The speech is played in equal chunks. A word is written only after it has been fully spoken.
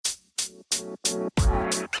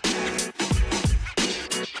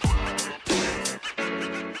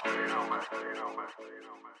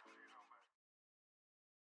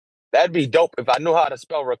That'd be dope if I knew how to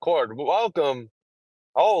spell record. Welcome.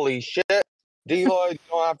 Holy shit. D-Lloyd, you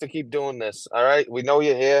don't have to keep doing this. All right. We know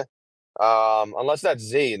you're here. Unless that's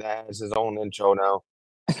Z that has his own intro now.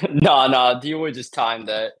 No, D-Lloyd just timed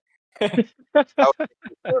that.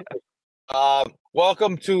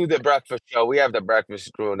 Welcome to the breakfast show. We have the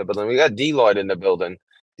breakfast crew in the building. We got D-Lloyd in the building.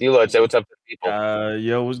 D-Lloyd, say what's up to people.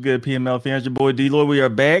 Yo, what's good, PML fans? Your boy D-Lloyd. We are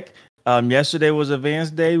back. Yesterday was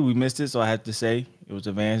Advanced Day. We missed it, so I had to say it was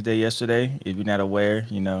Advanced Day yesterday. If you're not aware,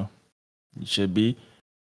 you should be.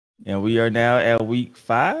 And we are now at week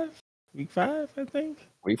 5. Week 5, I think.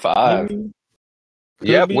 Week 5.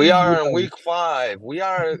 Yep, we are in week 5. We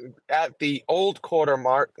are at the old quarter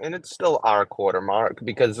mark, and it's still our quarter mark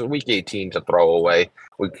because week 18 is a throwaway,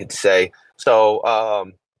 we could say. So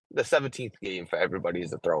the 17th game for everybody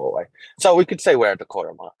is a throwaway. So we could say we're at the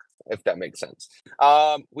quarter mark, if that makes sense.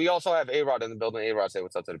 We also have A-Rod in the building. A-Rod, say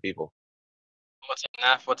what's up to the people. What's up,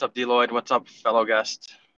 Neff? What's up, D-Lloyd? What's up, fellow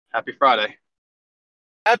guest? Happy Friday.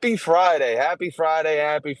 Happy Friday. Happy Friday.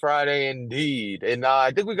 Happy Friday indeed. And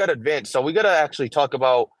I think we got advanced. So we got to actually talk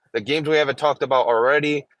about the games we haven't talked about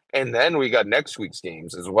already. And then we got next week's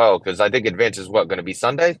games as well, because I think advance is going to be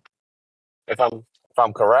Sunday, if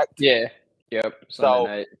I'm correct. Yeah. Yep.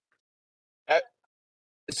 Sunday night.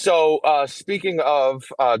 So speaking of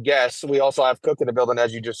guests, we also have Cook in the building,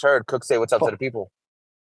 as you just heard. Cook, say what's up to the people.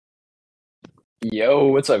 Yo,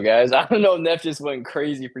 what's up, guys? I don't know if Neff just went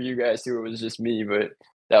crazy for you guys too. It was just me, but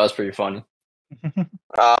that was pretty funny.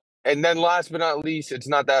 And then last but not least, it's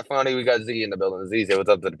not that funny. We got Z in the building. Z, say what's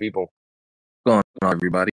up to the people. What's going on,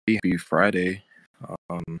 everybody? Happy Friday.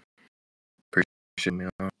 Appreciate me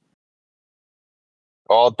on.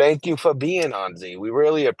 Oh, thank you for being on, Z. We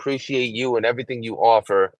really appreciate you and everything you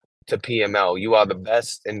offer to PML. You are the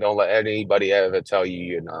best, and don't let anybody ever tell you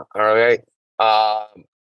you're not. All right.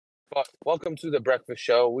 But welcome to the breakfast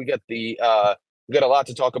show. We got we got a lot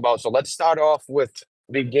to talk about. So let's start off with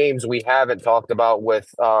the games we haven't talked about with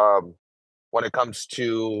when it comes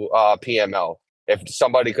to PML. If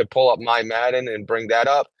somebody could pull up My Madden and bring that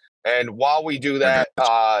up. And while we do that,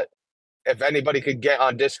 if anybody could get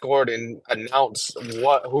on Discord and announce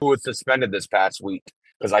who was suspended this past week,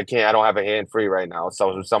 because I don't have a hand free right now.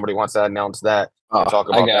 So if somebody wants to announce that, we'll talk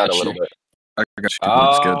about that a little bit. I got you on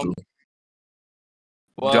the schedule.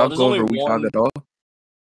 Well, Did y'all there's go only over week 5 at all?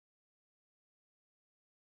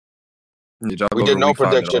 We did no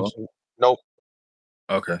predictions. Nope.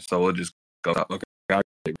 Okay, so we'll just go. Okay, I'll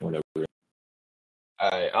take whatever.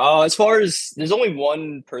 All right. As far as there's only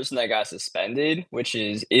one person that got suspended, which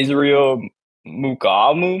is Israel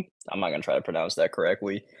Mukamu. I'm not gonna try to pronounce that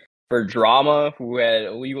correctly. For drama, who had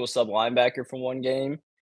illegal sub linebacker for one game,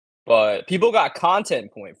 but people got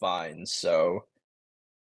content point fines. So,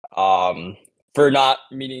 for not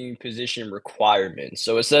meeting position requirements.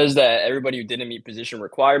 So it says that everybody who didn't meet position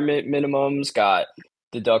requirement minimums got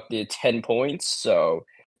deducted 10 points. So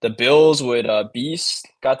the Bills with Beast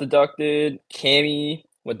got deducted, Cammy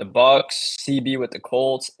with the Bucks, CB with the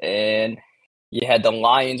Colts, and you had the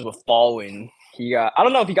Lions with Fallen. I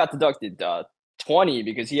don't know if he got deducted 20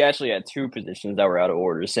 because he actually had 2 positions that were out of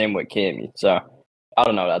order. Same with Cammy. So I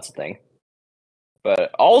don't know. That's the thing.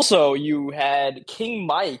 But also you had King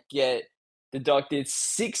Mike get deducted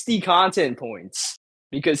 60 content points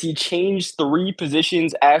because he changed 3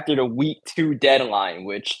 positions after the week 2 deadline,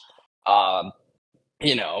 which, the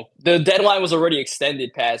deadline was already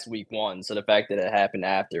extended past week 1. So the fact that it happened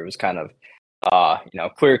after was kind of,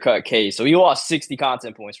 clear-cut case. So he lost 60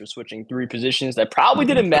 content points for switching 3 positions. That probably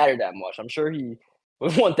didn't matter that much. I'm sure he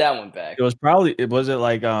would want that one back. Was it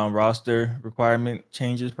like roster requirement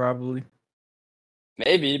changes probably?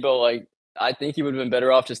 Maybe, but I think he would have been better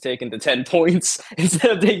off just taking the 10 points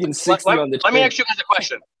instead of taking 60 on the Let me ask you guys a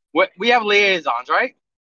question. We have liaisons, right?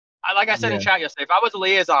 Like I said in chat yesterday, if I was a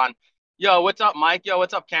liaison, yo, what's up, Mike? Yo,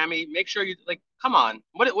 what's up, Cammy? Make sure you come on.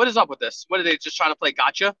 What is up with this? What are they just trying to play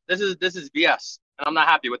gotcha? This is BS, and I'm not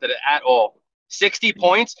happy with it at all. 60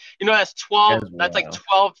 points. That's 12. That's like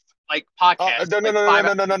 12 podcasts. No.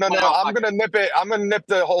 I'm gonna nip it. I'm gonna nip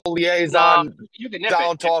the whole liaison you can nip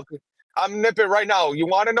down it. talk. I'm nip it right now. You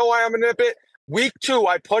want to know why I'm gonna nip it? Week 2,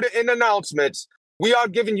 I put it in announcements. We are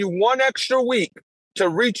giving you 1 extra week to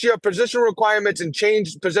reach your position requirements and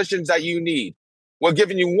change positions that you need. We're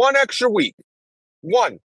giving you 1 extra week.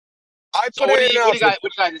 1. So what do you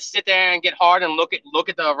guys sit there and get hard and look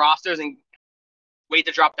at the rosters and wait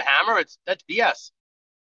to drop the hammer? That's BS.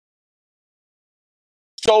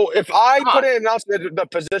 So if I put in an announcement, the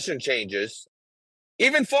position changes.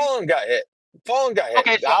 Even Fallen got hit. Fallen got hit.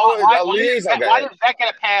 Okay, so A liaison got why hit. did Vet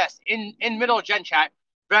get a pass in middle of Gen Chat?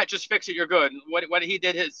 Vet, just fix it. You're good. What he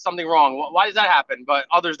did is something wrong. Why does that happen? But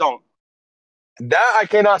others don't. That I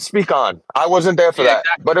cannot speak on. I wasn't there for Yeah, that.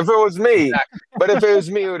 exactly. But if it was me, Exactly.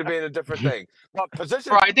 it would have been a different thing. But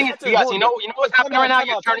position. Bro, I think it's BS. You know what's happening right now?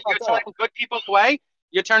 You're turning good people away.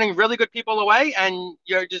 You're turning really good people away, and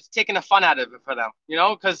you're just taking the fun out of it for them. You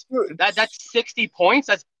know, because that's 60 points.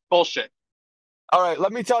 That's bullshit. All right,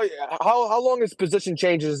 let me tell you how long has position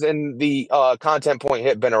changes in the content point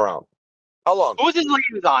hit been around? How long? Who is his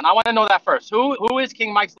liaison? I want to know that first. Who is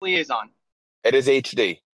King Mike's liaison? It is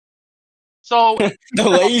HD. So The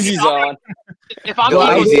lazy zone. if I'm The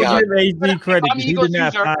Eagles lazy user, on. HD credit. if I'm He Eagles did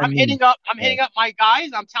not user, find I'm me. hitting up my guys.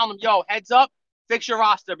 I'm telling them, yo, heads up, fix your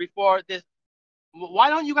roster before this. Why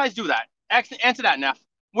don't you guys do that? Answer that, Neff.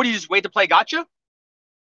 What do you just wait to play gotcha?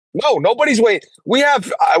 No, nobody's waiting. We have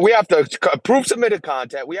to approve submitted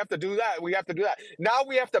content. We have to do that. Now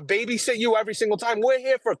we have to babysit you every single time. We're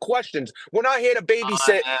here for questions. We're not here to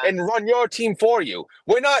babysit and run your team for you.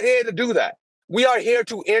 We're not here to do that. We are here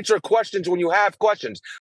to answer questions when you have questions.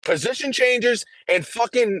 Position changes and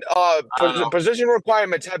fucking position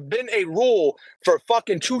requirements have been a rule for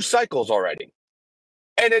fucking 2 cycles already.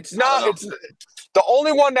 And it's not. It's the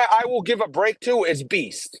only one that I will give a break to is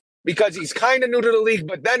Beast. Because he's kind of new to the league,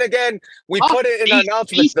 but then again, we put it in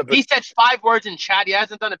announcements. He said 5 words in chat. He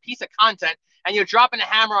hasn't done a piece of content, and you're dropping a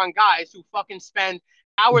hammer on guys who fucking spend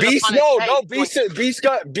hours upon a day.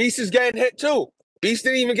 Beast is getting hit too. Beast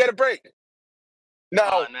didn't even get a break.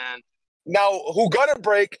 Now, who got a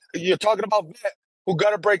break? You're talking about Vet, who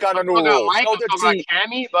got a break on a new rule. Mike, I'm talking about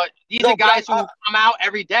Cammy, but these are guys who come out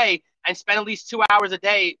every day and spend at least 2 hours a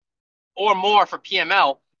day or more for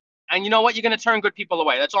PML. And you know what? You're going to turn good people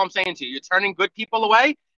away. That's all I'm saying to you. You're turning good people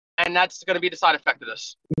away, and that's going to be the side effect of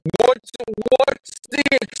this. What's the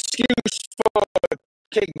excuse for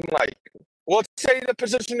King Mike? Let's say the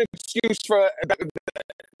position excuse for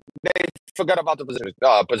they forgot about the position.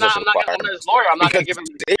 I'm not his lawyer. I'm not going to give him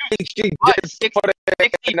the excuse.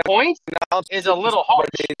 60 points is a little harsh.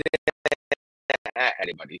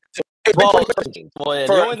 Anybody. The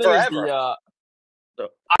only thing is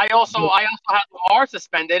I also have Lamar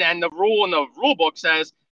suspended, and the rule in the rule book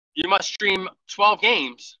says you must stream 12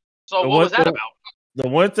 games. So what was that about? The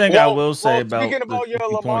one thing I will say about speaking about your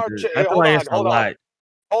Lamar,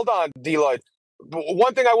 hold on, D-Lloyd.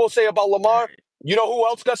 One thing I will say about Lamar, you know who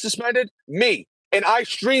else got suspended? Me. And I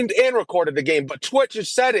streamed and recorded the game, but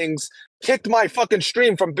Twitch's settings kicked my fucking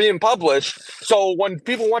stream from being published. So when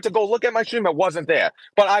people went to go look at my stream, it wasn't there.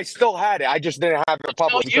 But I still had it. I just didn't have it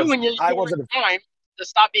published. I wasn't time to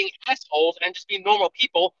stop being assholes and just be normal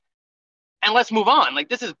people, and let's move on. Like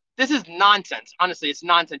this is nonsense. Honestly, it's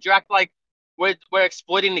nonsense. You act like we're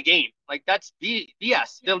exploiting the game. Like that's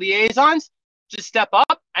BS. The liaisons just step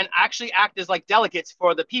up and actually act as like delegates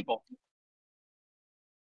for the people.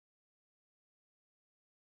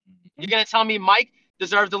 You're gonna tell me Mike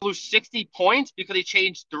deserves to lose 60 points because he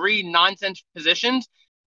changed 3 nonsense positions?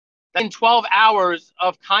 That's in 12 hours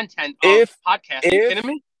of content of podcast. Are you kidding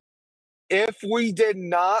me? If we did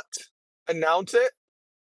not announce it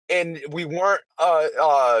and we weren't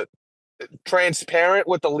transparent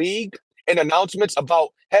with the league and announcements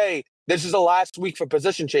about, hey, this is the last week for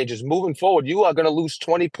position changes. Moving forward, you are going to lose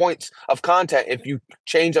 20 points of content if you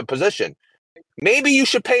change a position. Maybe you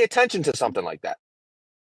should pay attention to something like that.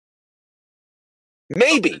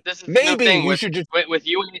 Maybe you should just with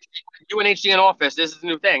you and HD in office. This is a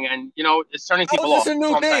new thing, and you know it's turning people off. This is a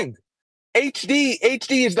new thing.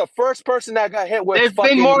 HD is the first person that got hit with. There's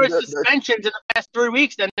been more suspensions in the past 3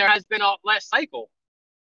 weeks than there has been last cycle.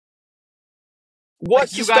 What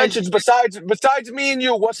suspensions besides me and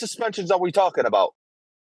you? What suspensions are we talking about?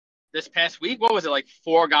 This past week, what was it, like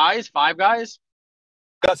 4 guys, 5 guys?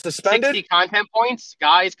 Got suspended? 60 content points,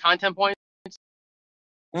 guys, content points.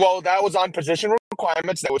 Well, that was on position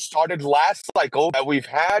requirements that was started last cycle that we've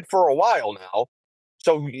had for a while now.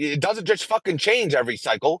 So it doesn't just fucking change every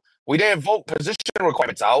cycle. We didn't vote position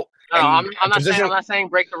requirements out. No, I'm not saying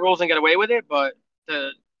break the rules and get away with it, but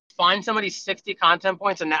to find somebody 60 content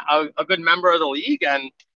points and a good member of the league and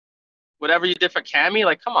whatever you did for Cammy,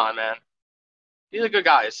 like, come on, man. These are good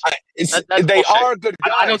guys. They are good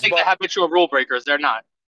guys. I don't think they're habitual rule breakers. They're not.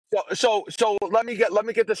 So let me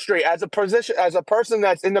get this straight. As a person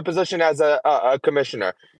that's in the position as a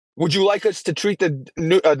commissioner, would you like us to treat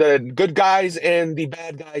the good guys and the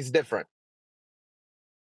bad guys different?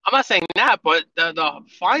 I'm not saying that, but the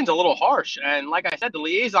fine's a little harsh. And like I said, the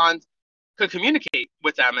liaisons could communicate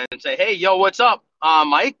with them and say, hey, yo, what's up,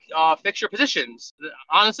 Mike? Fix your positions.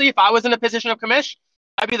 Honestly, if I was in a position of commish,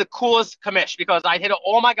 I'd be the coolest commish because I'd hit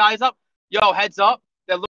all my guys up yo, heads up,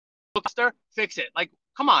 that look, fix it. Like,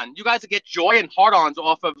 come on, you guys get joy and hard-ons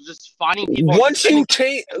off of just finding people. Once you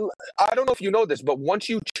change, I don't know if you know this, but once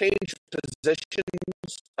you change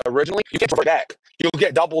positions originally, you get back. You'll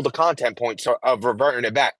get double the content points of reverting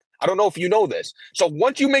it back. I don't know if you know this. So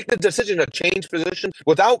once you make the decision to change position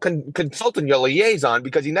without consulting your liaison,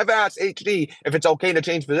 because he never asked HD if it's okay to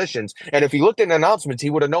change positions, and if he looked at the announcements,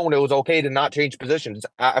 he would have known it was okay to not change positions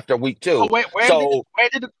after week 2. Oh, wait, where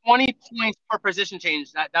did the 20 points per position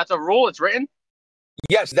change? That's a rule. It's written.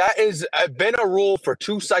 Yes, that is been a rule for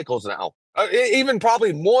 2 cycles now, even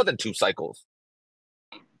probably more than 2 cycles.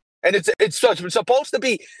 And it's supposed to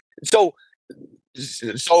be so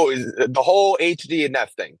the whole HD and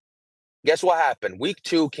F thing. Guess what happened? Week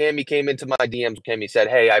 2, Cammy came into my DMs. Cammy said,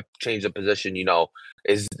 "Hey, I changed the position.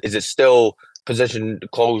 Is it still position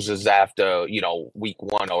closes after week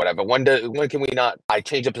 1 or whatever? When can we not? I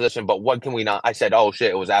changed the position, but when can we not?" I said, "Oh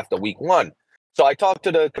shit, it was after week 1." So I talked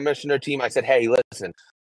to the commissioner team. I said, "Hey, listen,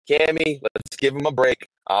 Cammy, let's give him a break.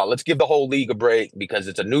 Let's give the whole league a break because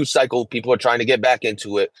it's a new cycle. People are trying to get back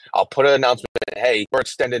into it. I'll put an announcement. Hey, we're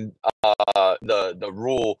extending the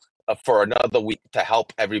rule for another week to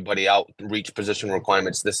help everybody out reach position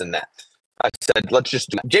requirements, this and that." I said, let's just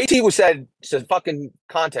do it. JT said fucking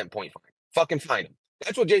content point fine. Fucking fine him.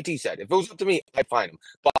 That's what JT said. If it was up to me, I'd fine him.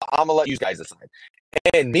 But I'm gonna let you guys decide.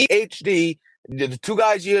 And me, HD, the 2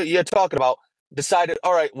 guys you're talking about, decided,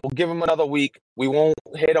 all right, we'll give him another week. We won't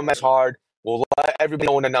hit him as hard. We'll let everybody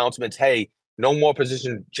know in announcements, hey, no more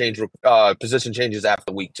position changes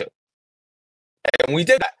after week 2. And we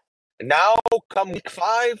did that. Now come week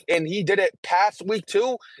 5, and he did it past week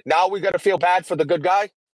 2. Now we got to feel bad for the good guy.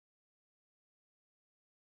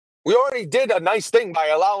 We already did a nice thing by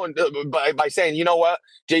allowing, by saying, you know what,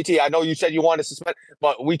 JT, I know you said you want to suspend,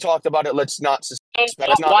 but we talked about it. Let's not suspend.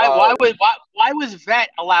 Why was Vet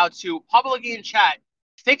allowed to publicly in chat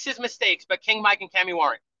fix his mistakes, but King Mike and Cammy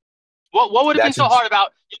weren't? What would have been so hard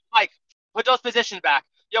about Mike? Put those positions back.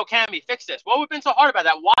 Yo, Cammy, fix this. What would have been so hard about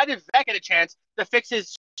that? Why did Vet get a chance to fix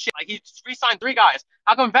his shit? Like, he re-signed 3 guys.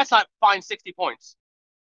 How come Vet's not fined 60 points?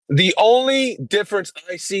 The only difference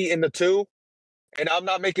I see in the 2, and I'm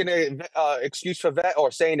not making an excuse for Vet or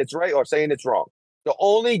saying it's right or saying it's wrong. The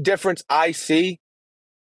only difference I see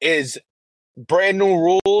is brand new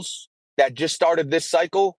rules that just started this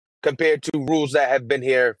cycle compared to rules that have been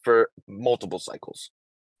here for multiple cycles.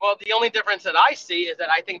 Well, the only difference that I see is that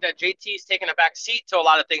I think that JT's taking a back seat to a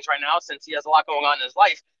lot of things right now since he has a lot going on in his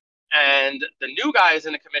life. And the new guys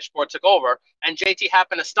in the commission board took over, and JT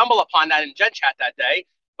happened to stumble upon that in Gen Chat that day.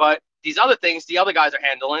 But these other things, the other guys are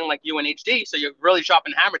handling, like you and HD. So you're really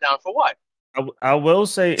chopping hammer down for what? I will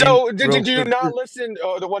say. So did you not listen?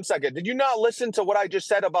 The 1 second. Did you not listen to what I just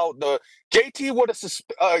said about the JT would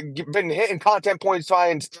have been hitting content points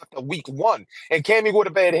fines after week 1, and Cammy would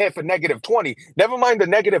have been hit for -20. Never mind the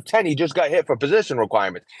 -10. He just got hit for position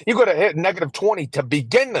requirements. He could have hit -20 to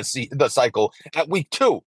begin the cycle at week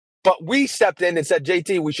 2. But we stepped in and said,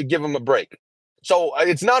 JT, we should give him a break. So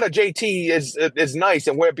it's not a JT is nice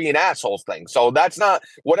and we're being assholes thing. So that's not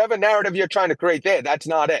whatever narrative you're trying to create there. That's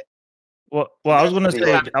not it. Well, I was gonna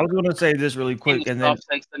say this really quick, and then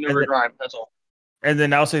since the new drive, that's all. And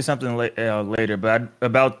then I'll say something later, but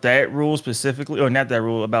about that rule specifically, or not that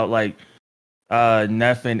rule, about like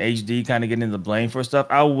Neff and HD kind of getting the blame for stuff.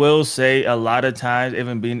 I will say a lot of times,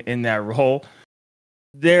 even being in that role,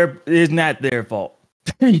 there is not their fault.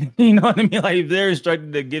 You know what I mean? Like if they're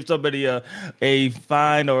instructed to give somebody a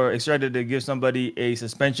fine or instructed to give somebody a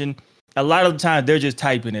suspension, a lot of the time they're just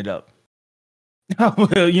typing it up.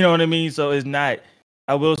 You know what I mean? So it's not.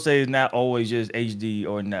 I will say it's not always just HD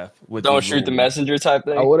or Neff. Don't shoot the messenger type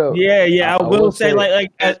thing. I will say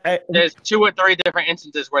like there's 2 or 3 different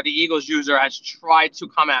instances where the Eagles user has tried to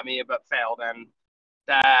come at me but failed, and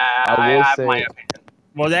that I have my opinion.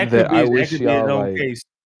 Well, that could be his own case.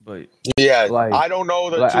 But yeah, I don't know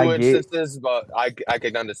the 2 instances, but I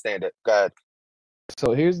can understand it. Go ahead.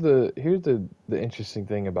 So here's the interesting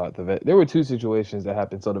thing about the Vet. There were 2 situations that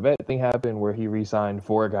happened. So the Vet thing happened where he re-signed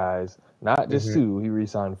 4 guys, not just 2. He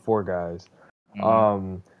re-signed 4 guys.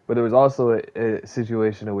 But there was also a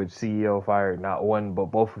situation in which CEO fired not 1 but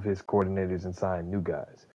both of his coordinators and signed new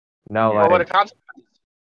guys. Now, what are the consequences?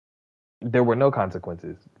 There were no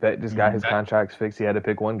consequences. Vet just got his contracts fixed. He had to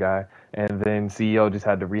pick 1 guy, and then CEO just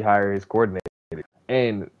had to rehire his coordinator.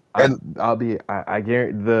 And I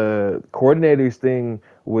guarantee the coordinators thing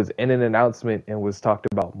was in an announcement and was talked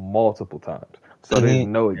about multiple times. So there's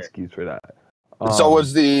no excuse for that. So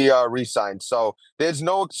was the re-sign. So there's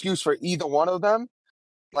no excuse for either one of them.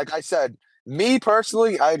 Like I said, Me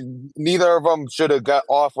personally, neither of them should have got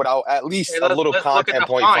off without at least a little let's look at content the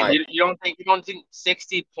point fine. fine. You don't think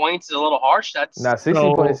 60 points is a little harsh? That's Now 60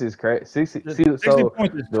 So- points is crazy. 60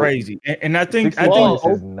 points is crazy, and I think 60 points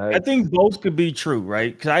is both, nuts. I think both could be true,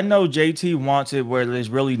 right? Because I know JT wants it where there's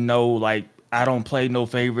really no like I don't play no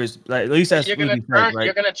favorites. Like, at least that's you're what gonna he said, turn right?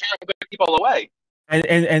 you're gonna turn good people away.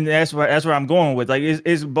 And that's where I'm going with. Like,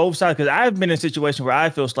 it's both sides, because I've been in a situation where I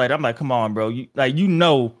feel slighted. I'm like, come on, bro. You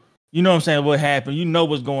know what I'm saying, what happened. You know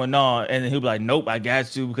what's going on. And then he'll be like, nope, I got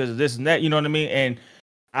to because of this and that. You know what I mean? And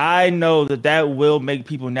I know that will make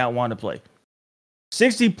people not want to play.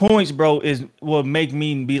 60 points, bro, will make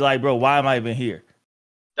me be like, bro, why am I even here?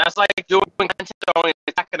 That's like doing content only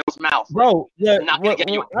attacking his mouth. Bro, yeah, Not gonna get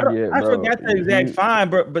you. I forgot the exact fine,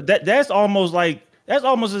 bro, but that's almost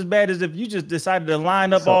as bad as if you just decided to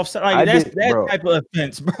line up off. Like, that's type of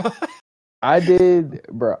offense, bro.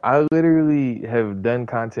 I literally have done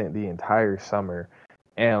content the entire summer,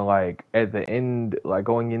 and like at the end, like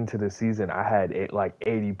going into the season, I had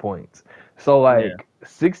 80 points. So like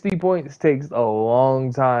 60 points takes a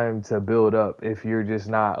long time to build up if you're just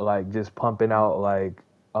not like just pumping out like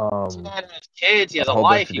He has kids, he has a whole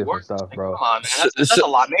life, bunch of he different works. stuff, Like, bro. come on, man, that's a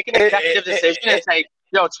lot. Make an executive decision and say,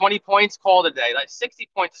 yo, 20 points, call it a day. Like 60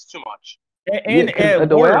 points is too much. And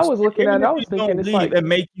the way I was looking at it, I was thinking it's like it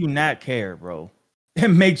make you not care, bro. It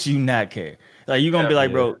makes you not care. Like, you're gonna be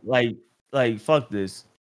like, bro, like fuck this.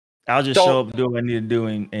 I'll just show up, do what I need to do,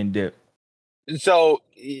 and dip. So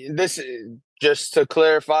this, just to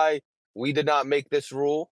clarify, we did not make this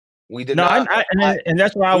rule. We did not. And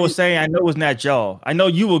that's why I was saying I know it's not y'all. I know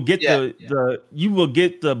you will get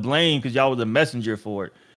the blame because y'all were the messenger for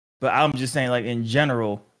it. But I'm just saying, like, in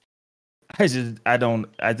general, I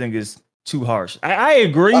think it's too harsh. I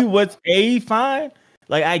agree with a fine.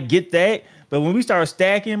 Like, I get that. But when we start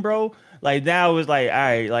stacking, bro, like, now it's like, all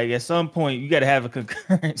right, like, at some point you got to have a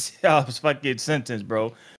concurrence fucking sentence,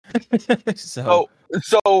 bro. so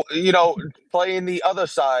playing the other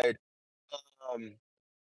side,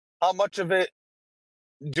 how much of it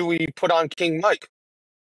do we put on King Mike?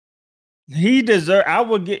 He deserves.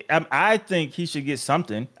 I think he should get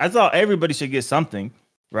something. I thought everybody should get something,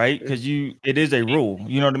 right? Because it is a rule.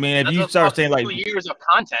 You know what I mean? If you start saying like 2 years of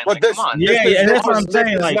content, but come on. That's what I'm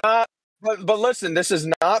saying. Like, but listen, this is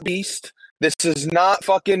not Beast. This is not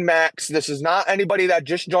fucking Max. This is not anybody that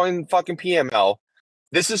just joined fucking PML.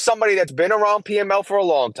 This is somebody that's been around PML for a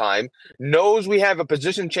long time, knows we have a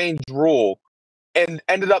position change rule, and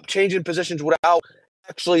ended up changing positions without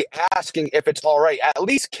actually asking if it's all right. At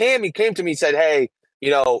least Cammy came to me and said, hey,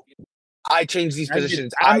 I changed these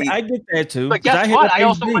positions. I get that too. But guess what? I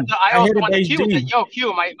also went to Q and said, yo,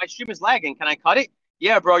 Q, my stream is lagging. Can I cut it?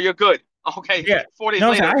 Yeah, bro, you're good. Okay. Yeah. 4 days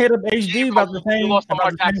later. I hit up HD about the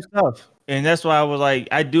same stuff. And that's why I was like,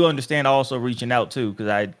 I do understand also reaching out too, because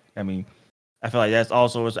I feel like that's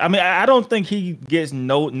also. I don't think he gets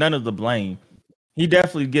none of the blame. He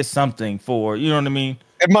definitely gets something for, you know what I mean.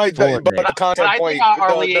 It might, but a content I point, think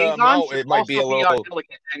our liaison it might be a little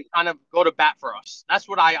delicate and kind of go to bat for us. That's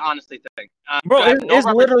what I honestly think. Bro, it's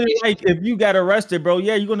literally like if you got arrested, bro.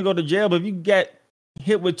 Yeah, you're gonna go to jail, but if you get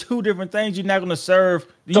hit with 2 different things, you're not gonna serve.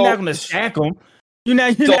 You're not gonna stack them. You're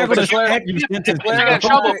not gonna stack your sentence. If I get in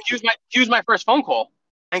trouble, Q's my first phone call,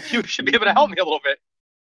 and Q should be able to help me a little bit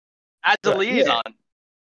as a liaison. Yeah.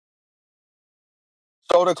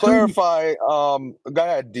 So to clarify, go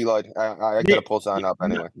ahead, D-Lloyd. I gotta pull something up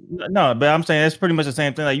anyway. No, but I'm saying that's pretty much the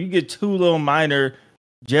same thing. Like, you get 2 little minor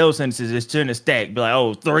jail sentences, it's in a stack. Be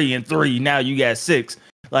like, 3 and 3. Now you got 6.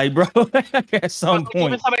 Like, bro, at some point,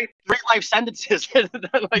 even somebody 3 life sentences,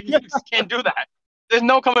 like, you just can't do that. There's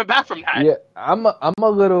no coming back from that. Yeah, I'm a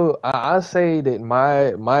little. I say that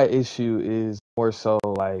my issue is more so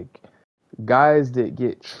like guys that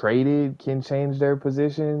get traded can change their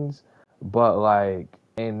positions, but like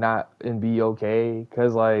and be okay.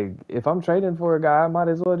 Cause like if I'm trading for a guy, I might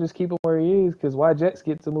as well just keep him where he is. Cause why Jets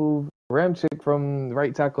get to move Ramchick from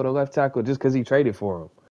right tackle to left tackle just cause he traded for him?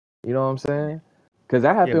 You know what I'm saying? Cause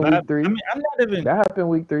that happened week 3. That happened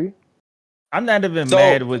week 3. I'm not even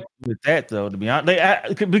mad with that though, to be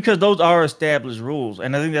honest. Because those are established rules,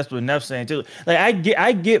 and I think that's what Neff's saying too. Like,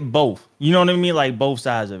 I get both. You know what I mean? Like, both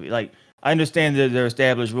sides of it. Like, I understand that they're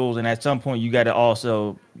established rules, and at some point you got to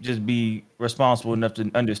also just be responsible enough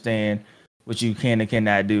to understand what you can and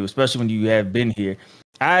cannot do, especially when you have been here.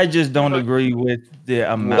 I just don't agree with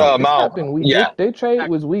the amount. They trade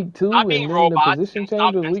was week 2, and then the position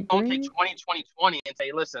change was week 3. Don't take 20 and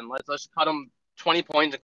say, listen, let's cut them 20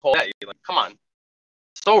 points and call that. Like, come on,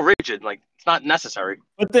 so rigid. Like, it's not necessary.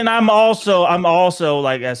 But then I'm also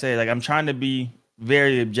like I said, like, I'm trying to be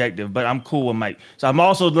very objective, but I'm cool with Mike. So I'm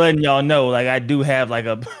also letting y'all know, like, I do have like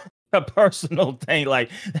a personal thing, like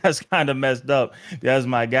that's kind of messed up. That's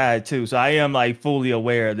my guy too. So I am like fully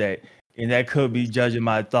aware of that, and that could be judging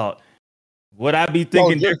my thought. Would I be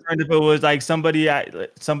thinking different if it was like somebody else?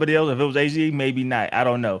 If it was AG, maybe not. I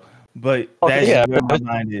don't know, but that's where my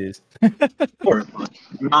mind is.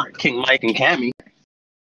 Not King Mike and Cammy.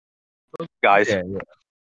 Guys. Yeah.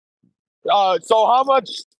 So how much,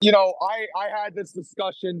 I had this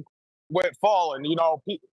discussion with Fallen,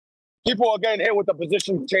 people are getting hit with the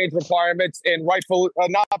position change requirements and rightful,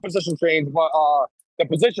 not position change, but the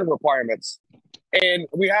position requirements. And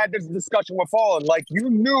we had this discussion with Fallen, like you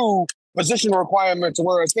knew position requirements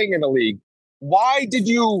were a thing in the league. Why did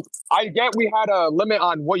you, I get we had a limit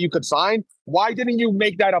on what you could sign. Why didn't you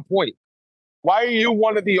make that a point? Why are you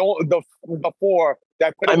one of the four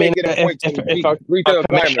that couldn't make it a point to reach the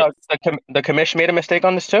requirement? The commission made a mistake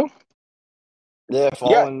on this too? Yeah,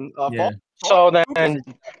 Fallen. Yeah. So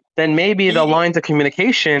then maybe the lines of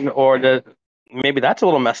communication or maybe that's a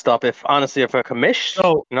little messed up. If a commission.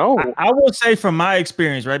 So no, I will say from my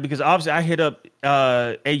experience, right? Because obviously I hit up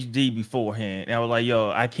HD beforehand, and I was like,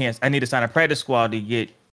 "Yo, I need to sign a practice squad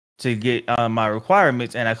to get my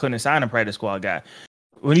requirements," and I couldn't sign a practice squad guy.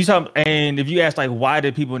 When you talk, and if you ask like, why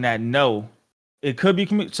did people not know? It could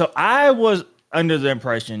be so. I was under the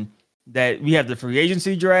impression that we have the free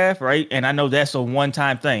agency draft, right? And I know that's a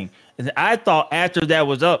one-time thing. And I thought after that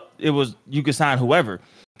was up, it was you could sign whoever.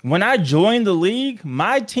 When I joined the league,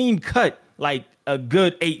 my team cut like a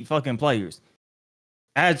good 8 fucking players.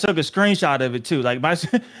 I took a screenshot of it too. Like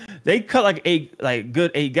they cut like 8,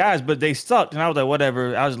 good 8 guys, but they sucked. And I was like,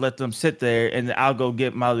 whatever. I'll just let them sit there, and I'll go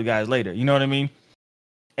get my other guys later. You know what I mean?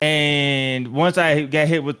 And once I got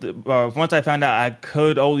hit with once I found out I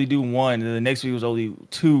could only do 1, and the next week was only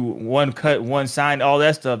 2, 1 cut, 1 signed, all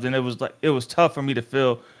that stuff. Then it was tough for me to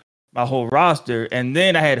fill my whole roster. And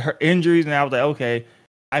then I had injuries, and I was like, okay,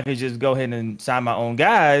 I could just go ahead and sign my own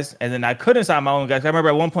guys. And then I couldn't sign my own guys. I remember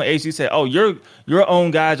at one point AC said, "Oh, your own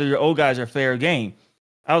guys or your old guys are fair game."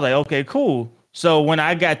 I was like, okay, cool. So when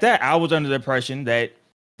I got that, I was under the impression that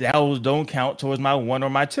those don't count towards my 1 or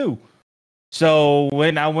my 2. So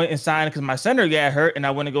when I went and signed, because my center got hurt, and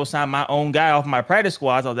I went to go sign my own guy off my practice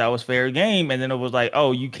squad, I thought that was fair game. And then it was like,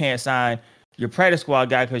 oh, you can't sign your practice squad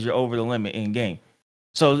guy because you're over the limit in game.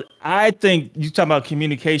 So I think you talking about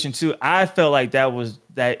communication too. I felt like that was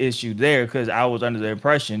that issue there because I was under the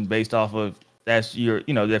impression based off of that's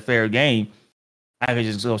their fair game. I could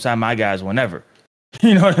just go sign my guys whenever.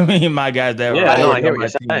 You know what I mean? My guys that I hear what you're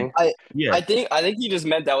saying. I think he just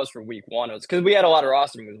meant that was for week 1. It was because we had a lot of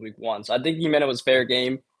roster moves week 1. So I think he meant it was fair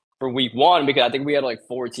game for week 1 because I think we had like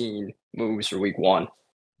 14 moves for week 1.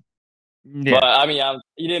 Yeah. But I mean,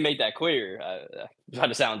 he didn't make that clear by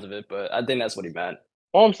the sounds of it, but I think that's what he meant.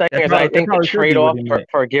 All I'm saying is I think the trade-off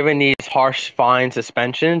for giving these harsh fine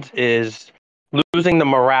suspensions is losing the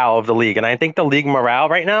morale of the league. And I think the league morale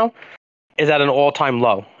right now is at an all-time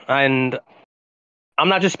low. And I'm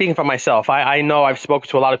not just speaking for myself. I know I've spoken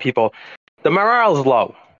to a lot of people. The morale is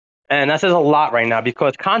low. And that says a lot right now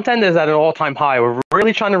because content is at an all-time high. We're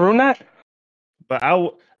really trying to ruin that? But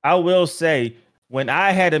I will say, when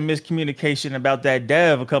I had a miscommunication about that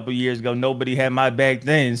dev a couple years ago, nobody had my back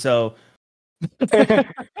then. So...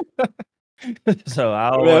 so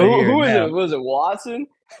I'll who was it? Was it Watson?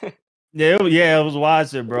 Yeah, it was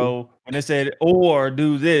Watson, bro. When they said or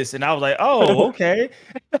do this, and I was like, oh, okay.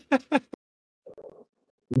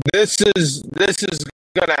 This is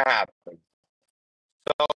gonna happen.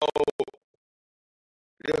 So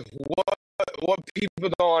what people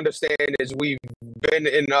don't understand is we've been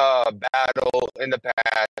in a battle in the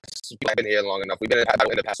past. I've been here long enough. We've been in a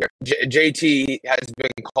battle in the past year. JT has been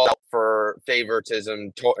called out for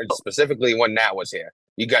favoritism, specifically when Nat was here.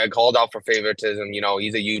 You got called out for favoritism.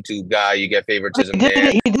 He's a YouTube guy. You get favoritism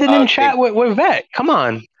there. He didn't chat with Vet. Come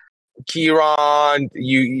on. Kieran,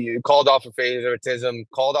 you called out for favoritism,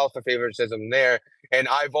 there. And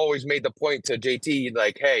I've always made the point to JT,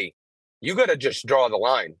 like, hey, you got to just draw the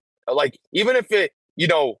line. Like, even if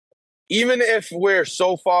we're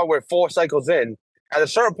so far, we're 4 cycles in, at a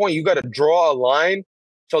certain point, you got to draw a line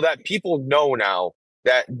so that people know now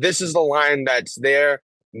that this is the line that's there.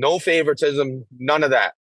 No favoritism, none of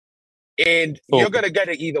that. And you're going to get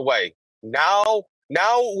it either way. Now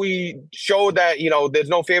we show that, there's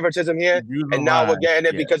no favoritism here. And now we're getting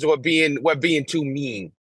it because we're being too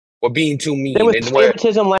mean. We're being too mean. There was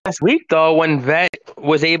favoritism last week, though, when Vet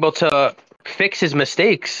was able to fix his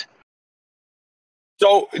mistakes.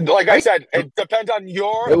 So, like I said, it depends on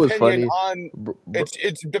your opinion on.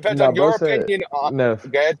 It depends on your opinion on. No.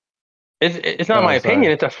 Good. It's not my sorry.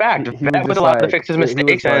 opinion. It's a fact. He Vet was was just allowed to like fix his he was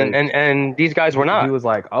mistakes, like and these guys were he not. was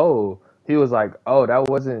like, oh, that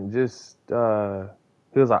wasn't just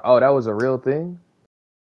he was like, oh, that was a real thing.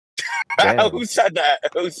 Damn. Who said that?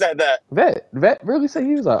 Who said that? Vet really said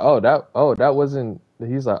he was like, oh, that wasn't.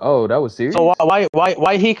 He's like, oh, that was serious. So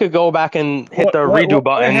why he could go back and hit the redo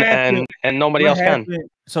button happened? and nobody else can?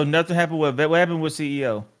 So nothing happened with Vet. What happened with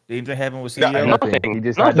CEO? Did anything happen with No, CEO? Nothing. He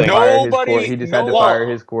just Nothing. had to fire his Nobody- he just no had to one- fire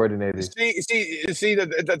his coordinator. See,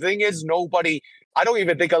 the thing is, nobody. I don't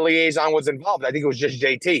even think a liaison was involved. I think it was just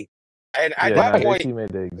JT. And at that point, JT made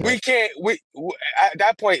the exact. we can't. At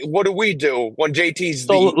that point, what do we do when JT's?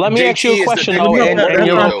 So let me ask you a question, though, dictator? and What do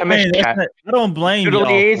you're we on do? commission chat. I don't blame Do the y'all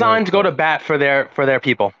for it, liaisons go though. to bat for their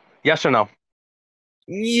people? Yes or no?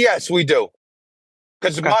 Yes, we do.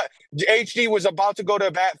 Because Okay. my HD was about to go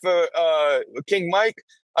to bat for King Mike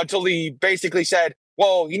until he basically said,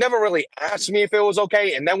 "Well, he never really asked me if it was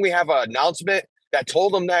okay." And then we have an announcement that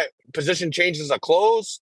told him that position changes are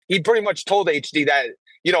closed. He pretty much told HD that,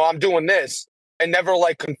 I'm doing this, and never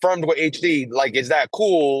like confirmed with HD. Like, is that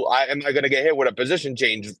cool? Am I gonna get hit with a position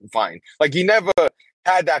change? Fine. Like, he never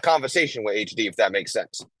had that conversation with HD, if that makes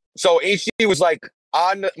sense. So HD was like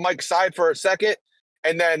on Mike's side for a second.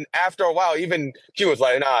 And then after a while, even he was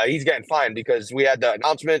like, nah, he's getting fined because we had the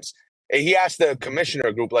announcements. And he asked the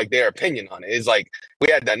commissioner group like their opinion on it. It's like, we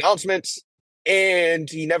had the announcements and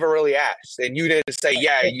he never really asked. And you didn't say,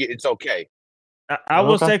 yeah, it's okay. I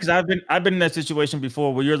will Okay. say, because I've been in that situation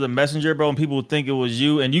before where you're the messenger, bro, and people think it was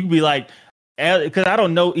you, and you can be like, because I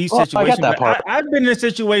don't know each Well, I situation. get that but part. I've been in a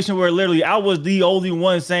situation where literally I was the only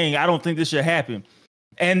one saying I don't think this should happen,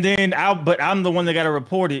 and then but I'm the one that got to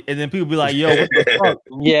report it, and then people be like, "Yo, what the fuck?"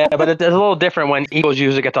 Yeah, but it's a little different when Eagles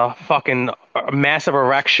user gets a fucking massive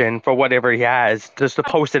erection for whatever he has just to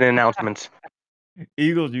post it in announcements.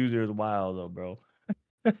 Eagles user is wild though, bro.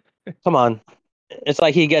 Come on, it's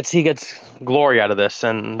like he gets glory out of this,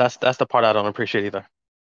 and that's the part I don't appreciate either.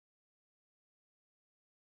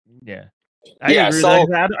 Yeah, Yeah, agree. so-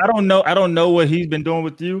 I don't know what he's been doing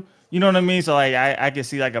with you. You know what I mean? So like, I can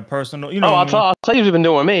see like a personal. Oh, I'll tell you what he's been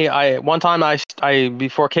doing with me. One time I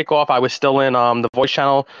before kickoff I was still in the voice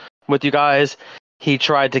channel with you guys. He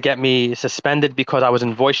tried to get me suspended because I was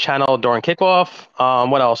in voice channel during kickoff.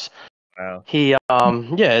 What else? Wow. He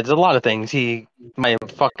yeah, it's a lot of things. My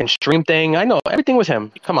fucking stream thing. I know everything was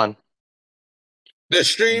him. Come on. The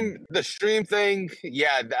stream thing,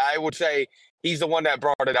 yeah, I would say he's the one that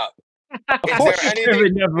brought it up. Is there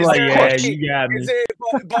anything? Never is like, there yeah, anything- you got me. Is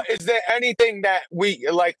it, but is there anything that we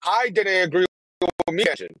like? I didn't agree with me.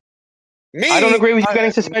 I don't agree with you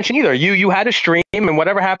getting suspension either. You had a stream and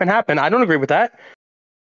whatever happened. I don't agree with that.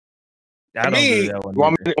 I don't agree with that one.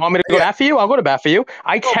 Want me to go Yeah. bat for you? I'll go to bat for you.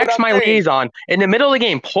 I No, but text I'm my saying- liaison in the middle of the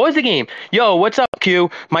game. Pause the game. Yo, what's up, Q?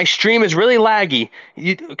 My stream is really laggy.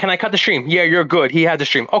 Can I cut the stream? Yeah, you're good. He has the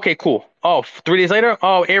stream. Okay, cool. Oh, 3 days later?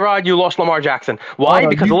 Oh, A-Rod, you lost Lamar Jackson. Why?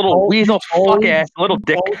 Because a little weasel fuck ass little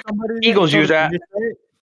dick Eagles use that.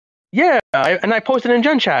 Yeah, and I posted in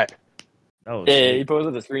Gen Chat. Oh, Yeah, he shit.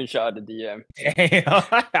 posted a screenshot of the DM. Damn,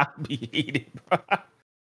 I'll be heated, bro.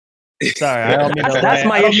 Sorry, I don't mean to That's laugh.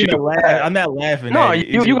 my I don't mean issue. to laugh. I'm not laughing. No, at it. It's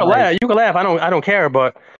you just can like- laugh. You can laugh. I don't care,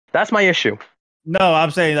 but that's my issue. No, I'm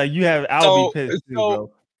saying like you have. I'll be pissed too,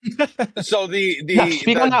 so- bro. So the Yeah,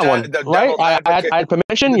 speak on that one, the right? devil's I advocate- had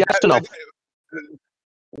permission. Yes or no?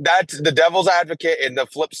 That's the devil's advocate, and the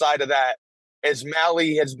flip side of that is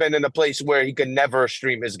Mally has been in a place where he can never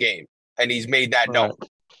stream his game, and he's made that known.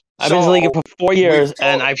 I've been in the league for 4 years, we've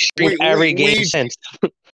and told- I've streamed we- every we- game we've- since.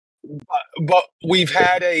 But we've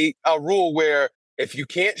had a rule where if you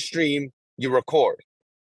can't stream, you record.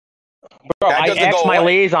 Bro, That I doesn't asked go my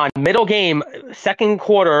away. liaison middle game, second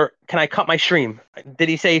quarter, can I cut my stream? Did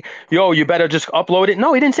he say, "Yo, you better just upload it"?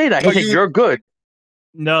 No, he didn't say that. He No, said, you- "You're good."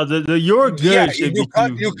 No, the you're good. Yeah, should you be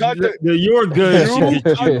cut- you cut the the- you're good. You should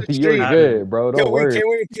be cut you. the You're stream. good, bro. Don't worry.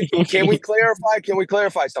 Can we clarify? Can we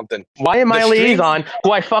clarify something? Why am The my stream- liaison,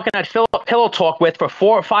 who I fucking had pillow talk with for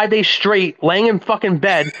 4 or 5 days straight, laying in fucking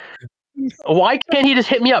bed, why can't he just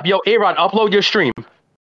hit me up? Yo, A-Rod, upload your stream.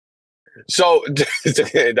 So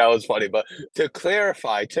that was funny, but to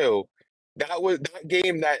clarify too, that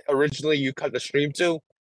game that originally you cut the stream to,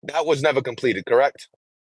 that was never completed, correct?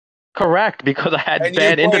 Correct, because I had And you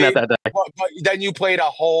bad internet played- that day. But then you played a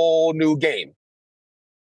whole new game.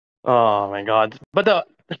 Oh my god! But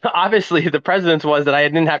obviously the precedence was that I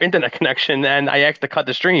didn't have internet connection, and I asked to cut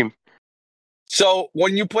the stream. So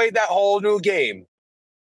when you played that whole new game,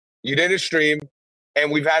 you didn't stream, and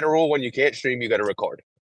we've had a rule when you can't stream, you got to record.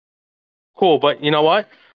 Cool, but you know what?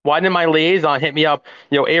 Why didn't my liaison hit me up?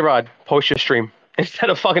 Yo, A-Rod, post your stream instead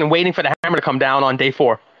of fucking waiting for the hammer to come down on day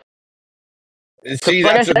 4. See,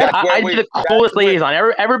 Like I said, that's where I we. did the coolest liaison.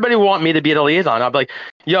 Everybody want me to be the liaison. I'll be like,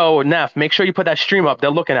 yo, Neff, make sure you put that stream up. They're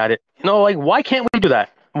looking at it. Like, why can't we do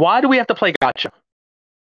that? Why do we have to play gotcha?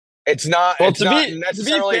 It's not. Well, It's not to be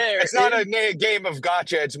necessarily. fair, It's not a game of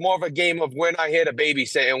gotcha. It's more of a game of when I here to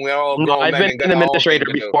babysit and we're all No, grown I've men been and an got our own administrator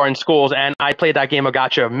thing to do. before in schools, and I played that game of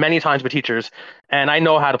gotcha many times with teachers, and I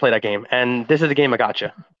know how to play that game. And this is a game of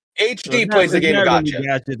gotcha. HD plays the game of gotcha. Really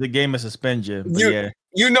gotcha. It's a game of suspension. But yeah.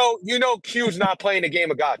 You know, Q's not playing a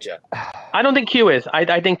game of gotcha. I don't think Q is.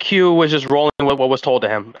 I think Q was just rolling with what was told to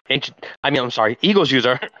him. I'm sorry, Eagles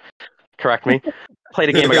user. Correct me. Played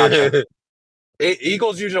a game of gotcha.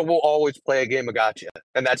 Eagles user will always play a game of gotcha,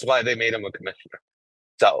 and that's why they made him a commissioner.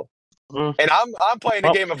 So, and I'm playing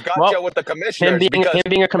a game of gotcha with the commissioners. Him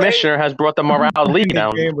being a commissioner has brought the morale of the league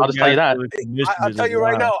down. I'll just tell you that. I'll tell you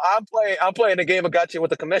right now, I'm playing a game of gotcha with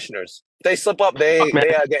the commissioners. They slip up, they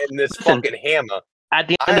are getting this fucking hammer. At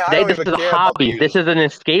the end of the day, this is a hobby. This is an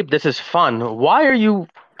escape. This is fun. Why are you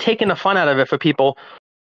taking the fun out of it for people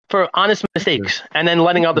for honest mistakes and then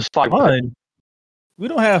letting others slide with it? We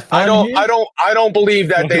don't have fun. I don't believe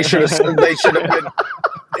that they should have. They should have been.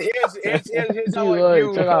 Here's how I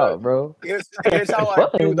view. Chill out, bro. Here's how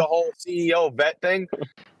I view the whole CEO vet thing.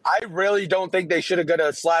 I really don't think they should have got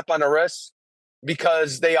a slap on the wrist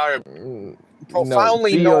because they are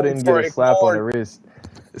profoundly known didn't for get a slap on the wrist.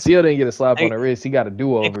 CEO didn't get a slap on the wrist. He got a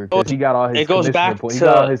do-over because he got all his commissioner points. He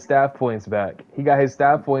got all his staff points back. He got his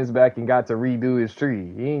staff points back and got to redo his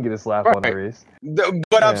tree. He didn't get a slap on the wrist.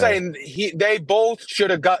 But I'm saying they both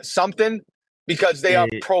should have got something because they are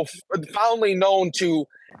profoundly known to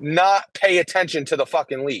not pay attention to the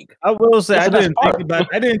fucking league. I will say I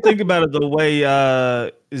didn't think about it the way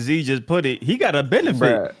Z just put it. He got a benefit.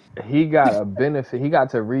 Bruh. He got a benefit. He got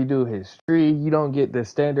to redo his tree. You don't get the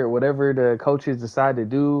standard, whatever the coaches decide to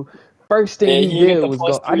do. First thing he did was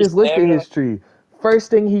go. I just looked at his tree.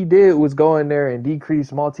 First thing he did was go in there and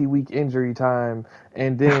decrease multi-week injury time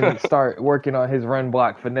and then start working on his run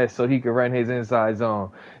block finesse so he could run his inside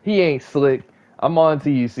zone. He ain't slick. I'm on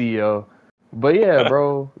to you, CEO. But yeah,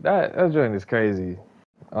 bro, that joint is crazy.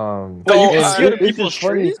 But you can see people's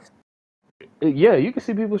trees? Yeah, you can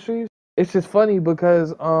see people's trees. It's just funny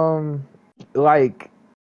because, like,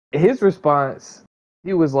 his response,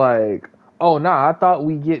 he was like, "Oh, nah, I thought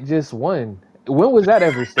we get just one." When was that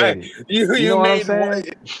ever stated? You know what I'm saying?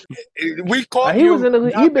 We caught he was in the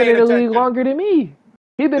league. He been in the league longer than me.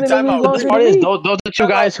 He been in the league longer than me. Those are two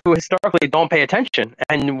guys who historically don't pay attention,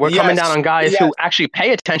 and we're coming down on guys who actually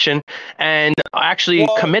pay attention and actually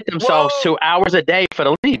commit themselves to hours a day for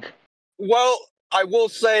the league. Well, I will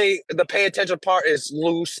say the pay attention part is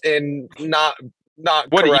loose and not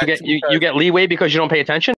what correct. You get leeway because you don't pay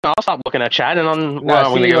attention? I'll stop looking at chat and on.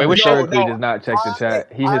 Historically does not check the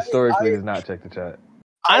chat. He historically does not check the chat.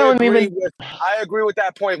 I agree with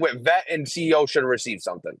that point. With vet and CEO should have received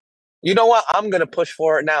something. You know what? I'm gonna push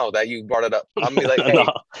for it now that you brought it up. I'm gonna be like, hey,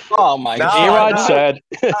 oh my God. A-Rod said.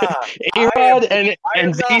 A-Rod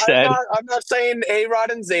and Z said. I'm not saying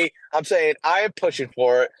A-Rod and Z. I'm saying I am pushing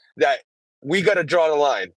for it that we got to draw the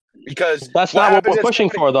line because that's not what we're pushing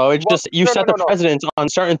for, though. It's just you set the precedence on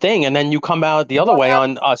certain thing, and then you come out the other way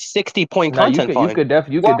on a 60-point content point. You could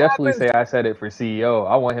definitely say I said it for CEO.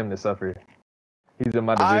 I want him to suffer. He's in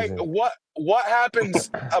my division. What happens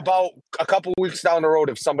about a couple weeks down the road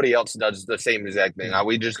if somebody else does the same exact thing? Are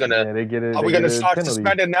we just gonna? Are we gonna start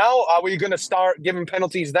suspending now? Are we gonna start giving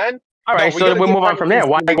penalties then? All right, so we'll move on from there.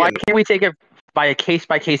 Why can't we take it by a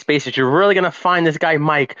case-by-case basis? You're really going to find this guy,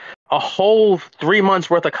 Mike, a whole 3 months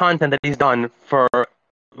worth of content that he's done for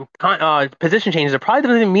position changes. It probably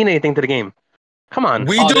doesn't even mean anything to the game. Come on.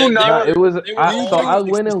 We do not. I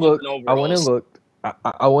went and looked.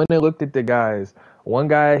 I went and looked at the guys. One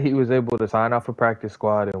guy, he was able to sign off a practice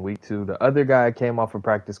squad in week 2. The other guy came off a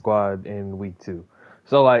practice squad in week 2.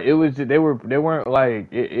 So like it was, they weren't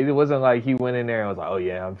like it wasn't like he went in there and was like, oh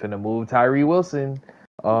yeah, I'm finna move Tyree Wilson.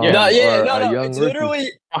 No. It's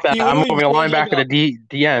literally. I'm moving a linebacker to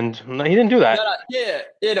the end. No, he didn't do that.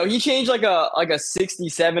 He changed like a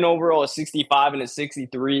 67 overall, a 65, and a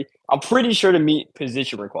 63. I'm pretty sure to meet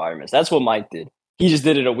position requirements. That's what Mike did. He just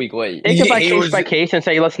did it a week late. Take it by case and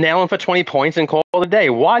say, let's nail him for 20 points and call it a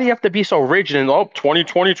day. Why do you have to be so rigid and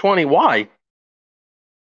 20? Why?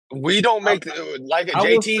 We don't make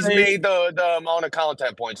JT's made the amount of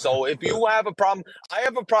content points. So if you have a problem, I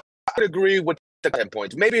have a problem. I would agree with the 10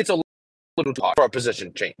 points. Maybe it's a little too hard for a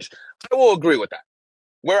position change. I will agree with that.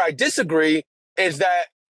 Where I disagree is that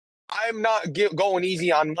I'm not going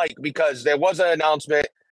easy on Mike because there was an announcement.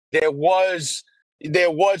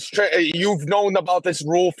 You've known about this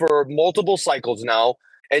rule for multiple cycles now,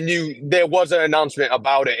 and there was an announcement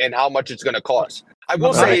about it and how much it's going to cost. I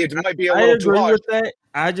will say it might be a I little too agree harsh. with that.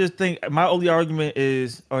 I just think my only argument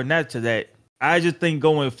is, or not to that. I just think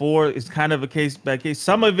going forward is kind of a case by case.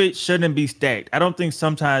 Some of it shouldn't be stacked. I don't think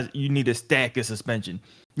sometimes you need to stack a suspension.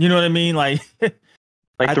 You know what I mean? Like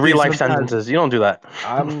I 3 think life sometimes- sentences. You don't do that.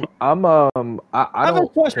 I I have a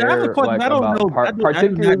don't question. I have a care, question. like, I don't about know. I do not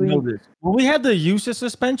particularly. know this. When we have the use of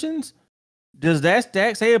suspensions, does that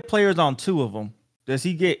stack? Say a player's on 2 of them. Does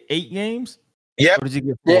he get 8 games? Yep. Or does he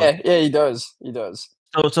get 4? Yeah, he does. He does.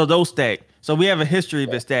 So those stack. So we have a history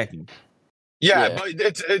of it stacking. Yeah, Yeah. but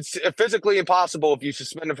it's physically impossible if you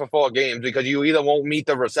suspend him for 4 games because you either won't meet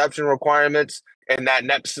the reception requirements in that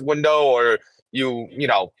next window or you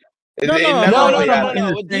know. No.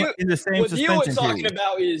 In the same What Dio was suspension talking period.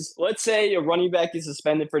 about is, let's say a running back is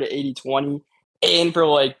suspended for the 80-20 and for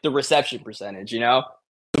like the reception percentage,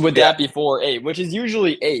 Would that be 4-8, which is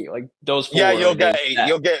usually 8, like those 4. Yeah, you'll get they 8. stack.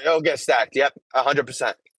 You'll get stacked. Yep,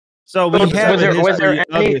 100%. So we Was have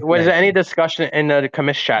there any discussion in the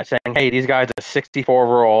commish chat saying, hey, these guys are 64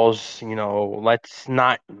 overalls, let's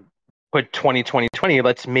not put 20-20-20,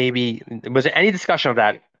 let's maybe, was there any discussion of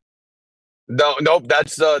that? No, nope.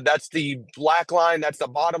 That's the black line. That's the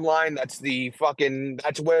bottom line. That's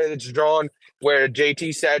where it's drawn. Where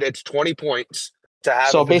JT said it's 20 points to have.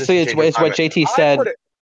 So basically, it's what JT said.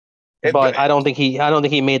 But I don't think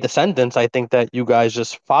he made the sentence. I think that you guys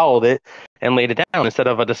just followed it and laid it down instead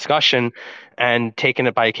of a discussion and taking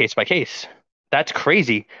it by case. That's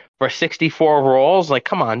crazy for 64 overalls. Like,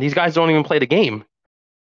 come on, these guys don't even play the game.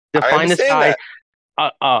 To find this guy,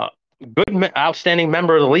 a good, outstanding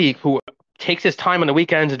member of the league who takes his time on the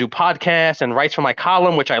weekends to do podcasts and writes for my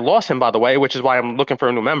column, which I lost him, by the way, which is why I'm looking for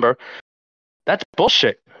a new member. That's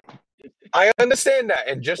bullshit. I understand that,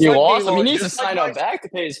 and just You like lost him. D-Lloyd, He needs to sign up back to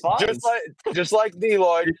pay his fines. just like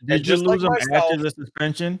D-Lloyd, Did you lose him after the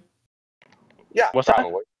suspension? Yeah, what's that?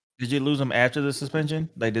 probably. Did you lose him after the suspension?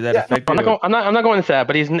 Like, did that affect I'm you? not going into that,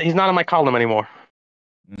 but he's not on my column anymore.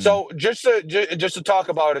 So just to talk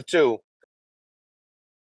about it too,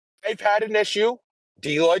 they've had an issue.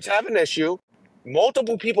 D-Lloyd's have an issue.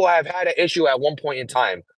 Multiple people have had an issue at one point in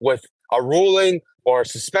time with a ruling or a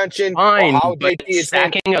suspension. Fine, or how but JT is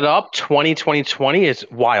stacking it up 20-20-20 is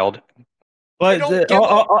wild. But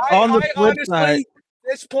on the flip side, at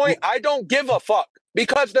this point, I don't give a fuck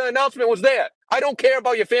because the announcement was there. I don't care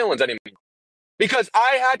about your feelings anymore because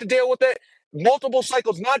I had to deal with it multiple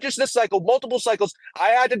cycles, not just this cycle, multiple cycles. I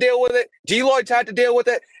had to deal with it. D-Lloyd's had to deal with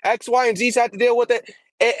it. X, Y, and Z's had to deal with it.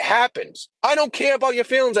 It happens. I don't care about your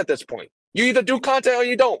feelings at this point. You either do content or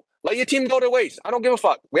you don't. Let your team go to waste. I don't give a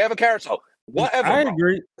fuck. We have a carousel. Whatever. I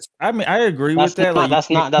agree. I mean, I agree with that. That's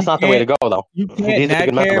not the way to go, though. You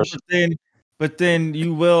can't not care, but then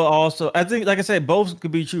you will also. I think, like I said, both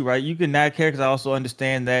could be true, right? You can not care because I also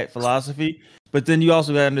understand that philosophy, but then you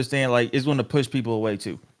also got to understand, like, it's going to push people away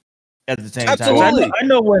too. At the same Absolutely. time, I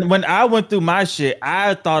know when I went through my shit,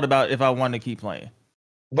 I thought about if I wanted to keep playing.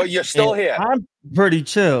 But you're still here. I'm pretty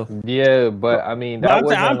chill. Yeah, but I mean, that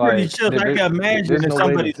I'm pretty chill. I can imagine if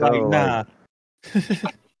somebody's like, nah.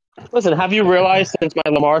 Listen, have you realized since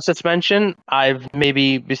my Lamar suspension, I've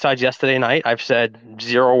maybe, besides yesterday night, I've said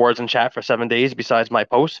 0 words in chat for 7 days besides my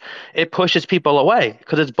posts. It pushes people away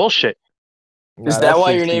because it's bullshit. Is that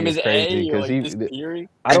why your name is A? You're like disappearing?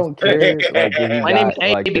 I don't care. Like, my name is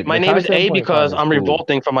A. Like, my name is A because I'm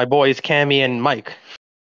revolting for my boys Cammy and Mike.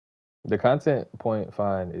 The content point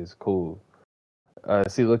fine is cool.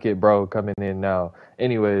 See, look at bro coming in now.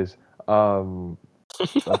 Anyways, I'm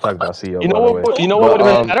talking about CEO. You know what would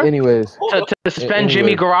have been better? Anyways, to suspend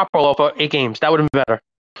Jimmy Garoppolo for 8 games. That would have been better.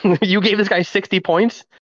 You gave this guy 60 points.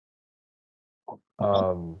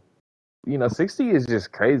 60 is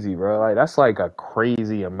just crazy, bro. Like, that's like a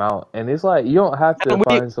crazy amount, and it's like you don't have to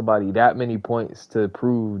find somebody that many points to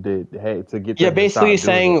prove that. Hey, to get. Yeah, basically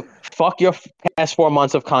saying fuck your past 4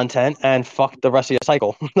 months of content and fuck the rest of your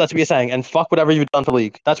cycle. That's what you're saying, and fuck whatever you've done for the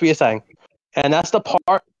league. That's what you're saying, and that's the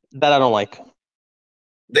part that I don't like.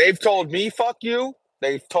 They've told me fuck you.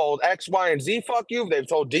 They've told X, Y, and Z fuck you. They've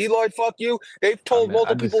told D-Lloyd fuck you. They've told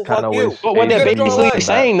multiple people fuck you. But what they're basically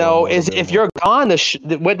saying, though, is if you're gone,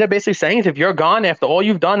 what they're basically saying is if you're gone after all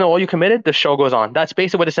you've done and all you committed, the show goes on. That's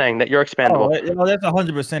basically what they're saying, that you're expendable. That's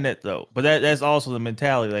 100% it, though. But that's also the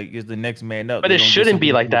mentality, like, is the next man up. But it shouldn't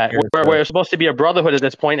be like that. We're supposed to be a brotherhood at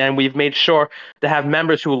this point, and we've made sure to have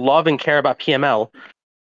members who love and care about PML.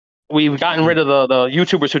 We've gotten rid of the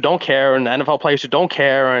YouTubers who don't care and the NFL players who don't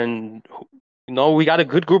care, and we got a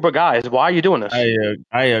good group of guys. Why are you doing this?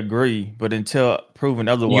 I agree, but until proven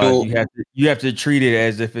otherwise, you have to treat it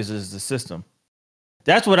as if it's the system.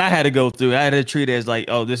 That's what I had to go through. I had to treat it as like,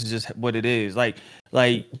 oh, this is just what it is. Like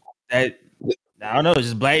that. I don't know. It's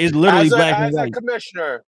just black. It's literally black and white.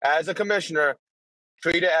 As a commissioner,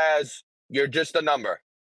 treat it as you're just a number.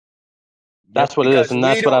 That's what it is, and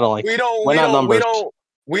that's what I don't like. We're not numbers.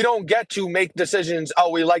 We don't get to make decisions. Oh,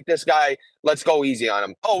 we like this guy. Let's go easy on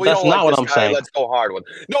him. Oh, we That's don't not like what this I'm guy. saying. Let's go hard with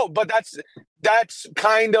him. No, but that's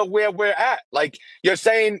kind of where we're at. Like you're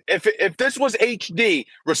saying, if this was HD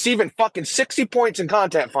receiving fucking 60 points in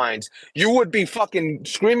content fines, you would be fucking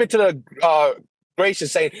screaming to the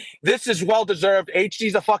gracious saying, this is well deserved.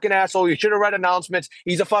 HD's a fucking asshole. You should have read announcements.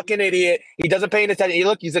 He's a fucking idiot. He doesn't pay any attention.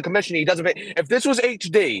 Look, he's a commissioner. He doesn't pay. If this was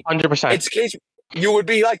HD, 100%. it's case you would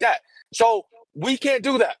be like that. So we can't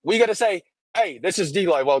do that. We got to say, hey, this is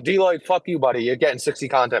Deloy. Well, Deloy, fuck you, buddy. You're getting 60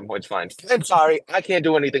 content points fines. I'm sorry. I can't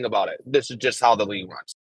do anything about it. This is just how the league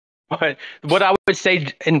runs. But what I would say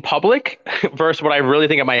in public versus what I really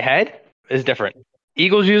think in my head is different.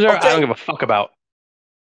 Eagles user, Okay. I don't give a fuck about.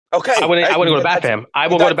 Okay. I wouldn't go to bat for him. I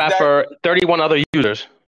will go to bat for 31 other users.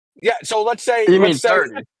 Yeah, so let's say You mean let's say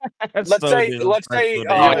 30? let's say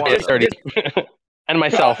It's 30. And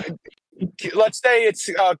myself. let's say it's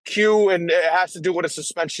Q and it has to do with a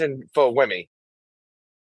suspension for Wimmy.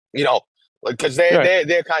 You know, because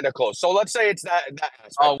they're kind of close. So let's say it's that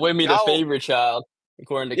aspect. Oh, Wimmy, the Now- favorite child,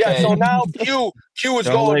 according to Yeah, K. so now Q is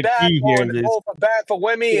Don't going let back, Q hear going this. back for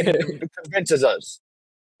Wimmy and convinces us.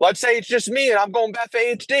 Let's say it's just me and I'm going back for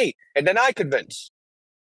HD, and then I convince.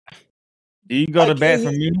 Do you go to Like, bat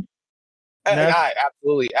for me? And No. I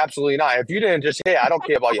absolutely not. If you didn't just hear, I don't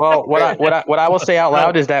care about you. Well, what I will say out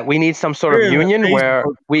loud is that we need some sort of We're in a union where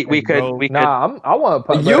Facebook we group, could bro. Nah, I want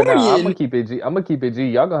to put. Union? I'm gonna keep it G. I'm gonna keep it G.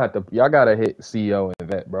 Y'all gotta hit CEO and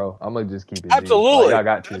vet, bro. I'm gonna just keep it G. Absolutely. Like, y'all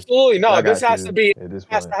got to. Absolutely. No, Y'all this got has to be at this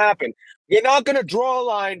has point. to happen. We're not gonna draw a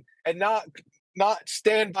line and not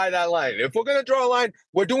stand by that line. If we're gonna draw a line,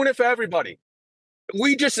 we're doing it for everybody.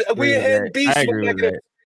 We Agree with hit that. Beast I with agree with negative.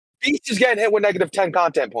 Beast is getting hit with negative 10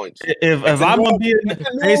 content points. If I'm gonna be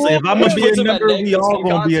if I'm gonna be a Puts him at number, we negative all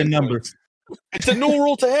gonna be a content number. points. It's a new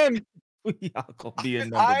rule to him. We all gonna be a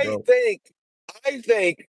number, I bro.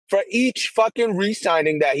 think for each fucking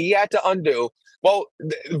re-signing that he had to undo. Well,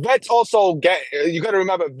 vets also you got to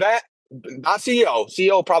remember vet, not CEO.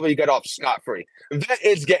 CEO probably got off scot free. Vet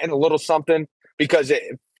is getting a little something because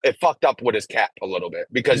it fucked up with his cap a little bit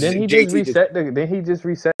because Didn't he just reset the? Didn't he just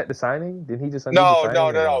reset the signing? Didn't he just undo the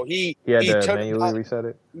signing? No. He had to took manually reset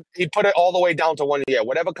it. He put it all the way down to 1 year.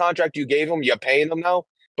 Whatever contract you gave him, you're paying them now,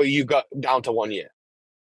 but you got down to 1 year.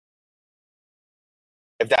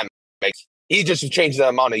 If that makes, he just changed the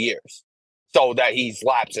amount of years so that he's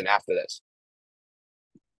lapsing after this.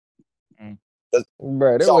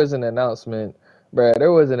 Bro, there was an announcement. Bro,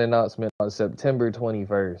 there was an announcement on September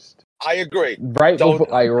 21st. I agree. Right So- before,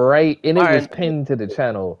 like right, and it was Alright. pinned to the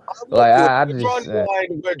channel. I'm with Like you. I We're just drawing the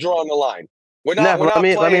line. We're drawing the line. We're not. Neff, we're let not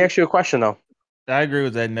me playing. ask you a question though. I agree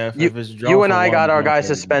with that, Neff. If it's You and I got our guys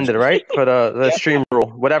suspended, right? For the Yeah. stream rule,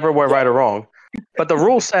 whatever we're right or wrong. But the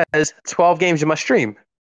rule says 12 games you must stream.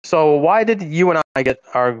 So why did you and I get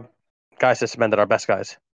our guys suspended, our best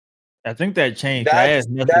guys? I think that changed. I That's- asked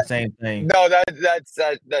Neff the same thing. No,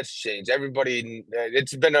 that's changed. Everybody,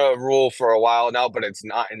 it's been a rule for a while now, but it's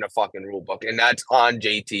not in the fucking rule book, and that's on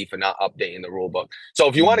JT for not updating the rule book. So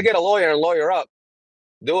if you want to get a lawyer and lawyer up,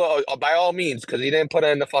 do it by all means because he didn't put it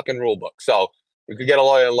in the fucking rule book. So you could get a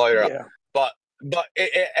lawyer and lawyer up. But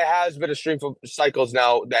it has been a stream for cycles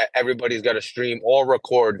now that everybody's got to stream or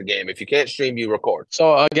record the game. If you can't stream, you record.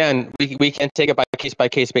 So again, we can't take it by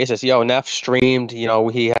case basis. Yo, Neff streamed, he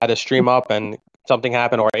had a stream up and something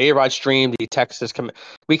happened, or A-Rod streamed, he texted his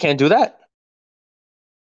we can't do that.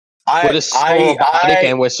 We're just so robotic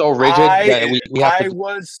and we're so rigid that we have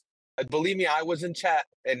to. Believe me, I was in chat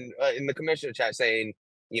and in the commissioner chat saying,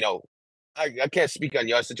 I can't speak on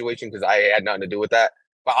your situation because I had nothing to do with that.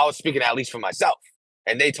 But I was speaking at least for myself,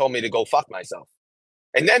 and they told me to go fuck myself.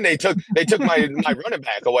 And then they took my running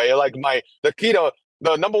back away, like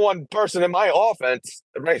the number one person in my offense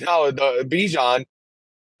right now, the Bijan.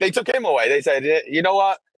 They took him away. They said, you know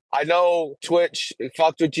what? I know Twitch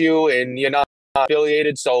fucked with you, and you're not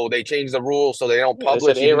affiliated, so they changed the rules so they don't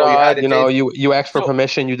publish. They said, you asked for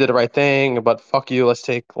permission, you did the right thing, but fuck you, let's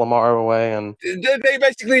take Lamar away. And they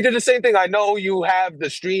basically did the same thing. I know you have the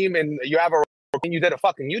stream and you have and you did a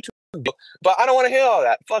fucking YouTube, but I don't want to hear all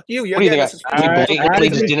that. Fuck you. You're what do you think? getting We blatantly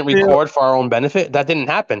just didn't record for our own benefit. That didn't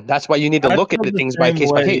happen. That's why you need to look at the things by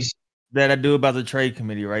case. That I do about the trade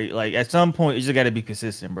committee, right? Like at some point, you just got to be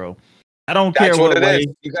consistent, bro. I don't That's care what it way. is.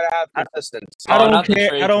 You gotta have consistency. I don't not the care.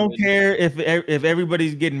 trade I don't committee. care if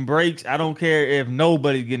everybody's getting breaks. I don't care if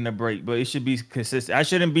nobody's getting a break, but it should be consistent. I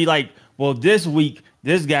shouldn't be like, well, this week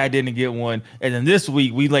this guy didn't get one, and then this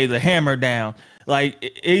week we lay the hammer down. Like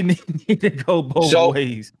it need to go both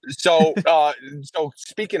ways. So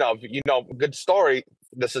speaking of, good story.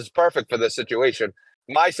 This is perfect for this situation.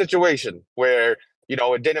 My situation where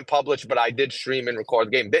it didn't publish, but I did stream and record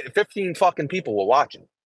the game. 15 fucking people were watching.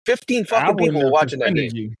 15 fucking people were watching that game.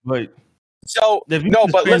 You, but so no,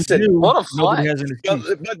 but listen, what a flex. Has an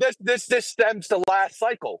excuse. But this stems to last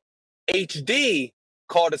cycle. HD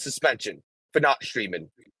called a suspension for not streaming.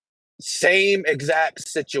 Same exact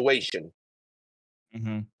situation.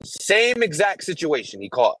 Mm-hmm. Same exact situation. He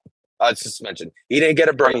caught a suspension. He didn't get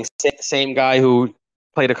a break. I mean, same guy who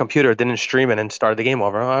played a computer, didn't stream it, and started the game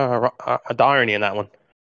over. The irony in that one.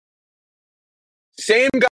 Same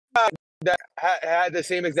guy that had the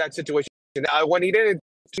same exact situation. When he didn't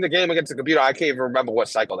stream the game against the computer, I can't even remember what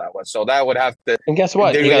cycle that was. So that would have to. And guess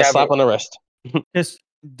what? You got a slap on the wrist. When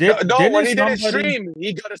he didn't stream,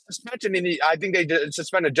 he got a suspension, and I think they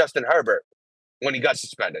suspended Justin Herbert when he got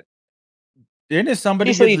suspended. Didn't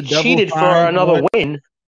somebody get cheated for another win?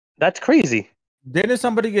 That's crazy. Didn't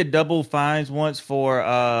somebody get double fines once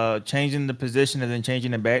for changing the position and then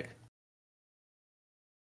changing it back?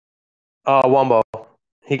 Wombo.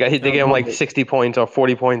 They gave him like 60 points or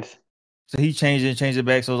 40 points. So he changed it and changed it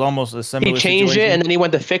back. So it was almost a similar. He changed situation. It and then he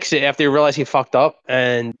went to fix it after he realized he fucked up,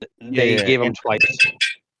 and they gave him twice.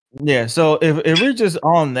 Yeah. So if we're just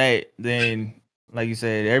on that, then like you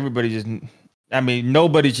said, everybody just. I mean,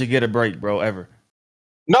 nobody should get a break, bro, ever.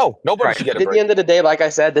 No, nobody should get a break. At the end of the day, like I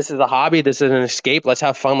said, this is a hobby. This is an escape. Let's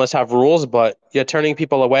have fun. Let's have rules. But you're turning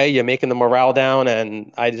people away. You're making the morale down,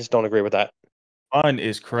 and I just don't agree with that. Fun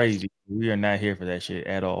is crazy. We are not here for that shit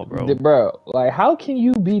at all, bro. Bro, like, how can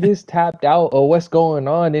you be this tapped out of what's going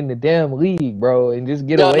on in the damn league, bro, and just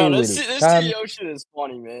get away with it? This CEO shit is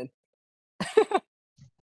funny, man.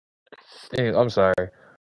 Hey, I'm sorry.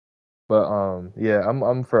 But yeah,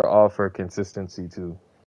 I'm for consistency too.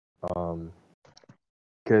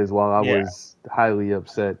 Because while I was highly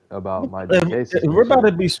upset about my DK suspension, we're about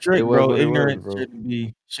to be strict, bro. Ignorance bro.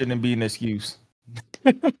 shouldn't be an excuse.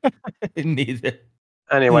 Neither.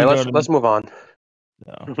 Anyway, let's move on.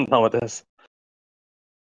 No. Not with this.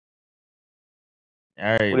 All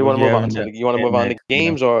right. What do you want to move on to? You want to move on to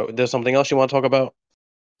games, or there's something else you want to talk about?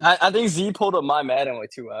 I think Z pulled up my Madden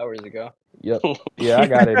like 2 hours ago. Yep. Yeah, I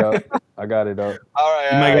got it up. All right.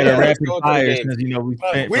 You might get a rapid fire since we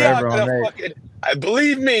spent forever on that.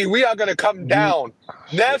 Believe me, we are gonna come down.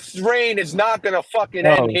 Neff's reign is not gonna fucking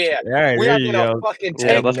end here. All right, we are gonna fucking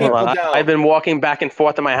take let's move on. down. I've been walking back and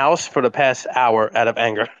forth in my house for the past hour out of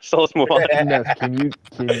anger. So let's move on. Neff, can you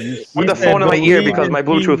put the phone in my ear because my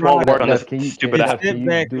Bluetooth won't work on this stupid app. Can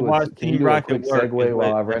you do a quick segue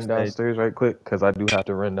while I run downstairs right quick? Because I do have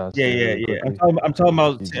to run downstairs. Yeah. I'm talking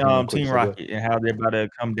about Team Rocket and how they're about to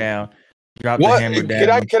come down, drop the hammer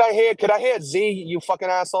down. Could I hear Z, you fucking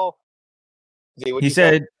asshole? Z, he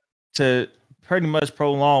said to pretty much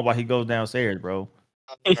prolong while he goes downstairs, bro.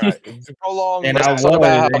 Right. Prolong. And I saw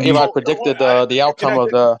about how Eli predicted the outcome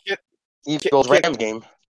of the Eagles-Rams game.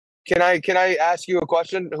 Can I ask you a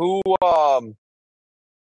question? What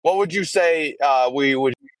would you say we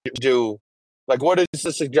would do? Like, what is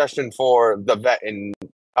the suggestion for the vet and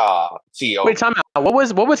CEO? Wait, time out. What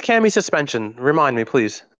was Cammy's suspension? Remind me,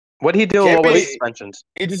 please. What did he do? What was his suspensions?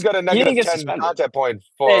 He just got a negative 10 contact point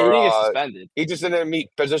for. Yeah, he didn't get suspended. He just didn't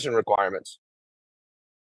meet position requirements.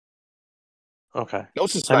 Okay. No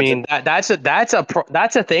suspension. I mean, that's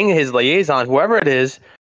a thing. His liaison, whoever it is,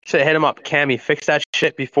 should hit him up. Cammy, fix that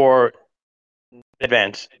shit before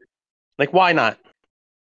advance. Like, why not?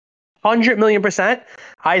 100,000,000%.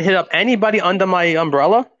 I'd hit up anybody under my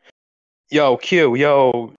umbrella. Yo, Q,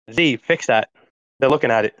 yo, Z, fix that. They're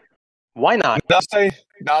looking at it. Why not?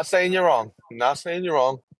 Not saying you're wrong. Not saying you're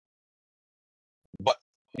wrong. But,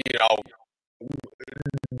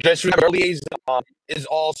 just remember, liaison is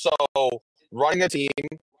also running a team,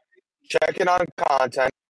 checking on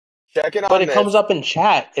content, checking on. But it comes up in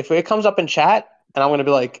chat. If it comes up in chat, and I'm going to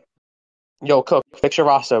be like, yo, Cook, fix your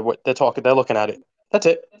roster. They're looking at it. That's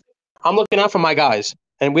it. I'm looking out for my guys,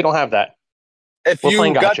 and we don't have that. If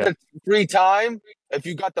you got the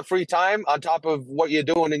free time on top of what you're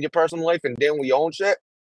doing in your personal life and dealing with your own shit,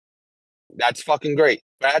 that's fucking great.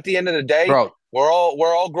 But at the end of the day, bro, we're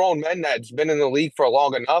all grown men that's been in the league for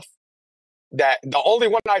long enough that the only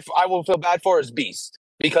one I will feel bad for is Beast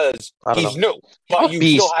because he's new. But you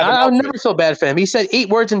Beast. still have I'll never feel bad for him. He said 8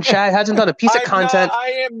 words in chat, hasn't done a piece of content. I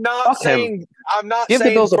am not saying. I'm not Give saying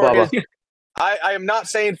the Bills a bubble. I am not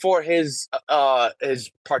saying for his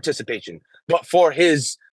participation, but for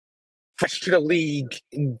his fresh to the league,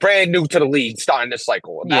 brand new to the league, starting this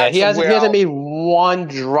cycle. Yeah, That's he where hasn't made one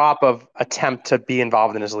drop of attempt to be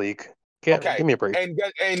involved in his league. Okay, Give me a break.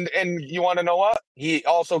 and you want to know what? He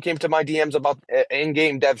also came to my DMs about an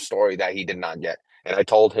in-game dev story that he did not get, and I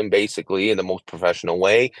told him basically in the most professional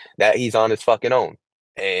way that he's on his fucking own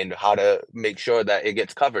and how to make sure that it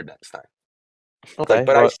gets covered next time. Okay,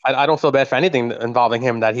 but I don't feel bad for anything involving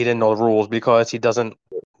him that he didn't know the rules because he doesn't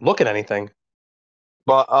look at anything.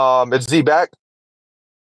 But is Z back?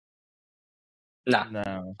 Nah.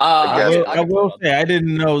 No. I will say I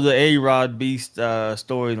didn't know the A-Rod Beast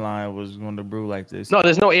storyline was going to brew like this. No,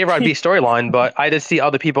 there's no A-Rod Beast storyline, but I just see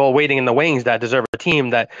other people waiting in the wings that deserve a team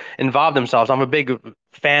that involve themselves. I'm a big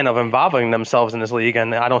fan of involving themselves in this league,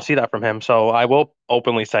 and I don't see that from him. So I will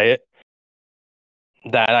openly say it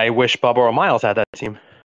that I wish Bubba or Miles had that team.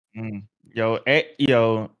 Yo,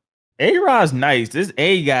 A-Rod's nice. This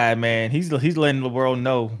A guy, man, he's letting the world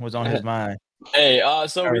know what's on his mind. Hey,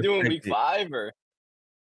 so we're doing week 5 or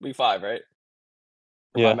week 5, right?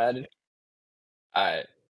 Yeah. Madden. All right.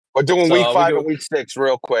 We're doing week 5 and week 6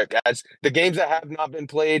 real quick. As the games that have not been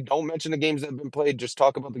played, don't mention the games that have been played. Just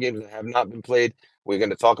talk about the games that have not been played. We're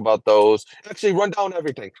going to talk about those. Actually, run down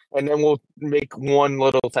everything, and then we'll make one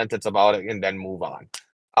little sentence about it, and then move on.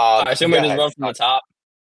 All right, so we just run from the top.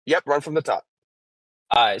 Yep, run from the top.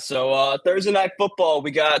 All right, so Thursday Night Football,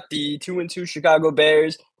 we got the 2-2 Chicago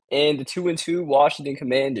Bears and the 2-2 Washington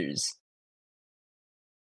Commanders.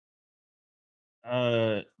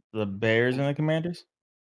 The Bears and the Commanders?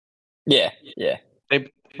 Yeah. They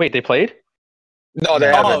played? No, they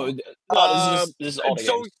haven't. Oh, no, this is all the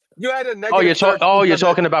games. You had a negative. You're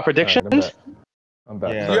talking about predictions? I'm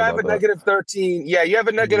back. Yeah. You have a negative 13. Yeah, you have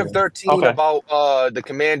a negative 13 about the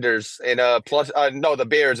Commanders and the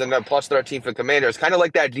Bears and then plus 13 for Commanders. Kind of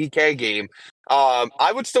like that DK game.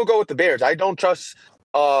 I would still go with the Bears. I don't trust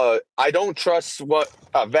what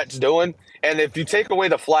Vet's doing. And if you take away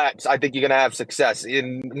the flats, I think you're gonna have success.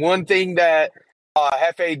 In one thing that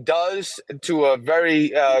Hefe does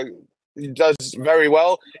very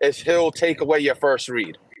well is he'll take away your first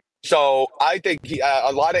read. So I think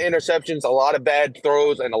a lot of interceptions, a lot of bad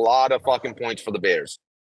throws, and a lot of fucking points for the Bears.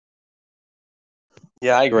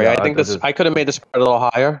 Yeah, I agree. I think I could have made the spread a little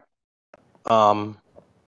higher. But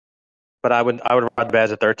I would ride the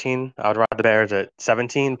Bears at 13. I would ride the Bears at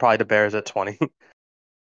 17. Probably the Bears at 20.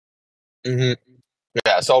 Mm-hmm.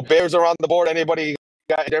 Yeah. So Bears are on the board. Anybody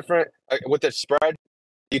got different with the spread?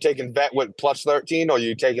 You taking Vet with plus 13, or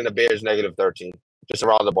you taking the Bears negative 13? Just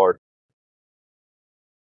around the board.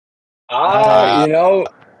 I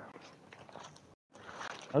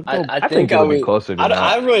think it'll be closer to that. I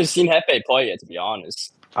haven't really seen Hefe play yet, to be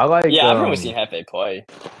honest. I like. Yeah, I've really seen Hefe play.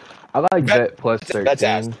 I like Vet plus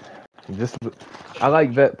 13. I like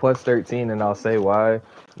Vet plus 13, and I'll say why.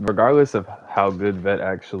 Regardless of how good Vet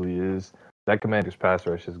actually is, that Commander's pass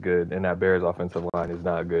rush is good, and that Bears offensive line is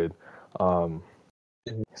not good.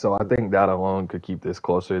 So I think that alone could keep this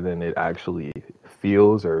closer than it actually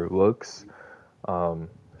feels or looks.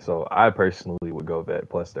 So I personally would go Vet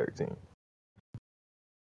plus 13.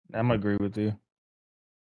 I'm gonna agree with you.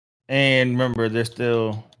 And remember, they're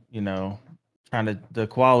still, the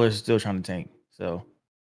Koalas is still trying to tank. So,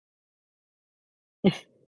 all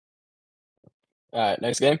right,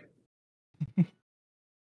 next game.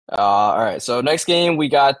 All right, so next game we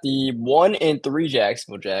got the 1-3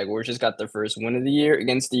 Jacksonville Jaguars just got their first win of the year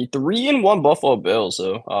against the 3-1 Buffalo Bills.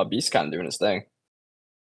 So Beast kind of doing his thing.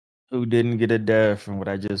 Who didn't get a dev from what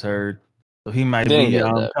I just heard? So he might be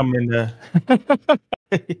coming to.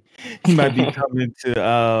 He might be coming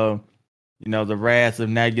to. The wrath of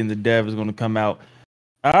not getting the dev is going to come out.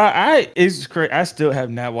 It's crazy. I still have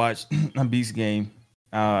not watched a Beast game.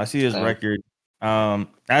 I see his record. I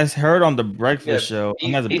heard on the breakfast show.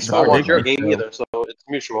 He's not watching your game either, so it's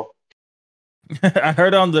mutual. I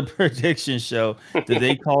heard on the prediction show that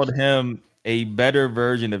they called him a better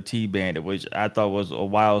version of T-Bandit, which I thought was a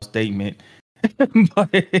wild statement. But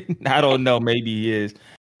I don't know. Maybe he is.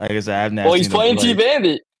 Like I said, I've not. Well, he's playing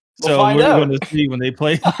T-Bandit. So we're going to see when they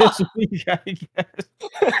play this week, I guess.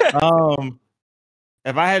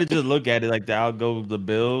 If I had to just look at it like that, I'll go with the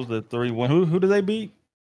Bills, the 3-1. Who do they beat?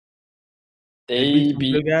 They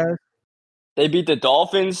beat guys. They beat the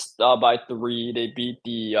Dolphins by 3. They beat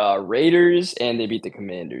the Raiders and they beat the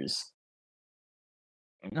Commanders.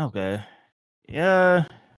 Okay. Yeah.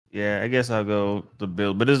 I guess I'll go the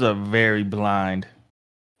Bills, but it's a very blind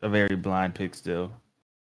pick still.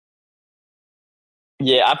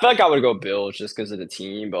 Yeah, I feel like I would go Bills just because of the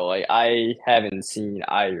team, but I haven't seen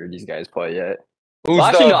either of these guys play yet. Who's Well,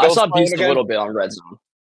 actually, the no, I Bills saw playing Beast a again? little bit on Red Zone.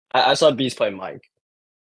 I saw Beast play Mike.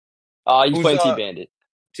 He's Who's playing T Bandit.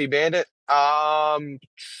 T Bandit? I'm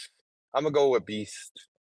gonna go with Beast.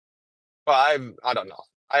 But I don't know.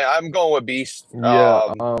 I'm going with Beast.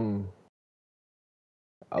 Yeah.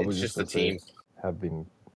 I It's was just just a gonna say team. having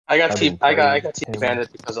I got T played him.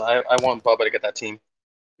 Bandit because I want Bubba to get that team.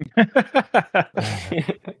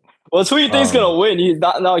 Well, it's who you think's gonna win. He's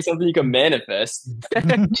not like something you can manifest.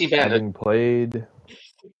 T Bandit.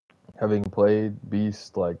 having played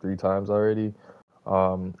Beast like 3 times already.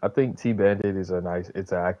 I think T Bandit is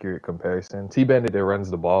it's an accurate comparison. T Bandit it runs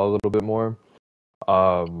the ball a little bit more.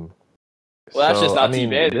 Well, that's just not T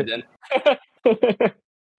Bandit then.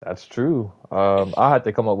 That's true. I had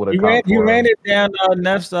to come up with a comp. You ran it down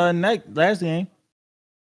Neff's neck last game.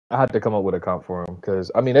 I had to come up with a comp for him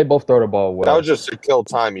because I mean they both throw the ball well. That was just to kill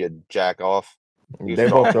time, you jack off. They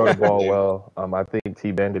both throw the ball well. I think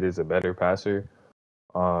T Bandit is a better passer.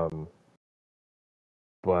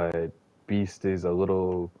 But Beast is a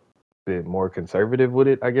little bit more conservative with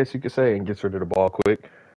it, I guess you could say, and gets rid of the ball quick.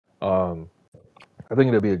 I think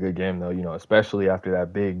it'll be a good game though, especially after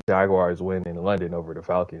that big Jaguars win in London over the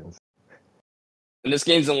Falcons. And this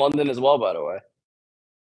game's in London as well, by the way.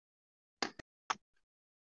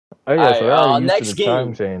 Oh yeah, so right, used next to the game.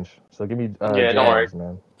 time change. So give me Yeah, don't worry,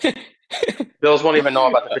 man. Bills won't even know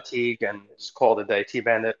about the fatigue and just call it a day. T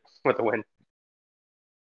Bandit with the win.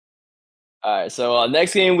 All right, so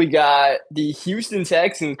next game we got the Houston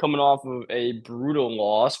Texans coming off of a brutal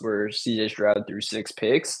loss where CJ Stroud threw 6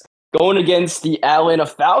 picks, going against the Atlanta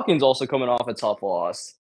Falcons, also coming off a tough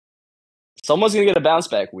loss. Someone's gonna get a bounce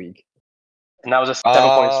back week, and that was a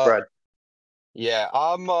 7-point spread. Yeah,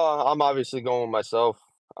 I'm obviously going with myself.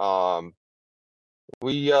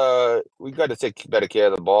 We got to take better care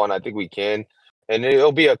of the ball, and I think we can. And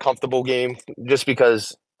it'll be a comfortable game just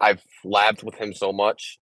because I've labbed with him so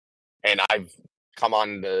much. And I've come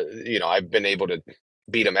on I've been able to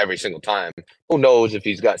beat him every single time. Who knows if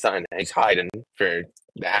he's got something that he's hiding for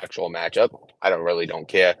the actual matchup? I don't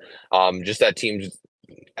care. Just that team's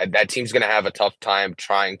going to have a tough time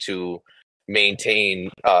trying to maintain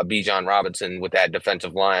Bijan Robinson with that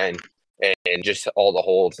defensive line and just all the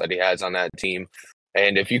holes that he has on that team.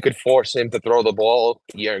 And if you could force him to throw the ball,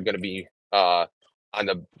 you're going to be on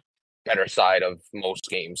the better side of most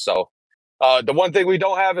games. So. The one thing we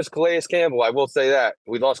don't have is Calais Campbell. I will say that.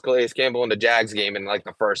 We lost Calais Campbell in the Jags game in like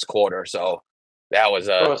the first quarter. So that was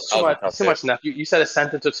too much, Neff. You said a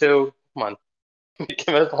sentence or two. Come on.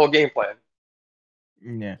 Give us the whole game plan.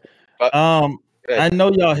 Yeah. I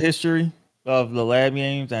know y'all history of the lab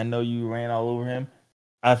games. I know you ran all over him.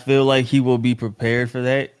 I feel like he will be prepared for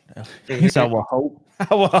that. So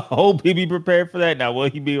I will hope he be prepared for that. Now, will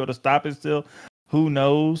he be able to stop it still? Who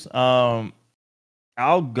knows? I'll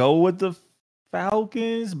go with the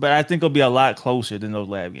Falcons, but I think it'll be a lot closer than those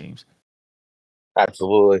lab games.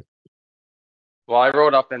 Absolutely. Well, I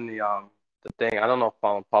wrote up in the thing. I don't know if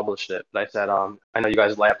I published it, but I said I know you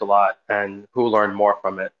guys laughed a lot, and who learned more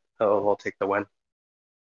from it will take the win.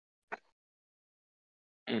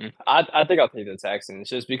 I think I'll take the Texans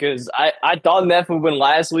just because I thought Neff would win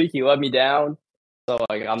last week. He let me down, so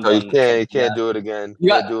like I'm. So you can't do it again. You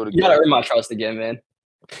gotta earn my trust again, man.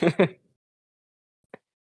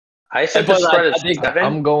 I said the spread is 7.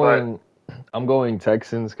 I'm going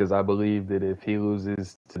Texans because I believe that if he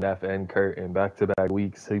loses to Neff and Kurt in back-to-back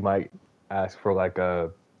weeks, he might ask for like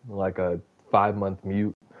a 5-month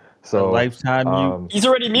mute. So a lifetime mute. He's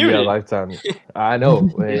already muted. Yeah, lifetime. I know.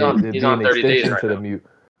 he's on 30 days right now. Mute.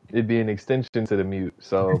 It'd be an extension to the mute.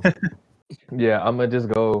 So yeah, I'm gonna just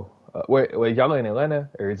go. Wait, y'all in Atlanta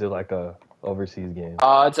or is it like a overseas game?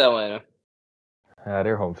 It's Atlanta.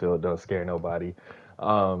 Their home field don't scare nobody.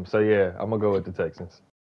 So yeah, I'm gonna go with the Texans.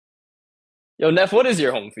 Yo, Neff, what is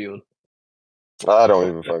your home field? I don't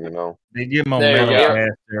even fucking know. They give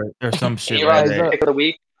momentum or some shit like that. Pick of the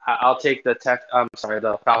week. I'll take the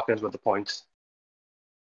Falcons with the points.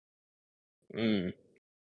 All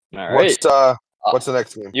right. What's the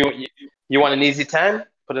next game? You want an easy 10?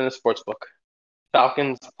 Put in a sports book.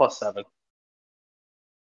 Falcons +7.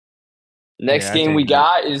 Next game we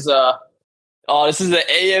got is this is the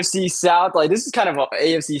AFC South. Like this is kind of an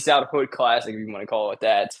AFC South hood classic, if you want to call it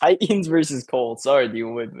that. Titans versus Colts. Sorry,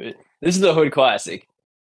 D-Wood, but this is the hood classic.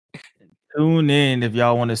 Tune in if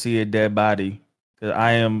y'all want to see a dead body.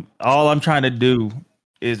 All I'm trying to do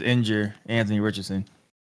is injure Anthony Richardson.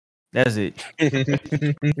 That's it.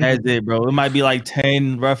 That's it, bro. It might be like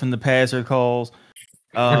 10 roughing the passer calls.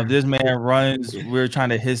 This man runs. We're trying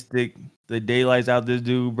to hit stick the daylights out this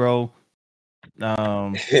dude, bro.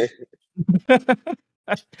 I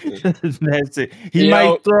That's it. He You might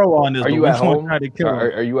know, throw on this. Are but you we at gonna home? Try to kill him.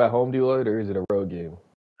 Are you at home, Deloitte, or is it a road game?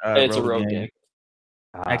 it's a road game.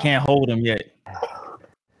 I can't hold him yet.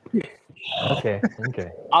 Okay.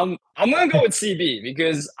 I'm gonna go with CB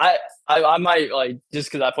because I might like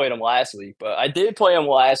just because I played him last week, but I did play him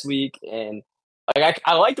last week and like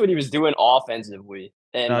I liked what he was doing offensively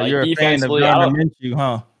and like you're a fan of defensively. Gardner Minshew,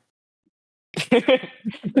 huh?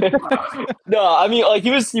 No, I mean like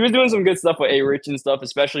he was doing some good stuff with A. Rich and stuff,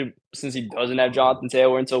 especially since he doesn't have Jonathan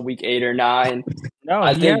Taylor until week 8 or 9. No,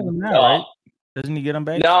 I he think has him now, right? Doesn't he get him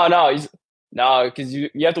back? No, because you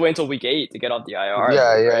have to wait until week 8 to get off the IR.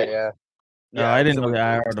 Yeah. No, I didn't know that.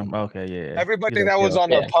 I heard him. Okay, yeah. Everybody that was on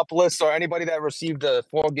the PUP list or anybody that received a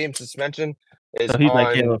 4-game suspension is so he's on.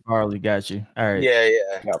 like Caleb Farley. Got you. All right.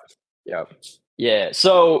 Yep. Yeah.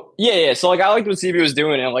 So So like I liked what CB was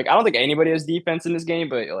doing, and like I don't think anybody has defense in this game,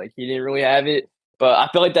 but like he didn't really have it. But I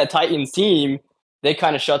feel like that Titans team, they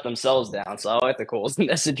kind of shut themselves down. So I like the Colts in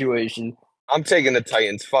that situation. I'm taking the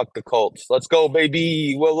Titans. Fuck the Colts. Let's go,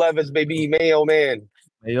 baby. Will Levis, baby. Mayo man.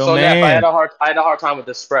 So Neff, I had a hard time with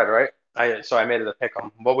this spread, right? So I made it a pick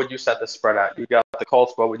 'em. What would you set the spread at? You got the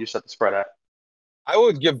Colts. What would you set the spread at? I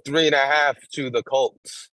would give 3.5 to the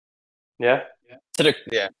Colts. Yeah.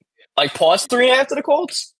 Like plus 3.5 to the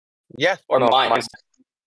Colts. Yeah. Or minus.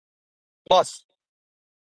 Plus.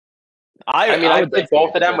 I played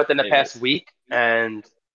both of them within the past week, and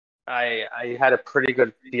I had a pretty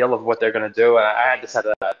good feel of what they're gonna do, and I had to set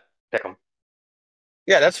a pick 'em.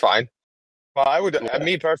 Yeah, that's fine. Well, I would.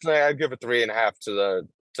 Me personally, I'd give it 3.5 to the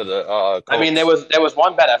Colts. I mean, there was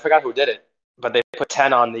one bet, I forgot who did it, but they put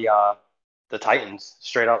 10 on the Titans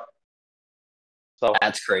straight up. So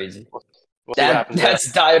that's crazy. We'll see what happens that's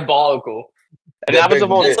diabolical. And that was the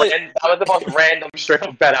most random straight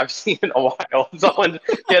up bet I've seen in a while. Someone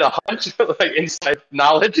get a hunch of like inside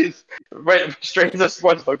knowledge is right straight to the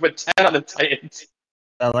sportsbook, but 10 on the Titans.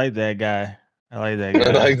 I like that guy. I like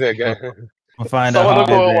that guy. We'll find Someone out look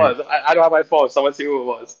who it was. I don't have my phone. Someone see who it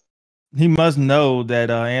was. He must know that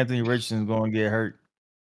Anthony Richardson's going to get hurt.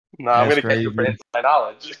 No, I'm going to catch you for inside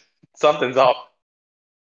knowledge. Something's up.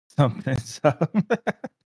 Something's up.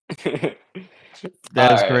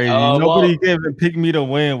 That's crazy. Nobody can even pick me to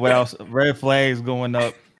win without red flags going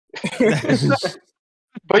up.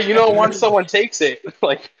 But you know, once someone takes it,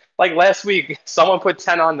 like last week, someone put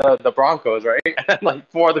 10 on the Broncos, right? And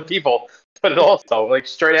like 4 other people put it also, like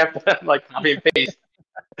straight after them, like copy and paste.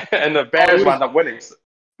 And the Bears wound up winning.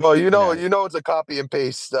 Well, you know it's a copy and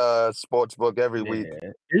paste sports book every week.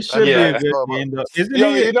 It should be a good game, though.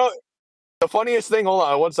 You know, the funniest thing. Hold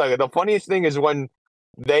on, 1 second. The funniest thing is when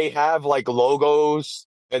they have like logos,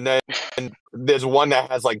 and then there's one that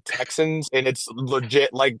has like Texans, and it's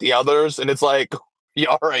legit like the others, and it's like,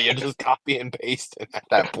 all right, you're just copy and pasting at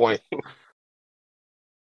that point.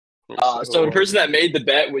 So the person that made the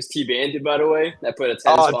bet was T Bandit, by the way. That put a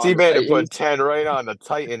 10. T Bandit put 10 right on the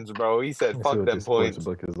Titans, bro. He said, "Fuck them points."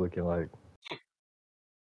 Sportsbook is looking like.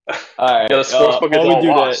 All right, the sportsbook is all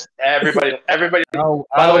lost. Everybody. By the way, the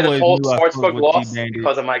whole sportsbook lost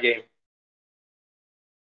because of my game.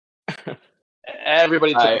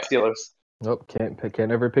 Everybody took the Steelers. Nope,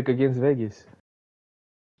 can't ever pick against Vegas.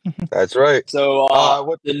 That's right. So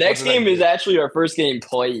the next game is actually our first game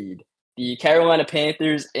played. The Carolina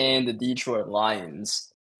Panthers and the Detroit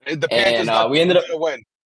Lions. The Panthers we ended up win.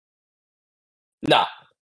 Nah.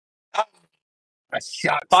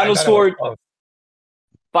 Final score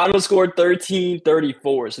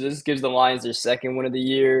 13-34. So this gives the Lions their second win of the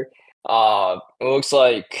year. It looks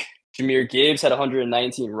like Jahmyr Gibbs had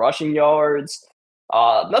 119 rushing yards.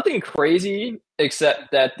 Nothing crazy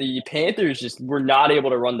except that the Panthers just were not able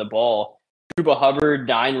to run the ball. Chuba Hubbard,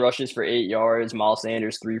 9 rushes for 8 yards. Miles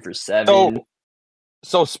Sanders, 3 for 7.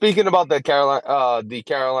 So speaking about the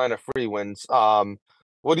Carolina free wins,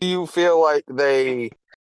 what do you feel like they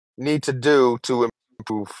need to do to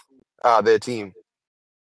improve their team?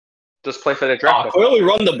 Just play for the draft. Clearly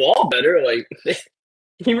run the ball better. Like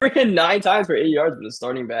he ran 9 times for 8 yards with the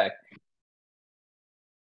starting back.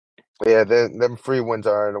 Yeah, them free wins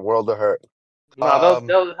are in a world of hurt. No,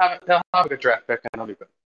 they'll have a good draft pick, and they'll be good.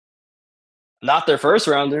 Not their first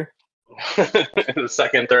rounder. The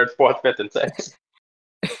second, third, fourth, fifth, and sixth.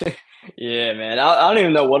 Yeah, man. I don't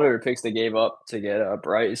even know what other picks they gave up to get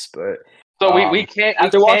Bryce, but so we can't.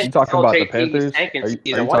 After watching, talking about the Panthers,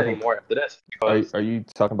 anymore after this. Are you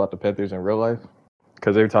talking about the Panthers in real life?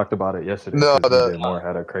 Because they talked about it yesterday. No, DJ Moore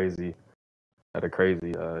had a crazy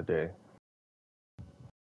day.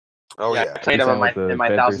 Oh yeah, I played him in my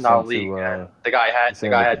 $1,000 league. The guy had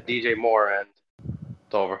DJ Moore, and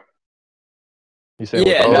it's over. You say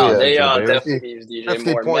they definitely used DJ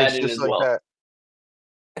Moore. Points, Madden just as like well. that.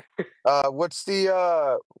 What's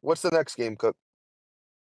the next game, Cook?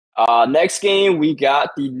 Next game, we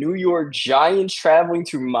got the New York Giants traveling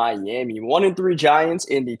to Miami. 1-3 Giants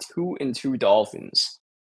and the 2-2 Dolphins.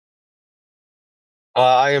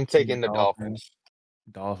 I am taking the Dolphins.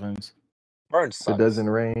 Dolphins. Burns If it doesn't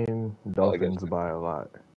rain, Dolphins by a lot.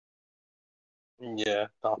 Yeah,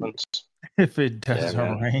 Dolphins. If it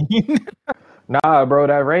doesn't rain. Nah, bro,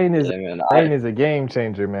 that rain is a game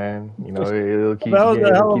changer, man. You know, it'll keep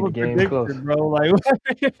the game close, bro. Like,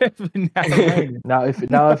 now if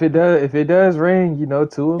it does rain, you know,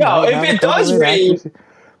 too. No, if it does rain.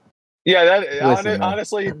 Yeah,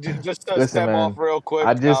 honestly, just to step off real quick.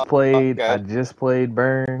 I just played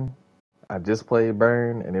Burn.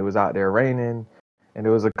 And it was out there raining. And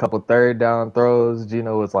there was a couple third down throws.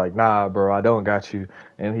 Gino was like, "Nah, bro, I don't got you."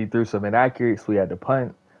 And he threw some inaccurates. We had to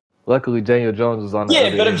punt. Luckily, Daniel Jones was on the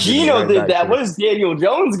other but end. if Gino did that, what is Daniel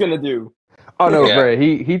Jones gonna do? Oh no, bro.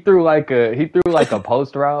 He threw like a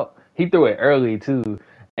post route. He threw it early too,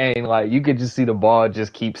 and like you could just see the ball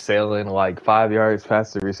just keep sailing like 5 yards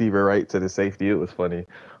past the receiver right to the safety. It was funny,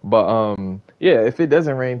 but yeah, if it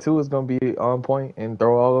doesn't rain too, it's gonna be on point and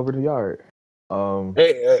throw all over the yard.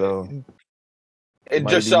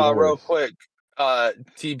 Just real quick,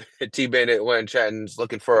 T Bennett when Chatton's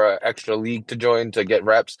looking for an extra league to join to get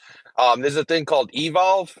reps. There's a thing called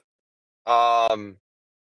Evolve. You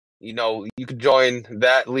know, you could join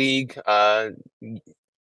that league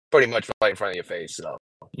pretty much right in front of your face. So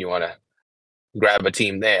you want to grab a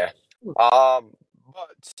team there.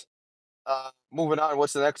 Moving on,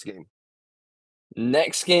 what's the next game?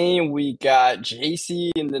 Next game, we got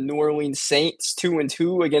JC and the New Orleans Saints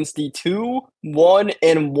 2-2 against the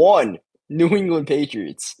 2-1-1 New England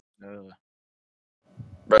Patriots.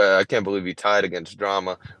 Bruh, I can't believe he tied against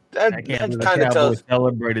Drama. That kind of tells.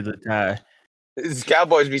 Celebrated the tie. These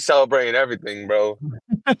Cowboys be celebrating everything, bro.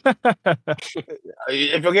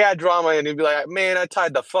 If we had Drama and he'd be like, "Man, I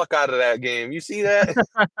tied the fuck out of that game." You see that?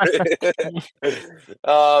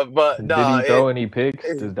 But did he throw any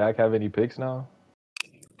picks? Does Dak have any picks now?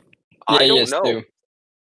 I don't know. Too.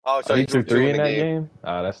 Oh, so he threw 3 in that game?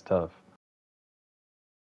 Ah, that's tough.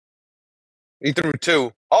 He threw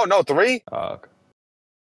 2. Oh no, 3? Okay.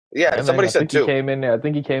 Yeah, somebody said 2. He came in there. I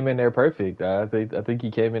think he came in there perfect. I think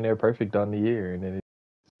he came in there perfect on the year, and then it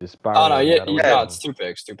just spiraled. Oh no, it's 2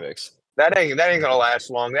 picks. 2 picks. That ain't gonna last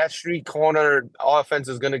long. That street corner offense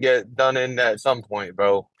is gonna get done in at some point,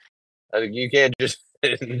 bro. You can't just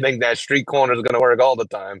think that street corner is gonna work all the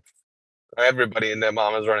time. Everybody and their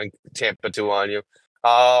mom is running Tampa 2 on you.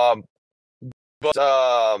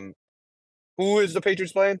 Who is the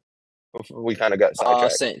Patriots playing? We kind of got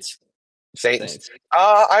sidetracked. Saints.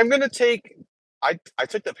 I'm gonna take. I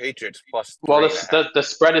took the Patriots plus. Well, the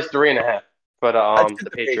spread is 3.5, but the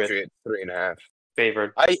Patriots 3.5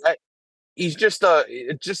 favored. He's just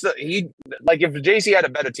he like if JC had a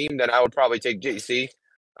better team, then I would probably take JC.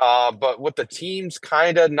 But with the teams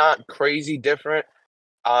kind of not crazy different,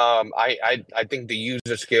 I think the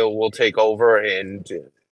user skill will take over, and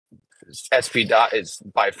SP Dot is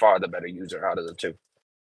by far the better user out of the two.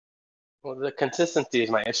 Well, the consistency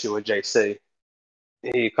is my issue with JC.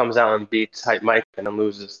 He comes out and beats Hype Mike and then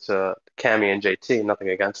loses to Cammy and JT. Nothing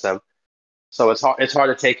against them. So it's hard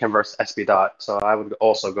to take him versus SP Dot. So I would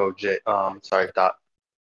also go Dot.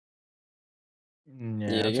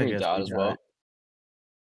 Yeah, give me Dot as well.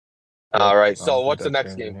 All right. So what's the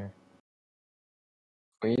next game?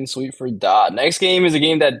 Clean sweep for Dot. Next game is a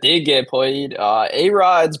game that did get played.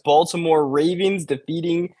 A-Rod's Baltimore Ravens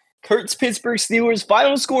defeating Kurt's Pittsburgh Steelers.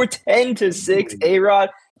 Final score 10-6.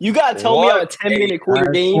 A-Rod, you gotta tell me how a 10-minute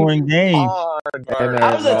quarter game. How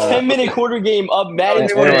was a 10-minute quarter game up Madden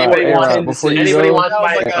 24 Anybody wants the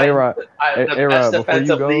best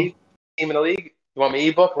defensive team in the league? You want me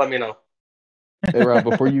ebook? Let me know. Hey Rob,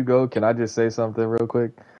 before you go, can I just say something real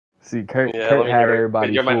quick? See, Kurt had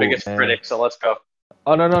everybody. You're my biggest critic, so let's go.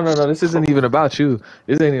 Oh no! This isn't even about you.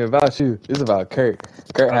 This ain't even about you. This is about Kurt.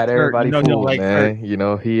 Kurt had everybody fooled, man. Kurt. You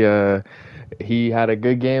know, he had a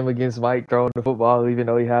good game against Mike throwing the football, even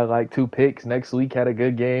though he had like 2 picks. Next week had a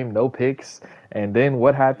good game, no picks. And then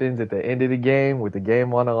what happens at the end of the game with the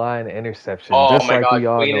game on the line? Interception. Oh just my like God! We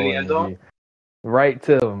all Clean know in the end zone. Right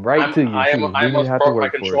to him. Right to you. I almost broke my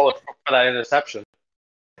controller for that interception.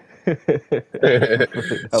 That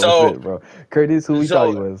was it, bro. Kurt is who we thought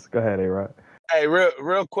he was. Go ahead, A-Rod. Hey,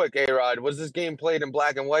 real quick, A-Rod, was this game played in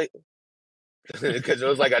black and white? Because it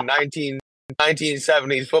was like a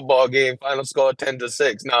 1970s football game. Final score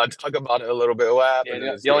 10-6. Now talk about it a little bit. What happened?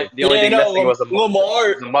 The only thing missing was the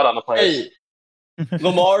mud on the players. Hey,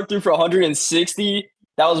 Lamar threw for 160.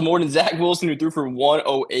 That was more than Zach Wilson, who threw for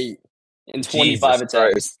 108. in 25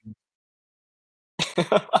 attempts.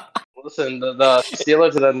 Listen, the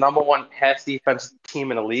Steelers are the number one pass defense team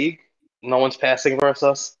in the league. No one's passing versus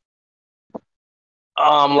us.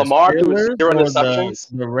 Lamar threw 0 interceptions.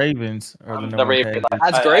 The Ravens are the The number Ravens. one.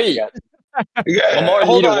 That's great. Lamar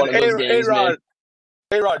Hold needed on, one of those games, man.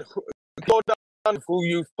 A-Rod, go down who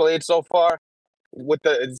you've played so far.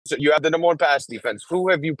 So you have the number one pass defense. Who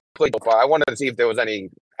have you played so far? I wanted to see if there was any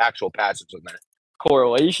actual passes in there.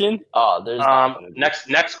 Correlation? Oh, there's not gonna be.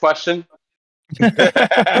 Next question. No,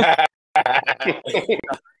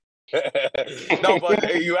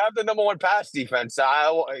 but you have the number one pass defense.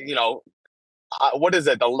 What is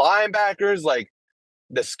it? The linebackers, like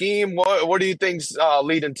the scheme. What do you think's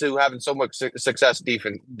leading to having so much success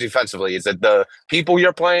defensively? Is it the people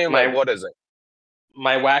you're playing? Like, what is it?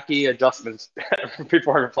 My wacky adjustments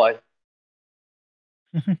before I play.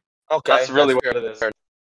 Okay, that's really what it is.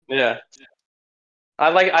 Yeah, I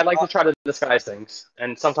like to try to disguise things,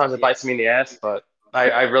 and sometimes it bites me in the ass, but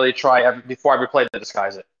I really try before I every play to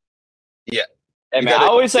disguise it. Yeah. Hey, man, I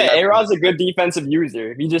always say A-Rod's a good defensive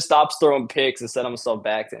user. If he just stops throwing picks and set himself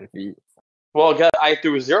back 10 feet. Well, I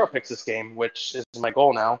threw 0 picks this game, which is my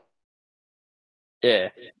goal now. Yeah,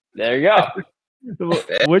 there you go.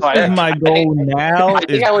 Which is my goal now? I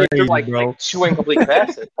think I only threw like 2 incomplete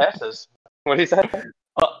passes. What do you say?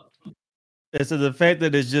 So the fact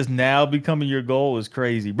that it's just now becoming your goal is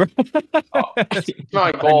crazy, bro. It's not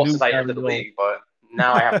my goal since I entered the league, but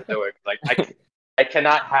now I have to do it. Like I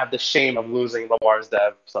cannot have the shame of losing Lamar's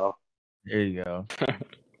dev. So there you go.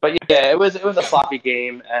 But yeah, it was a sloppy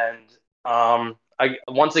game, and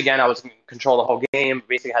once again I was in control the whole game.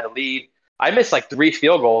 Basically had the lead. I missed like 3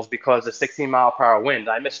 field goals because of 16-mile-per-hour wind.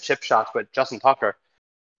 I missed chip shots with Justin Tucker.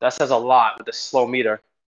 That says a lot with this slow meter.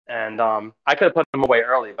 And I could have put him away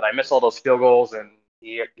early, but I missed all those field goals, and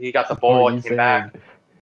he got the ball and came back.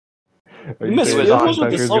 You saying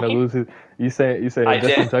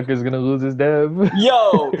Justin Tucker's gonna lose his dev?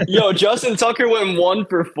 Yo, Justin Tucker went 1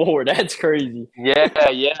 for 4. That's crazy. Yeah.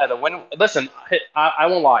 The win. Listen, I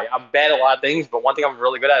won't lie. I'm bad at a lot of things, but one thing I'm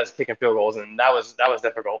really good at is kicking field goals, and that was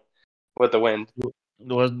difficult with the wind.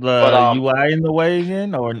 Was the UI in the way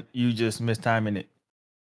again, or you just mistiming it?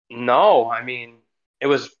 No, I mean it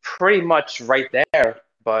was pretty much right there,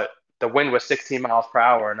 but the wind was 16 miles per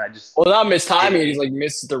hour, and I just not mistiming. He's like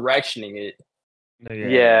misdirectioning it.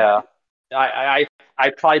 Yeah. I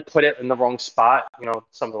probably put it in the wrong spot,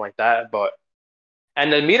 something like that.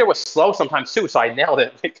 And the meter was slow sometimes too, so I nailed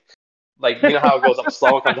it. Like you know how it goes up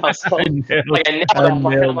slow and comes down slow. I nailed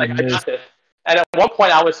it. And at one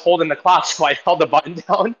point, I was holding the clock, so I held the button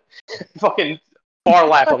down. Fucking far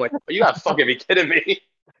left. I'm like, you gotta fucking be kidding me.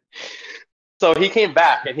 So he came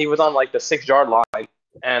back, and he was on like the 6-yard line,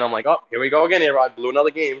 and I'm like, oh, here we go again. A-Rod blew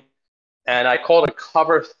another game, and I called a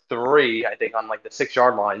cover 3, I think, on like the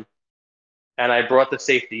 6-yard line, and I brought the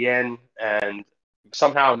safety in, and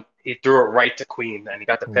somehow he threw it right to Queen, and he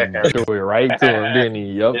got the pick. Threw it right to him, didn't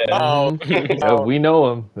he? Yup. Yeah. Yep, we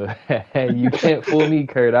know him. You can't fool me,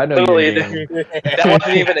 Kurt. I know your game. That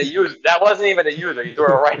wasn't even a user. He threw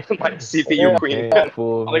it right to my CPU Queen. You can't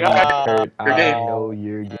fool me, Kurt. I know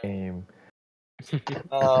your game. We're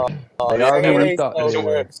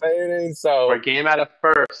game out of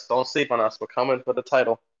first. Don't sleep on us. We're coming for the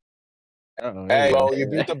title. Hey, well, you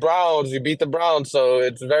beat the Browns. So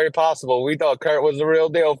it's very possible. We thought Kurt was the real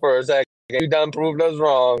deal for a second. You done proved us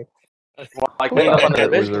wrong. Well, I cleaned up on the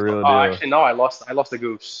division. Actually, no, I lost the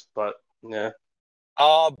goose, but yeah.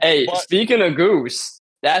 Speaking of goose,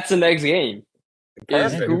 that's the next game.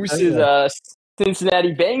 Goose's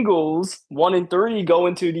Cincinnati Bengals 1-3 go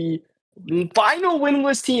into the final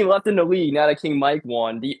winless team left in the league. Now that King Mike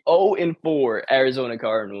won, the 0-4 Arizona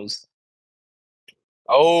Cardinals.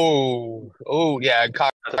 Oh, yeah,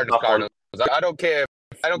 Cardinals. I don't care.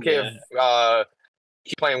 If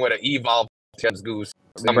he's playing with an evolved Goose.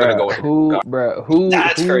 I'm gonna go with who is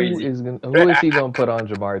he gonna put on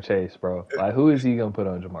Jamar Chase, bro? Like, who is he gonna put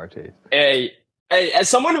on Jamar Chase? Hey, as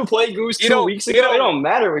someone who played Goose 2 weeks ago, it don't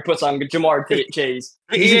matter if he puts on Jamar Chase.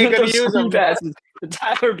 He ain't gonna use him. Passes to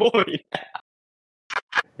Tyler Boyd.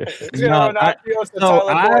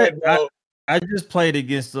 I just played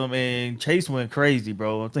against him, and Chase went crazy,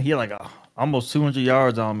 bro. I think he had like almost 200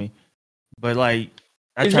 yards on me. But like,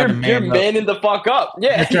 I tried to man up. Manning the fuck up.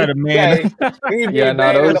 Yeah, I tried to man up.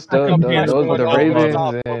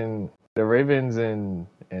 The Ravens and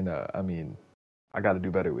I mean, I got to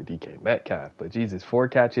do better with DK Metcalf. But Jesus, 4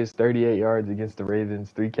 catches, 38 yards against the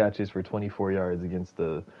Ravens, 3 catches for 24 yards against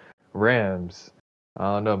the Rams. I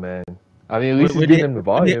don't know, man. I mean, at least he's getting him the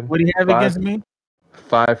volume. What do you have against me?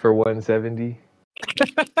 5 for 170.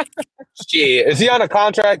 Shit, is he on a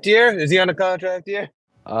contract year? Next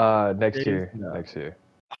year. Yeah. Next year.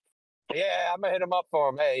 Yeah, I'm gonna hit him up for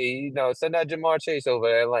him. Hey, send that Jamar Chase over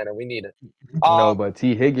to Atlanta. We need it. No, but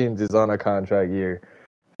T. Higgins is on a contract year.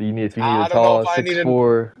 If you need I a don't know tall if I need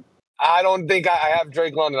 6'4". I don't think I have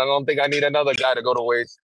Drake London. I don't think I need another guy to go to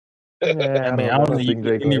waste. Yeah, I mean, I don't think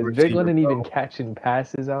Drake any London. Is Drake receiver, London bro. even catching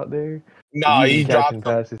passes out there? No, he dropped catching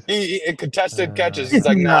them. passes. He contested catches. He's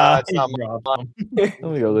like, Nah, it's not mine. Let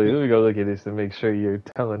me go look at this to make sure you're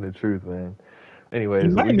telling the truth, man. Anyways, You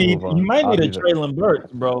might need a Traylon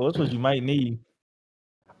Burks, bro. That's what you might need.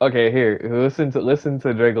 Okay, here, listen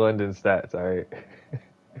to Drake London's stats. All right,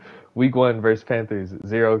 Week 1 versus Panthers,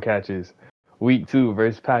 0 catches. Week 2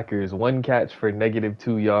 versus Packers, 1 catch for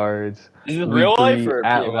 -2 yards. Is this Week real 3 life or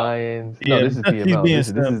at PML? Lions. Yeah, No, this is he's PML.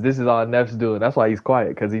 being This is all Neff's doing. That's why he's quiet,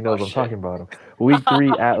 because he knows I'm shit. talking about him. Week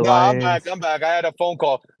 3 at No, Lions. I'm back. I had a phone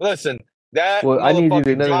call. Listen, that Well, I need you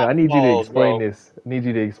to balls, explain bro. this. I need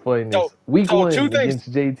you to explain this. So- Week so 1 two things.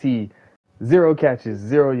 against JT, 0 catches,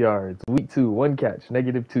 0 yards. Week 2, 1 catch,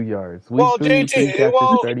 -2 yards. Week 3, 3 catches,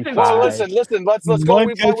 35. Well, listen. Let's go.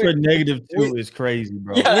 One catch for -2 is crazy,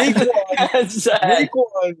 bro. Yeah,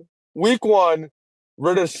 Week one,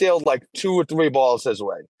 Ritter sailed like 2 or 3 balls his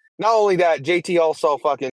way. Not only that, JT also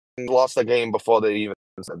fucking lost the game before they even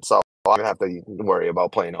said, so I'm gonna have to worry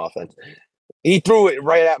about playing offense. He threw it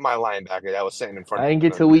right at my linebacker that was sitting in front of I me. ain't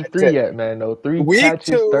get to week 3 yet, man. No, 3 Week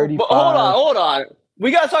catches, 2, 35. But hold on.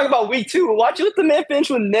 We gotta talk about week 2. Why'd you let the man finish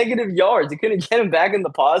with negative yards? You couldn't get him back in the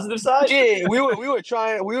positive side. Yeah, we were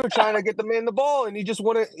trying to get the man the ball, and he just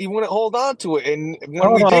wouldn't hold on to it. And when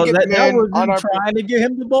Hold we did on, get the that man was on you our, trying to get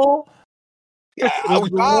him the ball. yeah, I Was was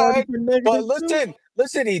the one tried. for But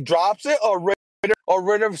listen, he drops it or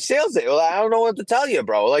Ritter sails it. Well, I don't know what to tell you,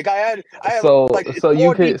 bro. Like I had So like you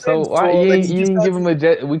 4 could defense why to you him, and ain't, he you just didn't give him a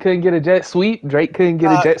jet? We couldn't get a jet sweep. Drake couldn't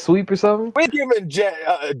get a jet sweep or something. We giving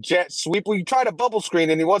jet sweep. We tried a bubble screen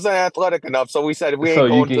and he wasn't athletic enough, so we said we ain't So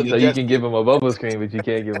going to the jet you can sweep. give him a bubble screen, but you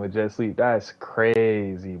can't give him a jet sweep. That's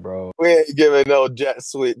crazy, bro. We ain't giving no jet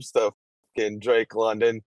sweep stuff. In Drake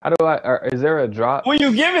London. How do is there a drop? Who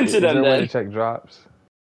you giving to them Is there a way then? to check drops?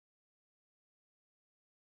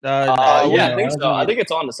 Yeah, I think so. I think it's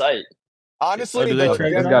on the site. Honestly, it's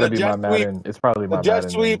got to be my Madden. It's probably my jet Madden.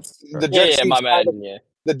 Sweeps. The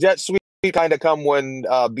jet sweep kind of come when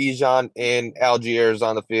Bijan and Algier is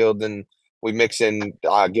on the field, and we mix in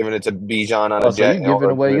giving it to Bijan on a jet. So you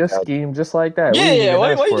giving away your scheme just like that? Yeah.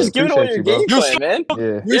 Why you just giving away your game plan,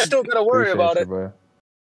 man? You still gotta worry about it. Bro.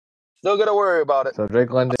 Still gotta worry about it. So Drake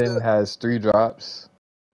London has 3 drops.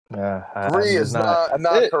 3 is not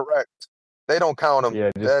correct. They don't count them. Yeah,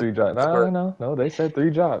 just 3 drops. No. They said 3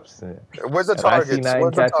 drops. Where's the targets? I see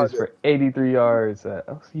 9 catches for 83 yards.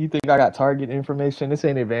 You think I got target information? This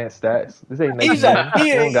ain't advanced stats. This ain't next gen.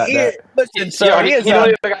 You don't got that. Listen, sir, he don't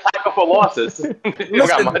even got tackle for losses. Do you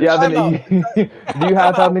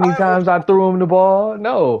have how many times I threw him the ball?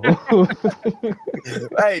 No.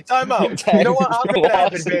 Hey, time out. You know what? I'm gonna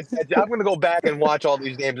have advanced stats. I'm gonna go back and watch all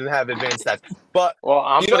these games and have advanced stats. But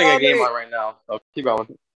I'm putting a game on right now. So keep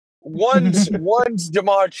going. One's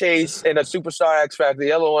Jamar Chase and a superstar X Factor.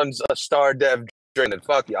 The other one's a star dev driven.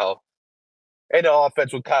 Fuck y'all. And the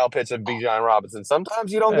offense with Kyle Pitts and Bijan Robinson.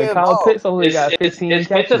 Sometimes you don't get involved. Kyle Pitts only got 15 catches. Is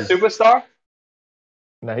Pitts a superstar?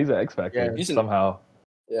 No, he's an X Factor somehow.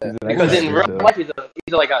 Yeah, because in real life he's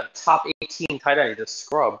like a top 18 tight end. He's a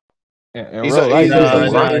scrub. He's not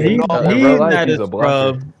a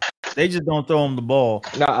scrub. They just don't throw him the ball.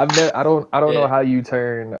 No, I don't know how you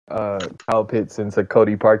turn Kyle Pitts into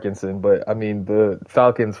Cody Parkinson, but I mean the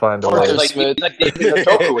Falcons find a way. He's like David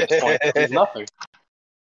Njoku at this point. He's nothing.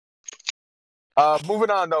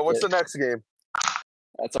 Moving on though, what's the next game?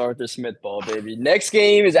 That's Arthur Smith ball, baby. Next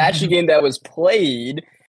game is actually a game that was played.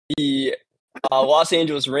 The Los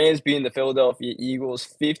Angeles Rams beating the Philadelphia Eagles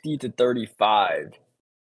 50-35.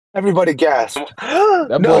 Everybody gasped.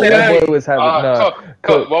 That boy was having.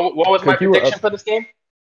 Cook, what was my prediction for this game?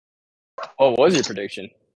 What was your prediction?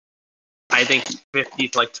 I think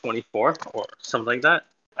 50-24 or something like that.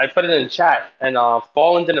 I put it in chat, and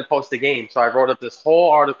Fallen didn't post the game, so I wrote up this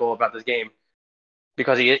whole article about this game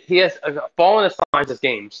because he has Fallen assigns this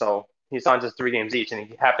game, so he assigns us 3 games each, and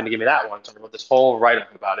he happened to give me that one, so I wrote this whole write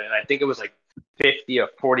up about it, and I think it was like 50 or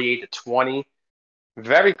 48-20,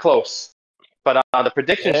 very close. But on the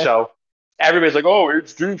prediction show, everybody's like, "Oh,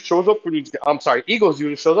 it's Drew shows up for these." I'm sorry, Eagles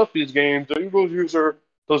user shows up for these games. The Eagles user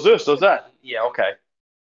does this, does that. Yeah, okay.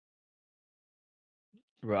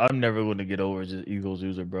 Bro, I'm never going to get over just Eagles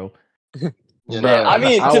user, bro. Yeah, I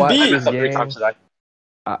mean, I to watched be this game,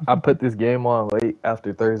 I put this game on late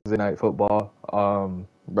after Thursday night football.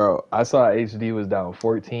 Bro, I saw HD was down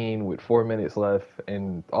 14 with 4 minutes left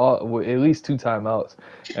and with at least 2 timeouts.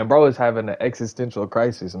 And bro was having an existential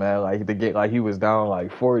crisis, man. Like to get he was down like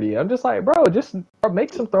 40. I'm just like, bro, just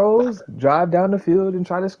make some throws, drive down the field and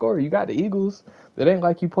try to score. You got the Eagles. It ain't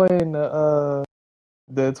like you playing the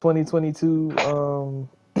 2022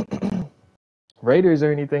 Raiders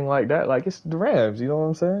or anything like that. Like it's the Rams, you know what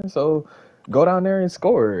I'm saying? So go down there and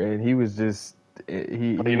score. And he was just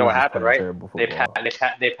you know what happened, right? They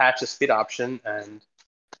patched the speed option, and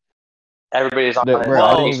everybody's on it. Bro,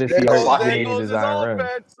 I didn't even see Hurts getting any design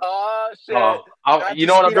run. Oh shit! You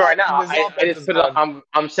know what I'm doing right now? I just put it. I'm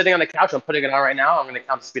sitting on the couch. I'm putting it on right now. I'm going to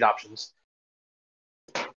count the speed options.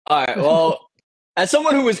 All right. Well, as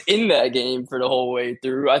someone who was in that game for the whole way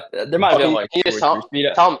through, there might have been like tell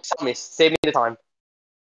me, save me the time.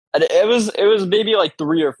 It was maybe like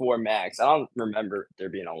 3 or 4 max. I don't remember there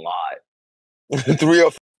being a lot. 3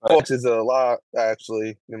 or 4 is a lot,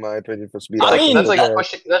 actually, in my opinion, for speed. I mean,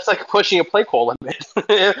 that's like pushing a play call limit.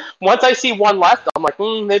 Once I see one left, I'm like,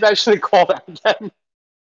 maybe I should call that again.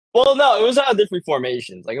 Well, no, it was out of different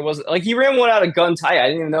formations. Like it wasn't like he ran one out of gun tight. I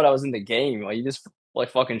didn't even know that was in the game. Like he just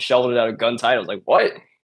fucking shoveled it out of gun tight. I was like, what? I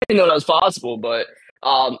didn't know that was possible. But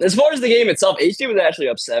as far as the game itself, HD was actually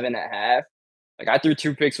up 7 at half. Like I threw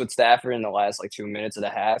 2 picks with Stafford in the last 2 minutes of the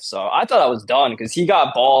half, so I thought I was done because he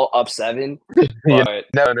got ball up 7. But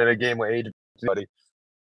never in a game with age, buddy.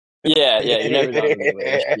 Yeah, you never done a game with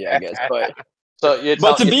HD, I guess. But he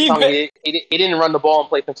didn't run the ball and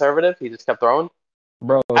play conservative. He just kept throwing.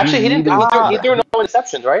 Bro, actually, he didn't. He threw no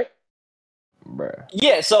interceptions, right? Bro.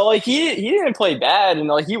 Yeah, so he didn't play bad, and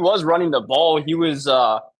he was running the ball. He was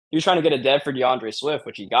trying to get a dead for DeAndre Swift,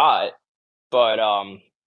 which he got, but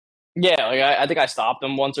yeah, I think I stopped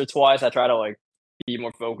him once or twice. I tried to be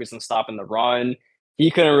more focused on stopping the run. He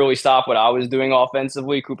couldn't really stop what I was doing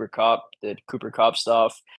offensively. Cooper Kupp did Cooper Kupp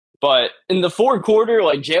stuff. But in the fourth quarter,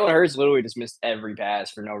 Jalen Hurts literally just missed every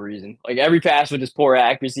pass for no reason. Every pass with just poor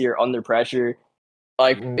accuracy or under pressure.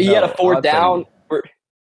 He had a 4th down where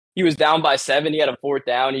he was down by 7. He had a 4th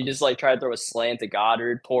down. He just tried to throw a slant to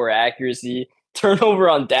Goddard, poor accuracy. Turnover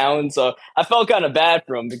on down, so I felt kind of bad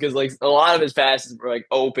for him because a lot of his passes were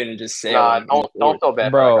open and just sailing. Don't feel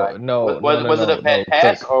bad, bro. Was it a bad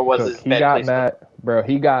pass or was it? He got mad, bro.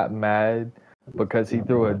 He got mad because he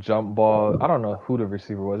threw a jump ball. I don't know who the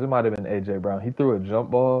receiver was. It might have been AJ Brown. He threw a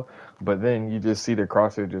jump ball, but then you just see the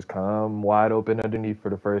crosser just come wide open underneath for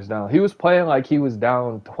the first down. He was playing like he was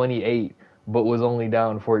down 28, but was only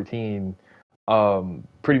down 14.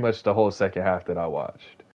 Pretty much the whole second half that I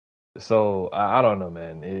watched. So I don't know,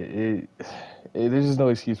 man. There's just no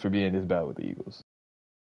excuse for being this bad with the Eagles.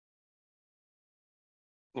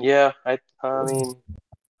 Yeah, I mean,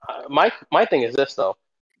 my thing is this though.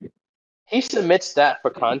 He submits that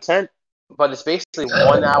for content, but it's basically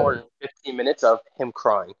 1 hour and 15 minutes of him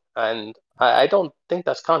crying, and I don't think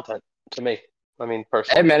that's content to me. I mean,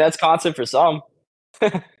 personally. Hey man, that's content for some.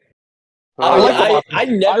 I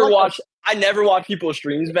never watch people's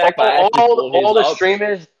streams back. All the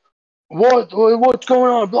streamers. What's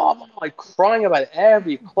going on? Blah blah. Crying about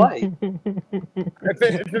every play. Hey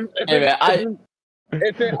man, I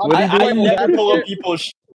never pull up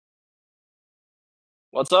people's.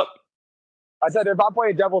 What's up? I said if I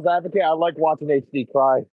play devil's advocate, I like watching HD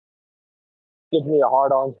cry. Gives me a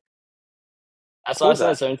hard on. That's what I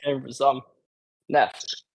said. So entertainment for some. Neff.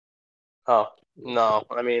 Oh no!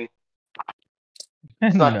 I mean,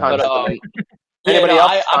 it's not content. But, anybody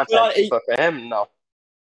else? But for him, no.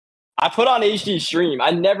 I put on HD stream. I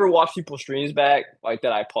never watch people's streams back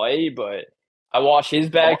that I play, but I watched his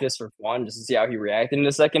back just for fun, just to see how he reacted in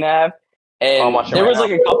the second half. And there was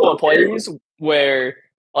a couple of plays where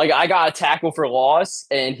I got a tackle for loss,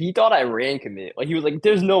 and he thought I ran commit. He was like,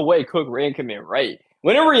 "There's no way Cook ran commit right."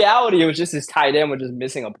 When in reality, it was just his tight end was just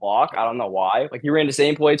missing a block. I don't know why. He ran the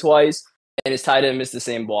same play twice, and his tight end missed the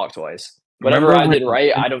same block twice. Whatever I did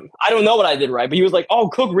right, I don't know what I did right, but he was like, "Oh,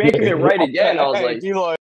 Cook ran commit right again." I was like,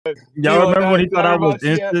 y'all remember when he thought I was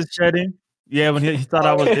instant shedding? Yeah, when he thought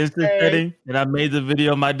I was instant shedding, and I made the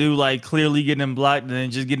video of my dude clearly getting blocked and then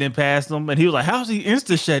just getting past him, and he was like, "How's he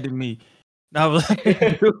instant shedding me?" And I was like,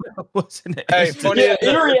 in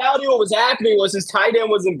reality, what was happening was his tight end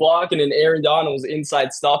wasn't blocking, and Aaron Donald was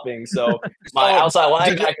inside stuffing. So my outside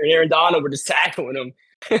linebacker and Aaron Donald were just tackling him.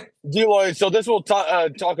 D-Lloyd, so this will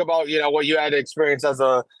talk about what you had to experience as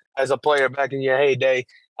a player back in your heyday.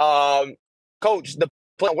 Coach, the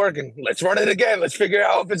not working. Let's run it again. Let's figure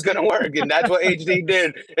out if it's gonna work. And that's what HD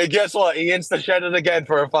did. And guess what? He insta shed it again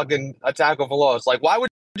for a tackle for loss. Why would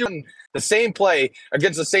you do the same play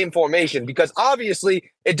against the same formation? Because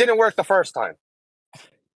obviously it didn't work the first time.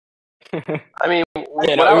 I mean,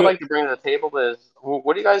 what I would like to bring to the table is,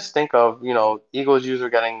 what do you guys think of, Eagles user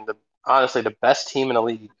getting honestly the best team in the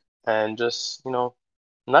league and just,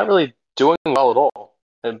 not really doing well at all.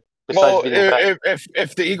 And besides beating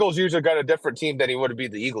if the Eagles user got a different team, then he would be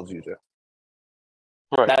the Eagles user.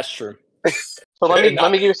 Right. That's true. So let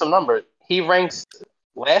me give you some numbers. He ranks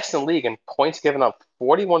last in the league in points given up,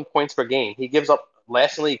 41 points per game. He gives up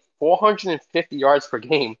last in the league 450 yards per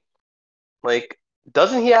game. Like,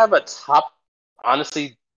 doesn't he have a top,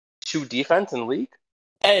 honestly, 2 defense in the league?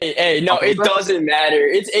 Hey, no, it doesn't matter.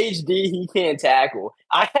 It's HD. He can't tackle.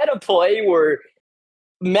 I had a play where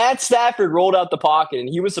Matt Stafford rolled out the pocket and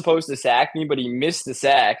he was supposed to sack me, but he missed the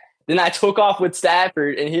sack. Then I took off with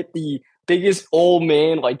Stafford and hit the biggest old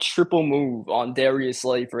man triple move on Darius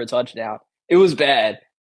Slay for a touchdown. It was bad.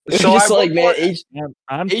 It was just like, man,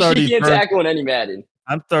 I'm HD can't tackle in any Madden.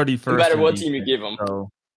 I'm 31st. No matter what team you give him.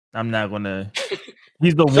 So I'm not gonna.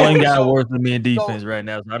 He's the one guy worse than me in defense right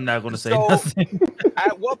now, so I'm not gonna say nothing.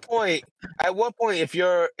 At what point, if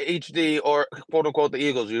you're HD or quote unquote the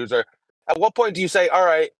Eagles user, at what point do you say, all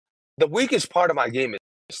right, the weakest part of my game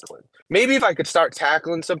is to win? Maybe if I could start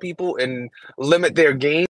tackling some people and limit their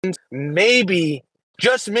gains, maybe,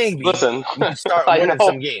 just maybe, listen, we can start winning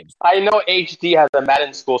some games. I know HD has a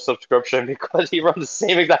Madden School subscription because he runs the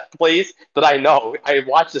same exact plays that I know. I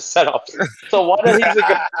watch the setups. So why don't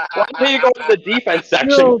he go to the defense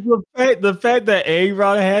section? No, the fact that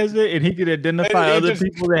A-Rod has it and he can identify other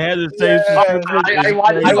people that have the same subscription.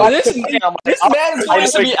 This man's going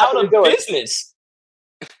to be out of business.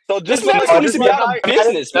 So this man's going to be out of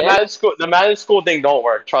business, man. The Madden School thing don't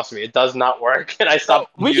work. Trust me, it does not work. And I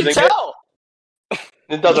stopped using it. We can tell.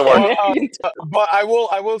 It doesn't work. But I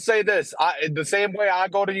will say this: the same way I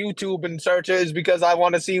go to YouTube and search it is because I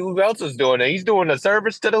want to see who else is doing it. He's doing a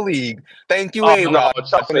service to the league. Thank you, A-Rod.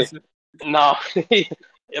 No,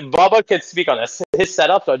 Bubba can speak on this. His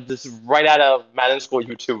setups are just right out of Madden School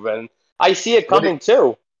YouTube, and I see it coming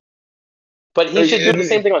too. But he should do the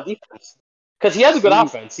same thing on defense because he has a good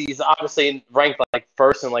offense. He's obviously ranked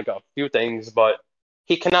first in a few things, but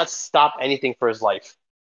he cannot stop anything for his life.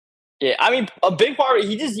 Yeah, I mean, a big part of it,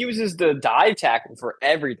 he just uses the dive tackle for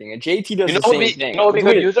everything, and JT does the same thing. You know what would be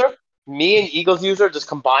a good user? Me and Eagles user just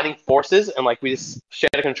combining forces, and we just share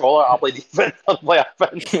the controller. I'll play defense, I'll play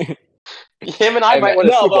offense. Him and I might win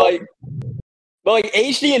a Super Bowl. But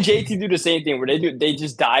HD and JT do the same thing where they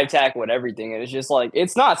just dive tackle at everything, and it's just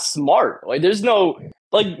it's not smart. There's no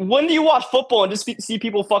when do you watch football and just see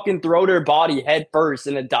people fucking throw their body head first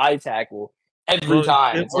in a dive tackle every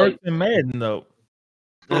time? It works in Madden though.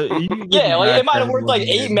 It might have worked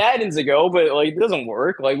 8 Maddens ago, but it doesn't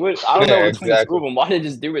work. I don't know between the two of them. Why did they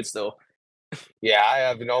just do it still? Yeah, I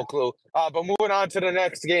have no clue. But moving on to the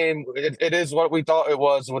next game, it is what we thought it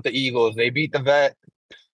was with the Eagles. They beat the Vet.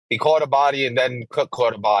 He caught a body, and then Cook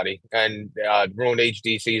caught a body, and ruined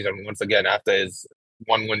HD season once again after his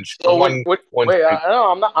one win. I'm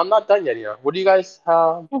not done yet here. What do you guys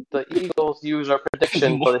have? The Eagles use our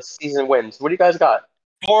prediction for the season wins. What do you guys got?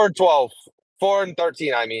 4-12.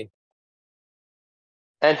 4-13, I mean.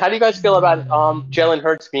 And how do you guys feel about Jalen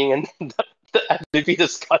Hurts being in the MVP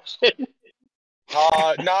discussion?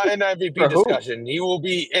 Not in the MVP discussion. He will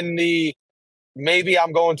be in the maybe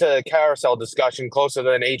I'm going to carousel discussion closer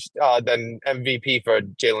than MVP for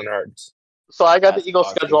Jalen Hurts. So I got the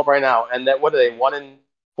Eagles schedule up right now, and what are they? 1-4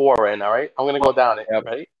 right now, right? I'm gonna go down it. Yep.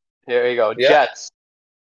 Ready? Here you go. Yep. Jets.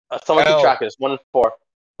 Someone keep track of this. 1-4.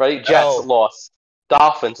 Ready? Jets lost.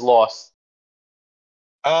 Dolphins lost.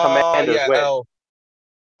 Commanders win. L.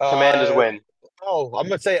 Commanders win. Oh, I'm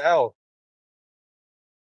gonna say L.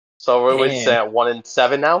 So we're say at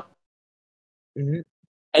 1-7 now. Mm-hmm.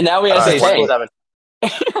 And now we have 1-7.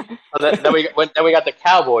 then we got the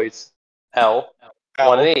Cowboys. L.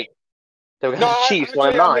 1-8. Then we got the Chiefs.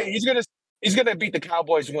 1-9. He's gonna beat the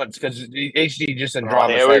Cowboys once because HD just in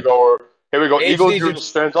drama. Here we go. Eagles just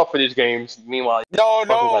stands up for these games. Meanwhile, no,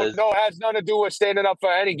 it has nothing to do with standing up for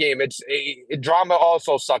any game. It's drama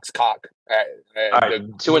also sucks cock. All right,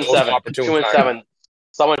 2-7. 2-7.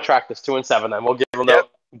 Someone track this 2-7, then we'll give them the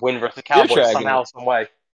win versus Cowboys somehow, some way.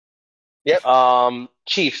 Yep.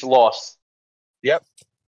 Chiefs lost. Yep.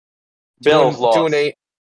 Bills lost. 2-8.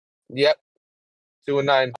 Yep.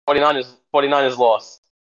 2-9. 49 is lost.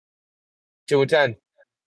 2-10.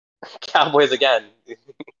 Cowboys again.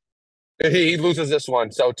 He loses this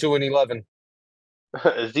one, so 2-11.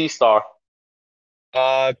 Z-Star.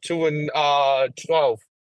 2-12.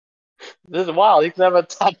 This is wild. He can have a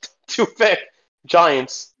top 2 pick.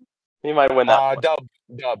 Giants. He might win that. Dub.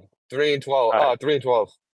 3-12. Right. 3-12.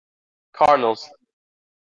 Cardinals.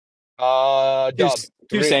 Dub.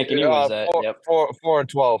 Two Sankey was that.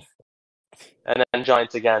 4-12. and then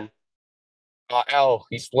Giants again. L,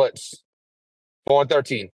 he splits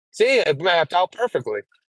 4-13. See, it mapped out perfectly.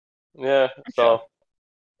 Yeah. So,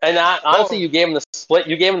 and honestly, you gave him the split.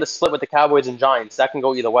 You gave him the split with the Cowboys and Giants. That can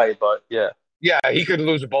go either way, but yeah. Yeah, he could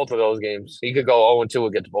lose both of those games. He could go 0-2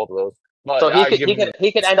 against both of those. But So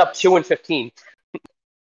he could end up 2-15.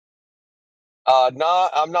 No,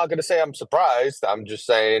 I'm not gonna say I'm surprised. I'm just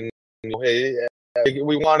saying we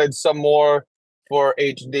wanted some more for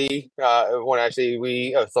HD. When I say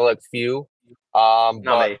we, a select few.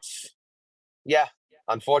 But yeah,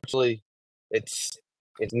 unfortunately, it's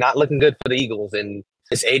not looking good for the Eagles and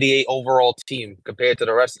this 88 overall team compared to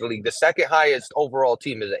the rest of the league. The second highest overall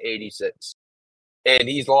team is an 86, and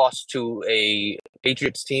he's lost to a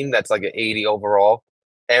Patriots team that's like an 80 overall,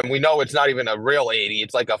 and we know it's not even a real 80.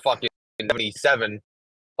 It's like a fucking 77,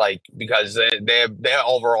 like because their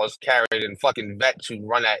overall is carried in fucking vets who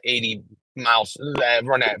run at 80 miles,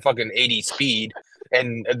 run at fucking 80 speed.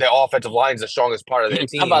 And their offensive line is the strongest part of their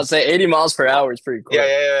team. I'm about to say 80 miles per hour is pretty quick.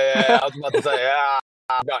 Yeah. I was about to say,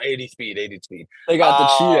 about 80 speed. They got the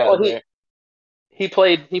cheat out there. He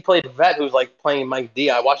played vet who's like playing Mike D.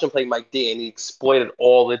 I watched him play Mike D, and he exploited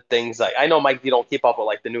all the things. Like I know Mike D don't keep up with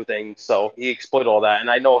like the new things, so he exploited all that. And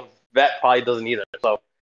I know vet probably doesn't either, so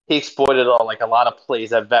he exploited like a lot of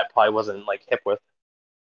plays that vet probably wasn't like hip with.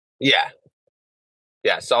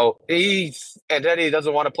 Yeah, so and then he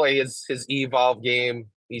doesn't want to play his Evolve game.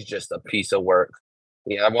 He's just a piece of work.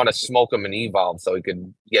 Yeah, I want to smoke him in Evolve so he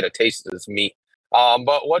could get a taste of this meat.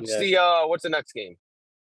 But what's the next game?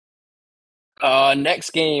 Next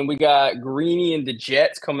game we got Greeny and the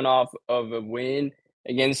Jets coming off of a win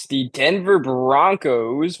against the Denver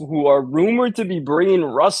Broncos, who are rumored to be bringing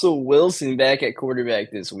Russell Wilson back at quarterback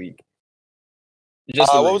this week.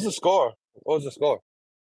 What was the score?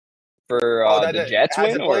 For the Jets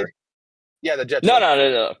win, or the Jets. No.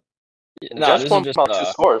 Jets won about 2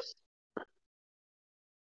 scores.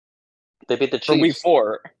 They beat the Chiefs for week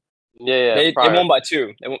 4. Yeah. They won by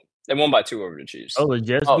 2. They won by 2 over the Chiefs. Oh, the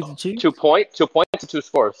Jets beat the Chiefs. 2 points and 2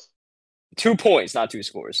 scores. 2 points, not 2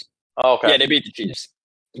 scores. Oh, okay. Yeah, they beat the Chiefs.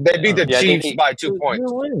 They beat the Chiefs by 2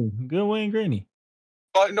 points. Good win, Greeny.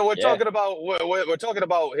 No, we're talking about we're talking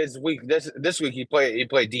about his week. This week he played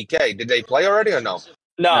DK. Did they play already or no?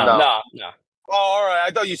 No. Oh, all right.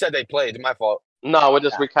 I thought you said they played. My fault. No, we're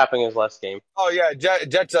just recapping his last game. Oh yeah,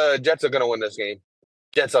 Jets are gonna win this game.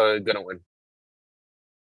 Jets are gonna win.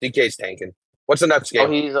 DK's tanking. What's the next game?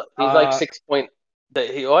 Oh, he's like 6 point.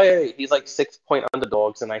 He's like 6 point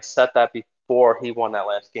underdogs, and I set that before he won that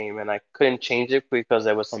last game, and I couldn't change it because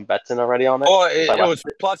there was some bets in already on it. Oh, it was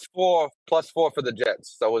 +4 for the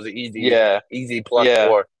Jets, so it was an easy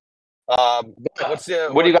 +4.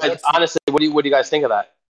 What do you guys honestly? What do you guys think of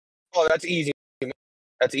that? Oh, that's easy.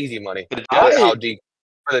 That's easy money. For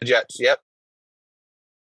the Jets. Yep.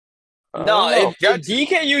 No, if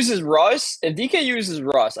DK uses Russ,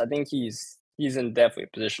 I think he's in definitely a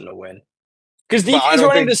position to win. Because DK's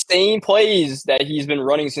running the same plays that he's been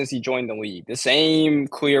running since he joined the league. The same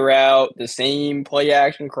clear out, the same play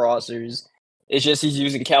action crossers. It's just he's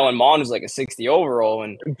using Kellen Mond, who's like a 60 overall.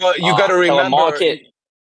 But you got to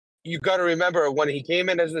remember, when he came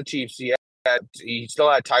in as the Chiefs, he still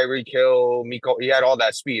had Tyreek Hill, Miko. He had all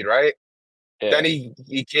that speed, right? Yeah. Then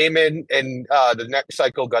he came in and the next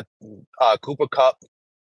cycle got Cooper Kupp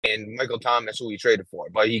and Michael Thomas, who he traded for.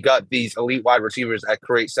 But he got these elite wide receivers that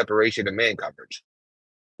create separation and man coverage.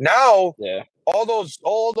 Now, all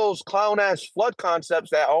those clown ass flood concepts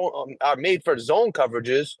that are made for zone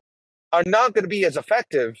coverages are not going to be as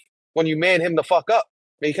effective when you man him the fuck up,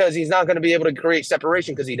 because he's not going to be able to create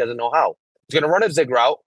separation because he doesn't know how. He's going to run a zig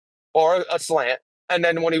route or a slant. And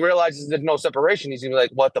then when he realizes there's no separation, he's going to be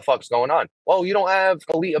like, what the fuck's going on? Well, you don't have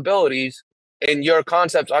elite abilities and your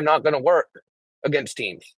concepts are not going to work against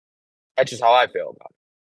teams. That's just how I feel about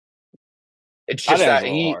it. It's just that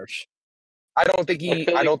I don't think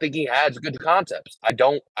he has good concepts. I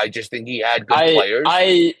just think he had good players.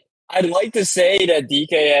 I'd like to say that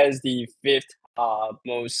DK has the 5th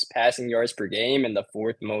most passing yards per game and the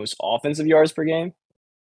 4th most offensive yards per game.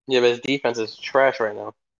 Yeah, but his defense is trash right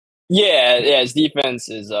now. Yeah, his defense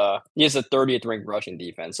is he has a 30th ranked rushing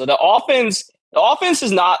defense. So the offense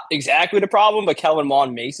is not exactly the problem, but Kellen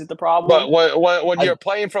Mond makes it the problem. But when you're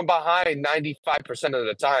playing from behind 95% of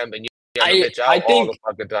the time and you have to pitch out all the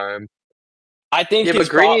fucking time. I think but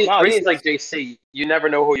Greeny's like JC. You never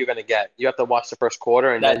know who you're going to get. You have to watch the first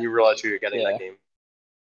quarter, and then you realize who you're getting that game.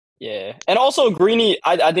 Yeah, and also Greeny,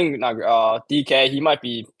 I think DK, he might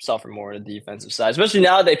be suffering more on the defensive side, especially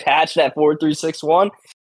now that they patched that 4-3-6-1.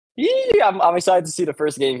 Yeah, I'm excited to see the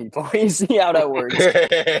first game he plays, see how that works.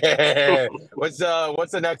 What's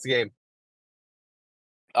the next game?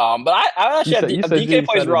 But I actually have You if said you're DK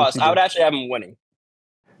plays excited to Russ, see I would the. actually have him winning.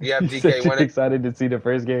 You have You said DK you're winning. excited to see the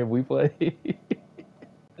first game we play.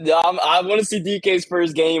 I want to see DK's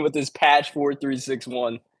first game with his patch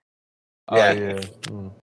 4-3-6-1. Oh Yeah. yeah.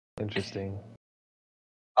 Interesting.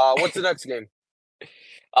 What's the next game?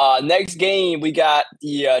 Next game we got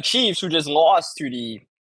the Chiefs, who just lost to the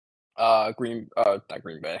not Green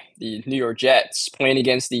Bay, the New York Jets, playing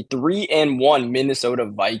against the 3-1 Minnesota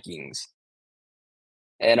Vikings.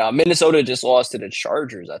 And Minnesota just lost to the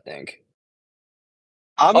Chargers, I think.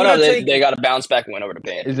 They got a bounce back win over the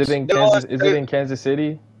Panthers. Is it in Kansas? Is it in Kansas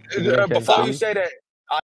City? Before you say that,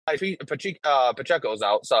 Pacheco's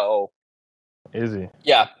out, so. Is he?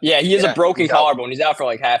 Yeah, he has a broken he's collarbone. He's out for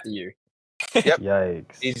like half the year. Yep.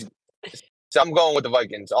 Yikes. So I'm going with the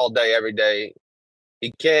Vikings all day, every day.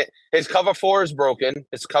 He can't. His cover 4 is broken.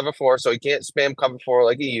 It's cover 4, so he can't spam cover 4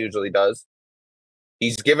 like he usually does.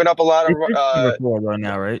 He's given up a lot of. Cover 4 right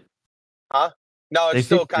now, right? Huh? No, it's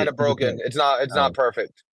still kind of broken. Okay. It's not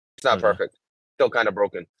perfect. It's not perfect. Still kind of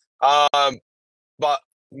broken. But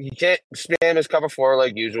you can't spam his cover 4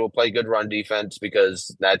 like usual. Play good run defense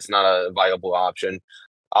because that's not a viable option.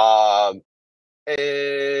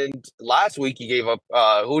 And last week he gave up.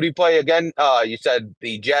 Who did he play again? You said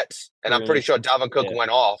the Jets, and I'm pretty sure Dalvin Cook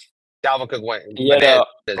went off. Dalvin Cook went. Yeah,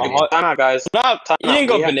 time out, guys. He didn't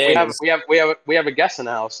go bananas. We have a guest in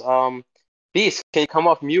the house. Beast, can you come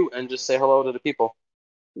off mute and just say hello to the people?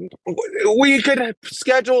 We could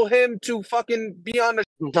schedule him to fucking be on the.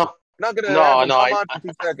 No, not gonna. Come on for 2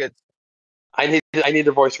 seconds. I need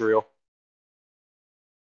the voice reel.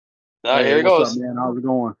 All right, here he goes. What's up, man? How's it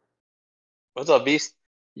going? What's up, Beast?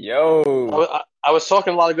 Yo. I was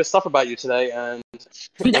talking a lot of good stuff about you today, and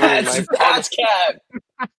that's cap.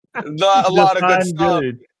 A lot of good stuff.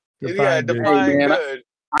 Define good.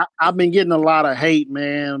 I've been getting a lot of hate,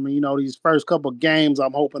 man. You know, these first couple games,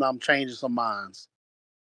 I'm hoping I'm changing some minds.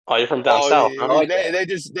 Oh, you're from down south. Huh? They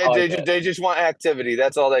just want activity.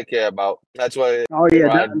 That's all they care about. That's what. Oh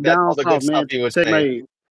yeah, down south, man.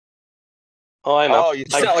 Oh, I know. Oh, you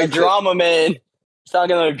sound like drama man.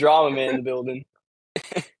 Sound like drama man in the building.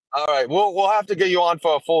 All right, we'll have to get you on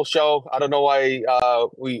for a full show. I don't know why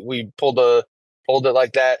we pulled it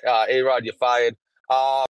like that. A-Rod, you're fired.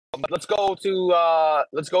 Let's go to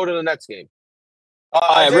the next game. All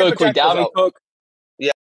right, really quick, Dalvin Cook.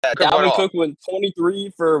 Yeah, Dalvin Cook went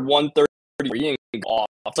 23 for 130 off.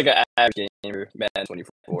 It's like an average game for Madden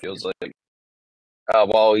 24. Feels like.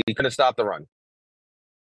 Well, he couldn't stop the run.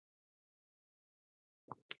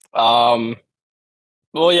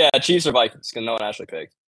 Well, yeah, Chiefs or Vikings, because no one actually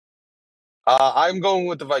picked. I'm going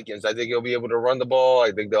with the Vikings. I think he'll be able to run the ball.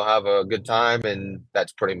 I think they'll have a good time, and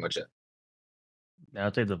that's pretty much it. Yeah,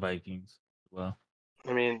 I'll take the Vikings. Well,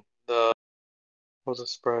 I mean, what's the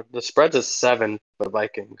spread? The spread's is 7 for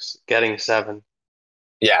Vikings, getting 7.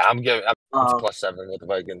 Yeah, I'm +7 with the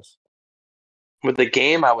Vikings. With the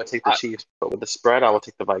game, I would take the Chiefs, but with the spread, I would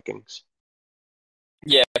take the Vikings.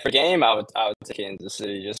 Yeah, for game, I would take Kansas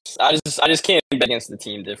City. I just can't bet against the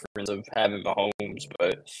team difference of having Mahomes,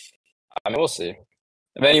 but I mean, we'll see.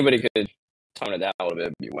 If anybody could tone it down a little bit,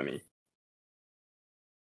 it'd be with me.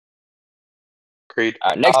 Agreed.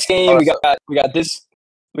 Next game, we got this.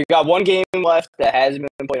 We got one game left that hasn't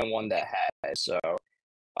been played and one that has. So,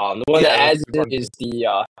 the one that hasn't is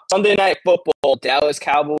the Sunday Night Football Dallas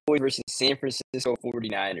Cowboys versus San Francisco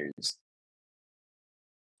 49ers.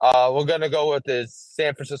 We're gonna go with the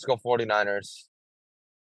San Francisco 49ers.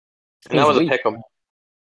 And that was a pick 'em.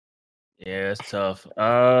 Yeah, it's tough.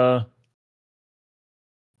 I'm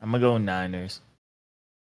gonna go Niners.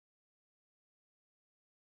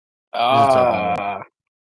 I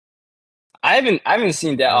haven't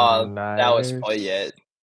seen that Dallas play yet.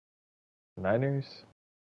 Niners.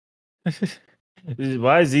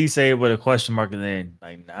 Why does he say it with a question mark at the end?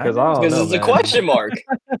 Like Niners? Because it's a question mark.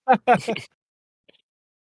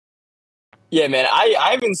 Yeah, man. I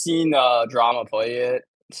haven't seen Drama play yet,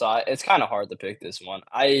 so it's kind of hard to pick this one.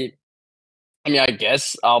 I mean, I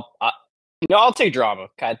guess I'll take Drama.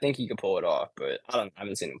 I think he could pull it off, but I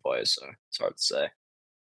haven't seen him play, so it's hard to say.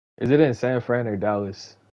 Is it in San Fran or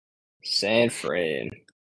Dallas? San Fran.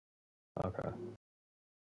 Okay.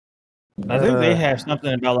 I think they have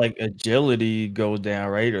something about like agility goes down,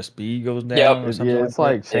 right? Or speed goes down. Yep. Or something It's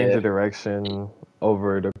like change of direction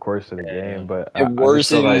over the course of the game, but it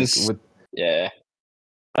worsens.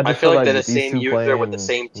 I feel like they're the same user with the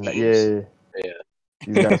same teams. Yeah.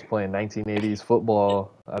 These guys playing 1980s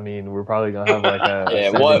football. I mean, we're probably gonna have like a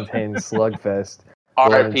 7-10 slugfest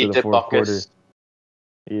going into the fourth quarter.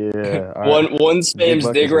 Yeah. One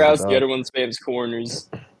spams dig routes, the other one spams corners.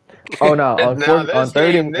 Oh no! On Now on this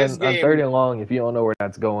third game, this on third game. and long, if you don't know where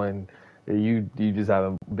that's going, you just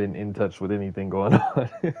haven't been in touch with anything going on.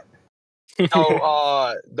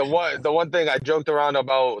 So the one thing I joked around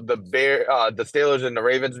about the Steelers and the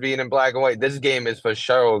Ravens being in black and white. This game is for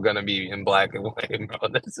sure gonna be in black and white, bro.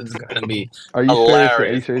 This is gonna be Are you hilarious. sure?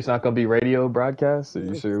 Are you sure it's not gonna be radio broadcast? Are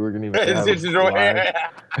you sure we're gonna even have It's it live?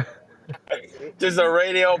 just a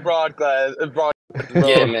radio broadcast.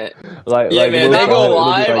 Yeah, man. Like Yeah, man. Will They go it'll be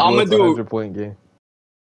live. like I'm gonna Will's do. 100-point game.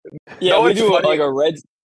 Yeah, No, we it's do funny. like a red.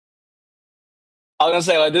 I was gonna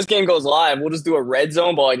say like this game goes live. We'll just do a red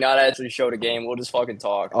zone, but like not actually show the game. We'll just fucking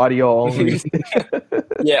talk. Audio only.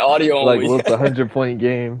 Yeah, audio only. Like Will's 100-point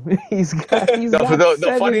game. He's got the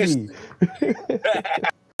 70. funniest.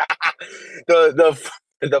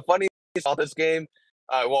 the funniest about this game,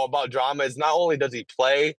 about drama is not only does he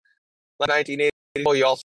play like 1980 football, he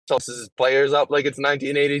also sells his players up like it's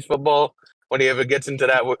 1980s football. When he ever gets into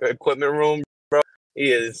that equipment room, bro,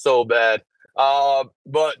 he is so bad. But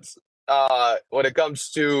when it comes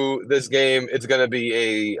to this game, it's gonna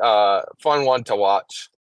be a fun one to watch.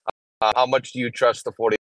 How much do you trust the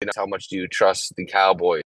 49ers? How much do you trust the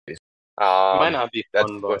Cowboys? Might not be That's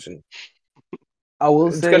fun, the but question. I will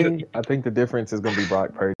It's say, gonna- I think the difference is going to be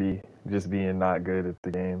Brock Purdy just being not good at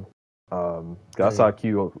the game. I saw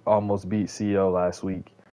Q almost beat CO last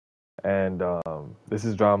week, and this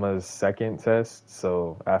is Drama's second test.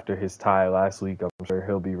 So after his tie last week, I'm sure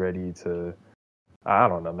he'll be ready to. I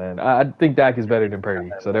don't know, man. I think Dak is better than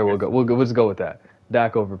Purdy. So there we'll go. We'll just go with that.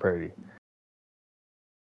 Dak over Purdy.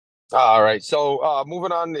 All right. So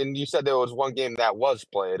moving on, and you said there was one game that was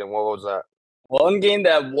played, and what was that? One game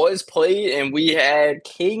that was played, and we had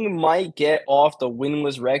King Mike get off the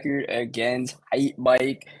winless record against Hype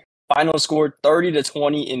Mike. Final score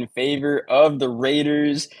 30-20 in favor of the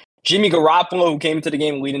Raiders. Jimmy Garoppolo, who came into the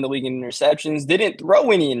game leading the league in interceptions, didn't throw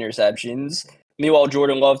any interceptions. Meanwhile,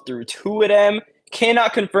 Jordan Love threw 2 of them.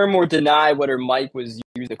 Cannot confirm or deny whether Mike was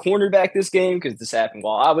using the cornerback this game because this happened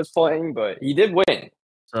while I was playing, but he did win.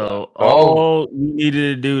 So all you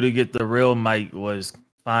needed to do to get the real Mike was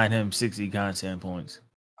find him 60 content points.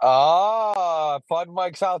 Fun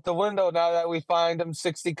Mike's out the window now that we find him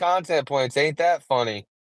 60 content points. Ain't that funny?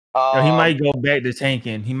 Yo, he might go back to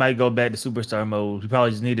tanking. He might go back to superstar mode. He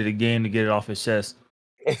probably just needed a game to get it off his chest.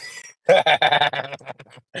 Ain't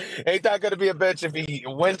that going to be a bitch if he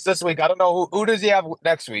wins this week? I don't know. Who does he have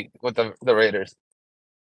next week with the Raiders?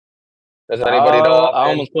 Does anybody know? I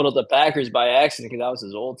almost put up the Packers by accident because that was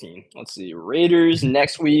his old team. Let's see. Raiders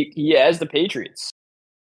next week. He has the Patriots.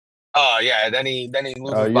 Oh, yeah. Then he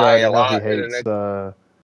loses You by already a know lot. he hates.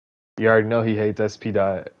 You already know he hates SP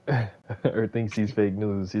dot or thinks he's fake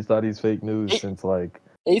news. He's thought he's fake news since like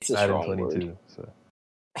Hate's a Madden strong 22. word.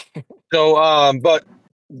 So, but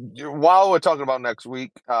while we're talking about next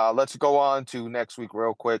week, let's go on to next week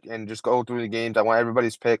real quick and just go through the games. I want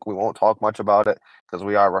everybody's pick. We won't talk much about it because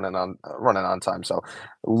we are running on time. So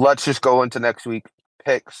let's just go into next week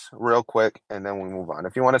picks real quick and then we move on.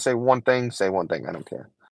 If you want to say one thing, say one thing. I don't care.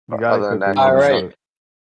 You got Other it than that, All right.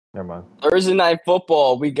 Never mind. Thursday night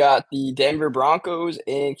football, we got the Denver Broncos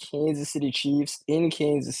and Kansas City Chiefs in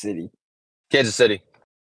Kansas City. Kansas City.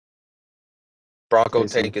 Bronco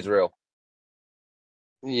Jason. take is real.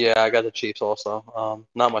 yeah, I got the Chiefs also.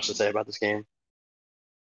 Not much to say about this game.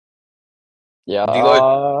 Yeah.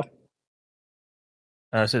 Deloitte.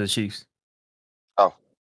 I said the Chiefs. Oh.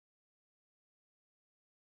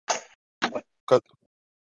 Good.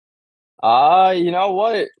 You know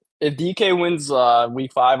what? If DK wins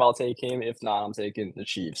week 5, I'll take him. If not, I'm taking the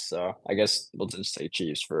Chiefs. So I guess we'll just take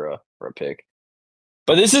Chiefs for a pick.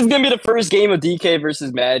 But this is gonna be the first game of DK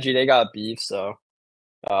versus Maggi. They got beef, so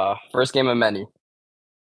first game of many.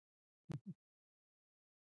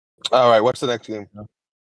 All right, what's the next game?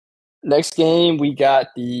 Next game, we got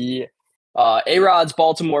the A-Rod's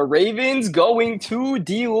Baltimore Ravens going to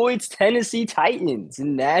Deloitte's Tennessee Titans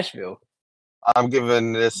in Nashville. I'm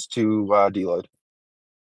giving this to Deloitte.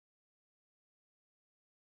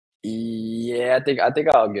 Yeah, I think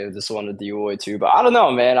I'll give this one to Deloitte too. But I don't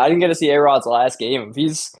know, man. I didn't get to see A-Rod's last game.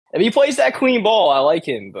 If he plays that clean ball, I like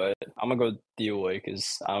him. But I'm gonna go Deloitte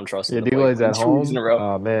because I don't trust him. Yeah, to play Deloitte's at 2 home. weeks in a row.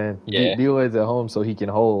 Oh man, Yeah. Deloitte's at home so he can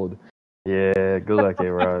hold. Yeah, good luck,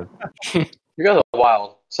 A-Rod. You guys are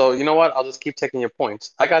wild. So you know what? I'll just keep taking your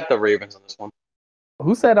points. I got the Ravens on this one.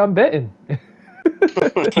 Who said I'm betting?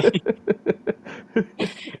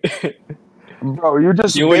 Bro, you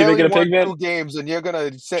just You ain't barely making a won pick, man? 2 games, and you're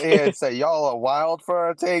gonna sit here and say y'all are wild for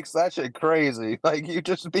our takes. That shit crazy. Like you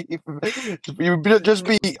just be You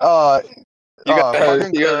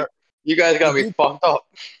guys got me fucked up.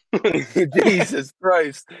 Jesus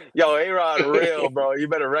Christ. Yo, A-Rod real, bro. You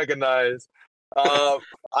better recognize. I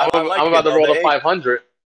I'm like about it, to though. roll the 500.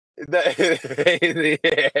 The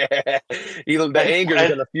anger is And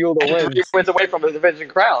gonna fuel the 3 wins. wins away from the division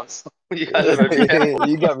crowns. You guys better be careful.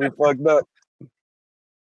 You got me fucked up.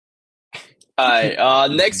 All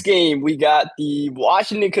right. Next game, we got the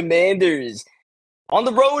Washington Commanders on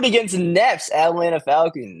the road against Neff's Atlanta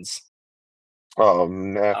Falcons. Oh,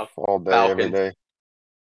 Neff all day, every Falcons. day.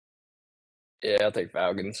 Yeah, I'll take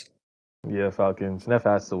Falcons. Yeah, Falcons. Neff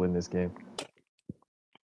has to win this game.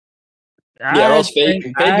 Yeah, or else fake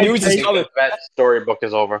news is coming. That storybook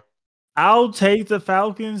is over. I'll take the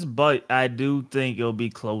Falcons, but I do think it'll be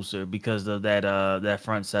closer because of that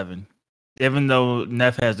front seven. Even though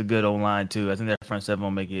Neff has a good O-line too, I think that front seven will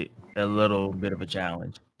make it a little bit of a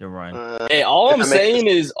challenge to run. Hey, all I'm saying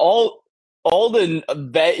is all the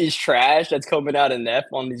bet is trash that's coming out of Neff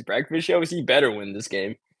on these breakfast shows. He better win this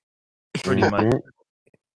game. Pretty much.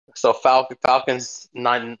 So Falcons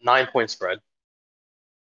 9-point spread.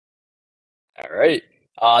 All right.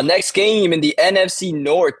 Next game in the NFC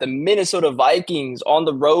North, the Minnesota Vikings on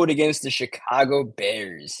the road against the Chicago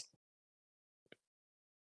Bears.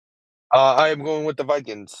 I am going with the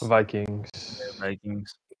Vikings. Vikings.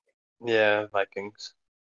 Yeah, Vikings.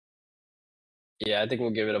 Yeah, I think we'll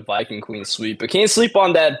give it a Viking Queen sweep. But can't sleep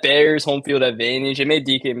on that Bears home field advantage. It made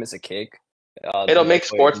DK miss a kick. It'll make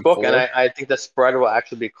sportsbook, and I think the spread will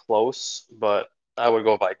actually be close, but I would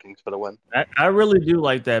go Vikings for the win. I really do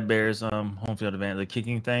like that Bears home field advantage, the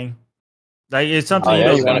kicking thing. Like it's something you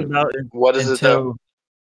don't think about. What does it do?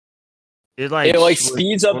 It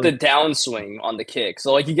speeds up the downswing on the kick.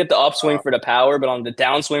 So like you get the upswing for the power, but on the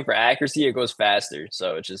downswing for accuracy, it goes faster.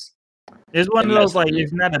 So it's just one of those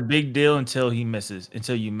it's not a big deal until you miss.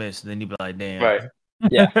 Then you be like, damn. Right.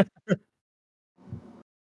 Yeah.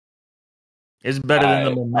 It's better than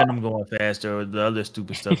the momentum going faster or the other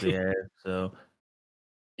stupid stuff they have. So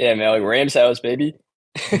yeah, man, like Rams house, baby.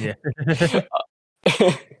 Yeah.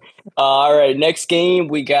 All right, next game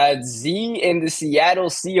we got Z and the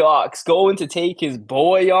Seattle Seahawks going to take his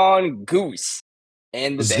boy on Goose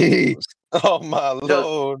and the Z. Bengals. Oh my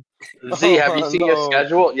lord. Z, have you seen your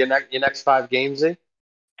schedule? Your next 5 games, Z?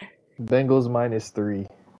 Bengals -3.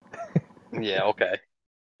 Yeah, okay.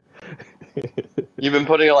 You've been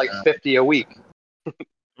putting like 50 a week.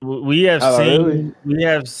 We have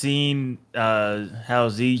seen how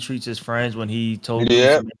Z treats his friends when he told me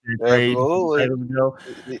to make a trade. Whoa.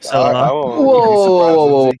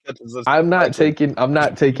 I'm not taking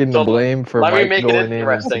the blame for let Mike me make going it in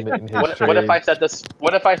interesting. and his What if I said this?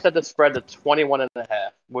 What if I said the spread to 21.5?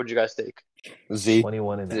 What would you guys take? Z.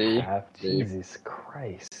 21.5. Jesus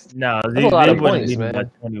Christ. No, that's a lot of points, man.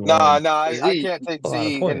 No, I can't take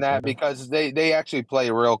Z in that because they actually play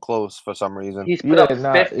real close for some reason. He's put up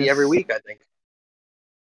 50 every week, I think.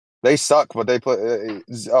 They suck, but they play.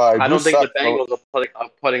 I don't think the Bengals are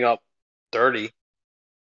putting up 30.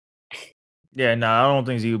 Yeah, no, I don't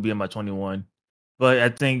think Z will be in my 21, but I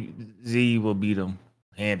think Z will beat him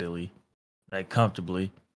handily, like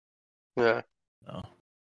comfortably. Yeah. Oh.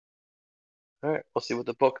 All right, we'll see what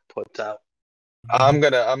the book puts out. I'm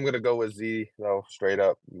gonna go with Z though, straight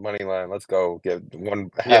up money line. Let's go. Get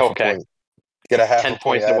half a point. Get a half 10 a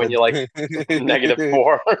point points to win you like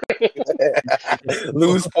 -4.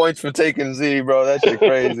 Lose points for taking Z, bro. That shit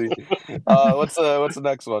crazy. What's the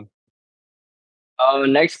next one?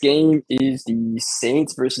 Next game is the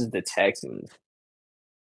Saints versus the Texans.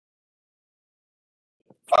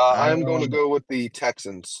 I'm going to go with the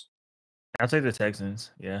Texans. I'll take the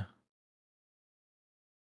Texans. Yeah.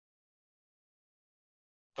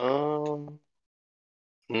 No,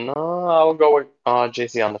 I'll go with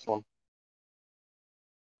JC on this one.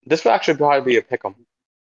 This would actually probably be a pick 'em,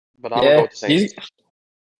 but I'll go with the Saints.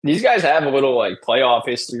 These guys have a little like playoff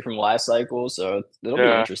history from last cycle, so it'll be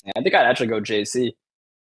interesting. I think I'd actually go JC.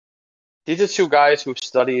 These are two guys who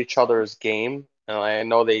study each other's game, and I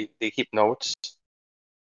know they keep notes.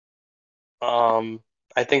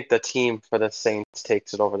 I think the team for the Saints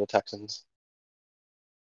takes it over the Texans.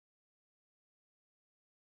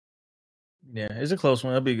 Yeah, it's a close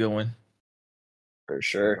one. It'll be a good one. For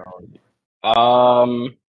sure.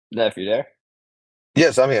 Neff, you there?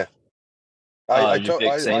 Yes, I'm here. I took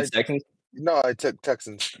Texans? No, I took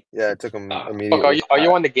Texans. Yeah, I took them immediately. Look, are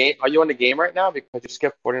you on the game? Are you on the game right now? Because you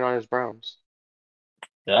skipped 49ers Browns.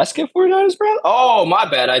 Did I skip 49ers Browns? Oh, my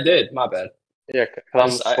bad. I did. My bad. Yeah,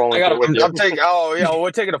 because I'm scrolling. I gotta with you. I'm taking. Oh yeah,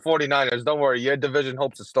 we're taking the 49ers. Don't worry, your division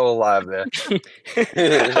hopes are still alive there.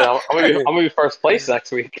 I'm gonna be first place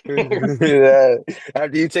next week. Yeah.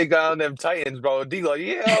 After you take down them Titans, bro, D-Lo,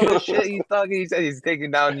 yeah, all the shit he's talking. He said he's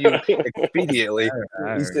taking down you expediently.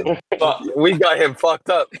 He said, we got him fucked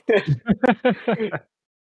up.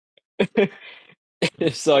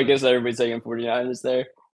 So I guess everybody's taking 49ers there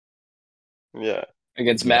Yeah.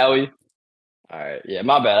 against Maui. All right, yeah,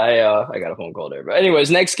 my bad. I got a phone call there. But anyways,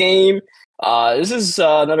 next game. This is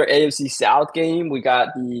another AFC South game. We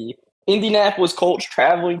got the Indianapolis Colts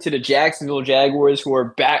traveling to the Jacksonville Jaguars, who are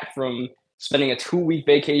back from spending a 2-week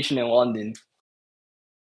vacation in London.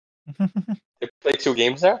 They played 2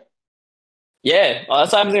 games there? Yeah,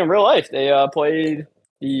 that's happening in real life. They played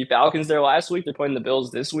the Falcons there last week. They're playing the Bills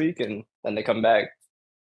this week, and then they come back.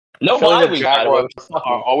 No bye week. Jaguars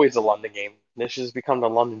are always a London game. They should just become the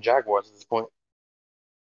London Jaguars at this point.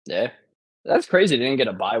 Yeah, that's crazy. They didn't get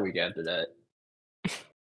a bye week after that.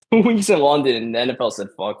 2 weeks in London, and the NFL said,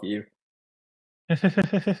 "Fuck you." I'm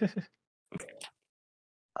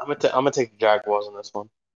gonna take the Jaguars on this one.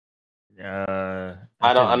 I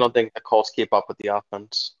don't think the Colts keep up with the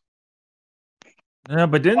offense. Yeah,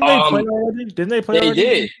 but didn't they play already? Didn't they play? They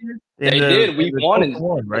did. They did. We won.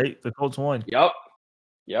 Won, right? The Colts won. Yep.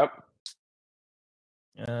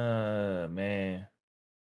 Man.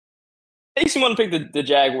 Makes me want to pick the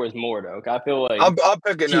Jaguars more though. I feel like I'm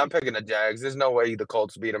picking the Jags. There's no way the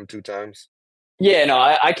Colts beat them 2 times. Yeah, no,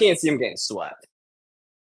 I can't see them getting swept.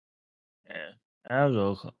 Yeah,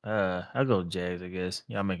 I'll go Jags. I guess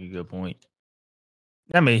y'all make a good point.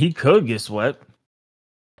 I mean, he could get swept.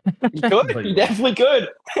 He could. He definitely could.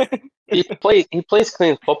 He plays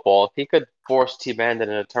clean football. If he could force T-Bandit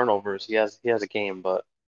into turnovers, he has a game. But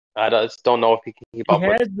I just don't know if he can keep up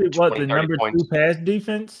with the number 2 pass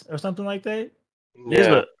defense or something like that.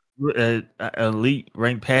 Yeah, an elite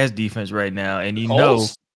ranked pass defense right now, and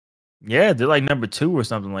Colts? yeah, they're like number 2 or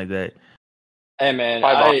something like that. Hey man,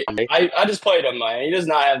 I just played him, man. He does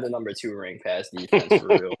not have the number 2 ranked pass defense for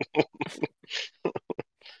real.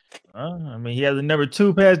 I mean, he has the number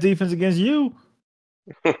 2 pass defense against you.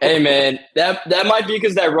 Hey man, that might be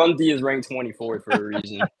because that run D is ranked 24th for a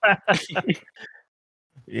reason.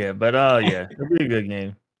 Yeah, but yeah, it'll be a good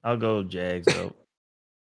game. I'll go Jags though.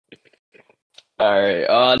 All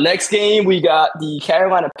right. Next game, we got the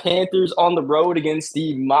Carolina Panthers on the road against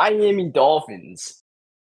the Miami Dolphins.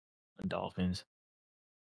 Dolphins.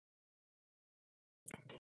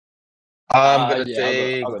 I'm gonna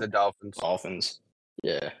take the Dolphins. Dolphins.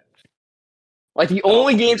 Yeah. Like the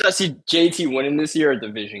only games I see JT winning this year are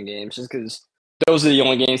division games, just because those are the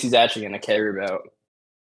only games he's actually going to care about.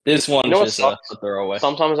 This one is just a throwaway.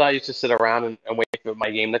 Sometimes I used to sit around and wait for my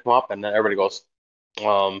game to come up, and then everybody goes,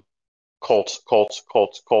 Colts.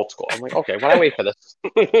 I'm like, okay, why do I wait for this?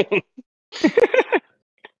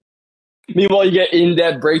 Meanwhile, you get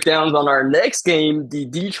in-depth breakdowns on our next game, the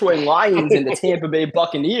Detroit Lions and the Tampa Bay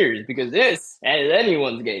Buccaneers, because this is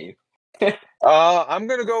anyone's game. I'm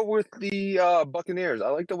gonna go with the Buccaneers. I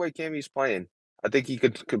like the way Cammy's playing. I think he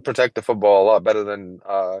could protect the football a lot better than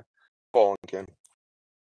Paul can.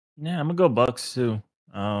 Yeah, I'm gonna go Bucks too.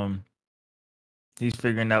 He's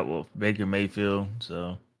figuring out Baker Mayfield.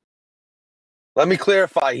 So let me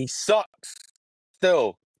clarify: he sucks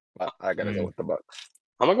still. But I gotta go with the Bucks.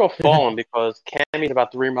 I'm gonna go Fallen because Cammy's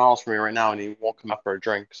about 3 miles from me right now, and he won't come out for a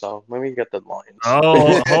drink. So let me get the Lions.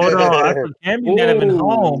 Oh, hold on! I thought Cammy might have been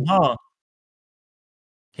home, huh?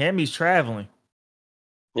 Cammy's traveling.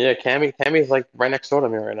 Yeah, Cammy's like right next door to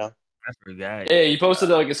me right now. I forgot. Yeah, he posted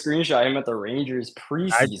like a screenshot of him at the Rangers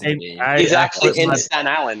preseason game. He's actually in Staten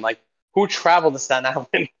Island. Like, who traveled to Staten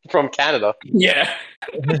Island from Canada? Yeah.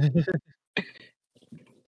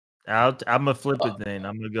 I'm gonna flip it then.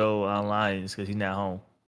 I'm gonna go Lions because he's not home.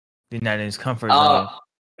 He's not in his comfort zone.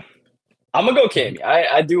 I'm gonna go Cammy.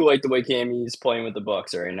 I do like the way Cammy is playing with the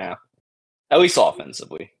Bucks right now, at least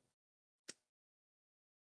offensively.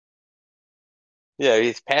 Yeah,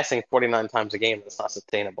 he's passing 49 times a game. That's not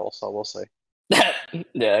sustainable, so we'll see.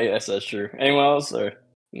 Yeah, I guess that's true. Anyone else or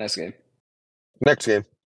next game? Next game.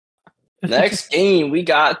 Next game, we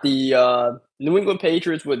got the New England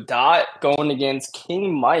Patriots with Dot going against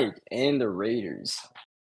King Mike and the Raiders.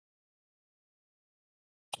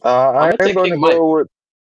 I'm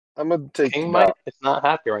gonna take King Mike. It's not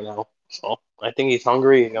happy right now, so I think he's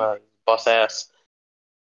hungry. He's gonna bust ass.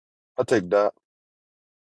 I'll take that.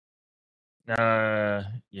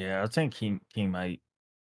 Yeah, I think King Mike.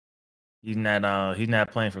 He's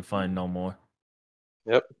not playing for fun no more.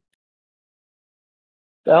 Yep.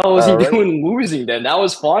 The hell was he doing losing then? That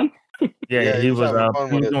was fun? Yeah, he was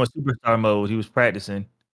doing superstar mode. He was practicing.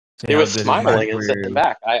 He was smiling and sitting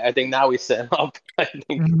back. I think now he's sitting up. I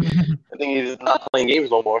think he's not playing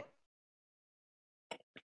games no more.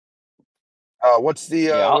 What's the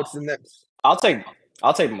next?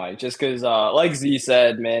 I'll take Mike just because, like Z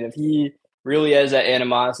said, man, if he really has that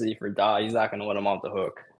animosity for Dot, he's not going to let him off the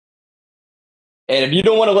hook. And if you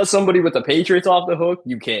don't want to let somebody with the Patriots off the hook,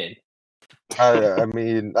 you can. I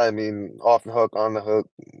mean, off the hook, on the hook.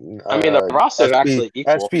 I mean, the roster is actually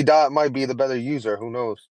equal. SP Dot might be the better user. Who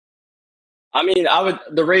knows? I mean,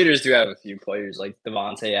 the Raiders do have a few players like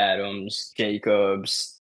Devontae Adams,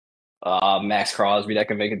 Jacobs, Max Crosby that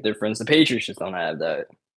can make a difference. The Patriots just don't have that.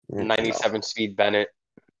 97 speed Bennett.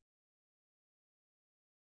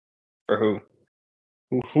 For who?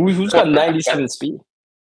 Who's got 97 speed?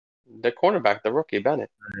 The cornerback, the rookie Bennett.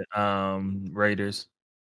 Raiders.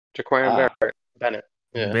 Jaquan Bennett.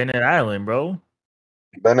 Yeah. Bennett Island, bro.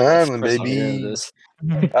 Bennett Island, baby. What's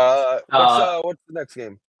the next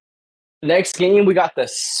game? Next game, we got the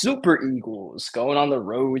Super Eagles going on the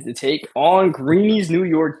road to take on Greeny's New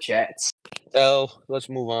York Jets. Let's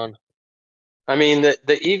move on. I mean,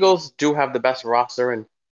 the Eagles do have the best roster in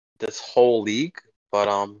this whole league, but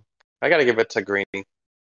I got to give it to Greeny.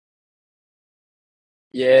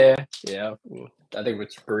 Yeah. I think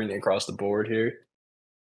it's Greeny across the board here.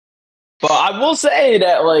 But I will say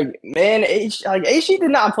that, like, man, HG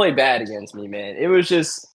did not play bad against me, man. It was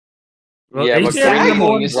just... Well, yeah,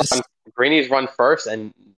 but Greeny's run first,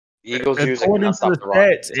 and Eagles usually cannot stop the run.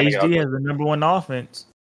 HD has the number one offense.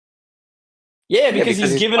 Yeah, because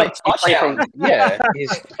he's giving up touchdowns.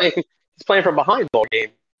 He's playing from behind all game.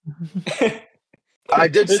 I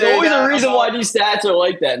did There's say always a reason why these stats are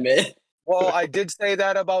like that, man. Well, I did say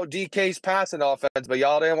that about DK's passing offense, but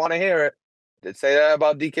y'all didn't want to hear it. Did say that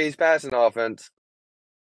about DK's passing offense.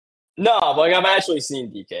 No, but like I've actually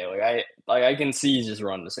seen DK. I can see he's just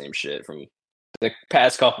running the same shit from the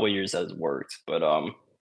past couple of years has worked, but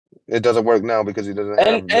it doesn't work now because he doesn't have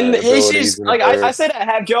and HD's like I say that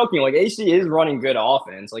half joking. Like HD is running good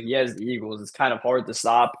offense. Like he has the Eagles. It's kind of hard to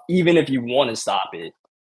stop, even if you want to stop it.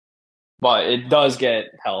 But it does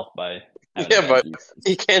get helped by but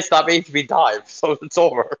he can't stop HB dive, so it's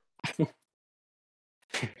over.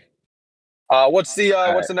 What's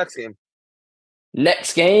the next game?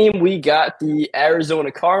 Next game, we got the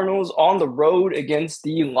Arizona Cardinals on the road against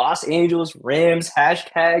the Los Angeles Rams.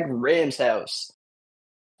 # Rams House.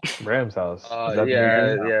 Rams House.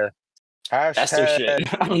 Yeah. That's their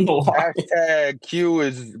shit. I don't know why. #Q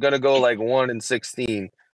is gonna go like 1-16.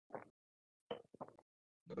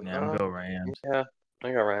 Yeah, I'm gonna go Rams. Yeah,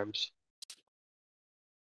 I got Rams.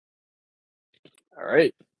 All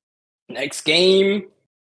right. Next game,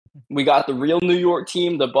 we got the real New York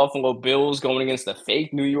team, the Buffalo Bills, going against the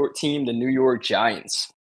fake New York team, the New York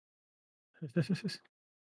Giants. This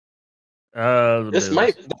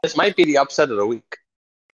might be the upset of the week.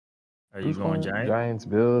 Are you going Giants? Giants,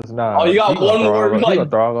 Bills? Nah. Oh, you got one more. He's gonna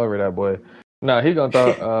throw all over that boy. No, he's gonna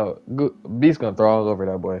throw. Beast's gonna throw all over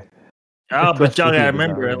that boy. Oh, but y'all gotta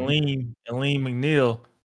remember, Aleem McNeil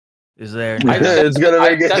is there. It's gonna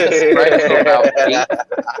make it. About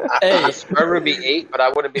 8. The spread would be 8, but I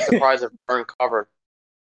wouldn't be surprised if Burn covered.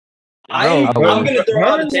 I'm gonna throw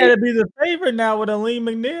out a take. Gotta be the favorite now with Aleem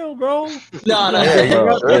McNeil, bro. No.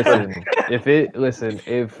 Listen.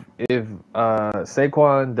 If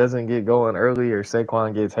Saquon doesn't get going early or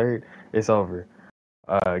Saquon gets hurt, it's over.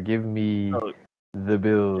 Give me the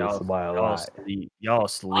Bills by a lot. Y'all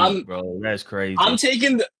sleep, bro. That's crazy. I'm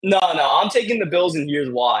taking the Bills, and here's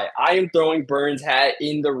why. I am throwing Burns' hat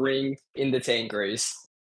in the ring in the tank race.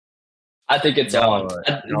 I think it's on.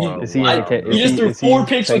 He just threw 4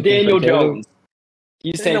 picks with Daniel Jones.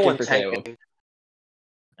 He's tanking for Caleb.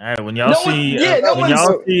 All right, when y'all see a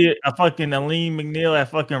fucking Aleem McNeil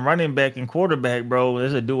at fucking running back and quarterback, bro,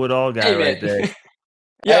 there's a do-it-all guy right there.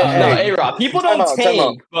 A-Rob, people don't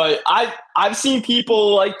tank, but I've seen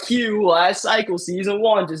people like Q last cycle, season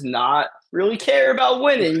 1, just not really care about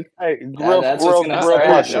winning. Hey, real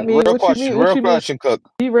question, Cook.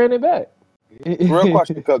 He ran it back. Real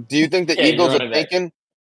question, Cook. Do you think the Eagles are tanking?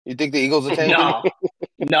 You think the Eagles are tanking?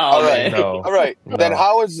 No. All right. No. All right. No. Then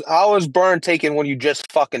how is Burn taking when you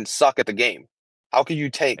just fucking suck at the game? How can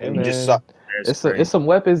you tank when you just suck? It's some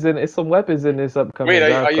weapons in this upcoming. Wait,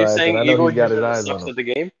 are you saying Eagles got his eyes on at the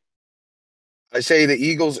game? I say the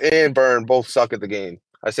Eagles and Burn both suck at the game.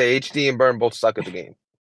 I say HD and Burn both suck at the game.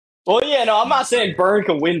 Well, yeah, no, I'm not saying Burn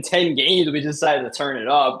can win 10 games if we decided to turn it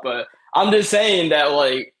up, but I'm just saying that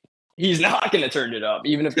like he's not going to turn it up,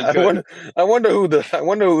 even if he could. I wonder who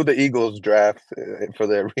the Eagles draft for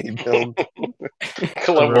their rebuild.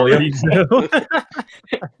 Caleb Williams.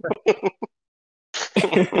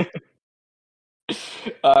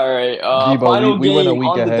 All right. Debo, Final we went a game week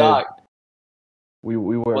on the ahead. dock. We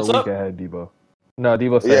were What's a week up? ahead, Debo. No,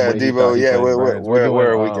 Debo said Yeah, he thought Debo. he Yeah, played Browns.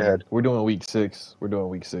 we're a week ahead. We're doing week 6. We're doing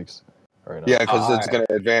week 6 right now. Yeah, because All it's right.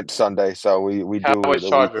 gonna advance Sunday, so we do Cowboys, the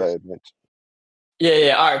Chargers. week advance.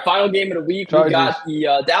 Yeah. All right. Final game of the week. Chargers. We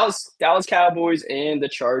got the Dallas Cowboys and the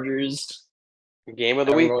Chargers. Game of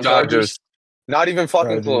the Everyone week. going Chargers. Not even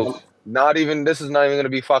fucking Chargers. close. Not even. This is not even gonna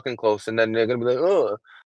be fucking close. And then they're gonna be like, oh,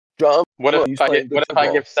 John. What Look, if he's I playing get, good what if I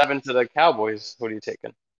football. give 7 to the Cowboys? What are you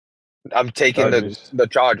taking? I'm taking Chargers. the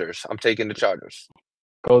Chargers. I'm taking the Chargers.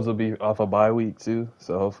 Colts will be off a bye week too,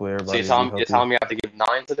 so hopefully So everybody you're will telling, be you're healthy. telling me I have to give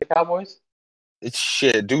 9 to the Cowboys? It's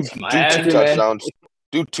shit. Do Might 2 have to, man. touchdowns.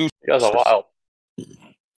 Do 2. You guys are wild.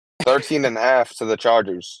 13.5 to the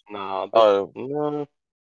Chargers. No. Oh, No. You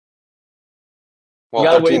well,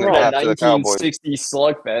 gotta wait for 13.5 that to the Cowboys. 1960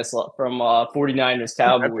 slugfest from 49ers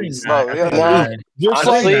Cowboys. Bro, yeah,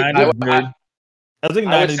 Honestly, I think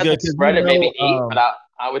I 9 would is set good. the spread at maybe 8, but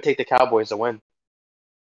I would take the Cowboys to win.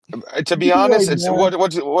 To be honest, it's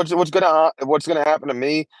what's gonna happen to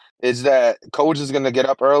me is that coach is gonna get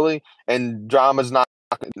up early and Drama's not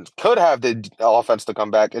could have the offense to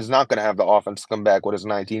come back. Is not gonna have the offense to come back with his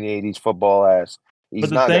 1980s football ass. He's But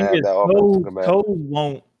the not gonna thing have is, that offense to come back.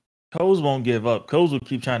 Coles won't give up. Coles will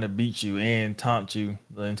keep trying to beat you and taunt you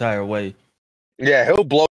the entire way. Yeah, he'll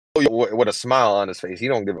blow you with a smile on his face. He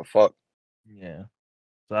don't give a fuck. Yeah.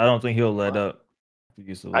 So I don't think he'll let up.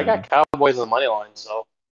 I got Cowboys on the money line, so.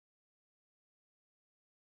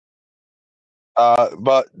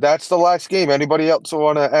 But that's the last game. Anybody else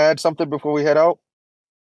want to add something before we head out?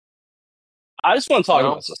 I just want to talk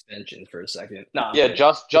No. about suspension for a second. No, Yeah,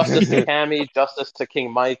 justice to Cammy, justice to King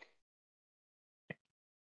Mike.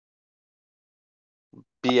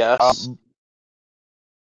 BS.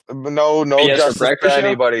 No BS for justice to breakfast show?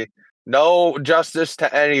 anybody. No justice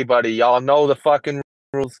to anybody. Y'all know the fucking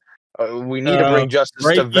rules. We need to bring justice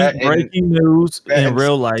to Vet. Breaking news Vet in and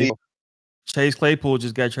real life. Steve. Chase Claypool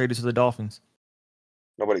just got traded to the Dolphins.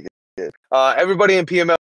 Nobody gets it. Everybody in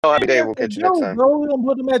PML, have a day. We'll catch you next time. Bro, we gonna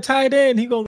put him at tight end. He gonna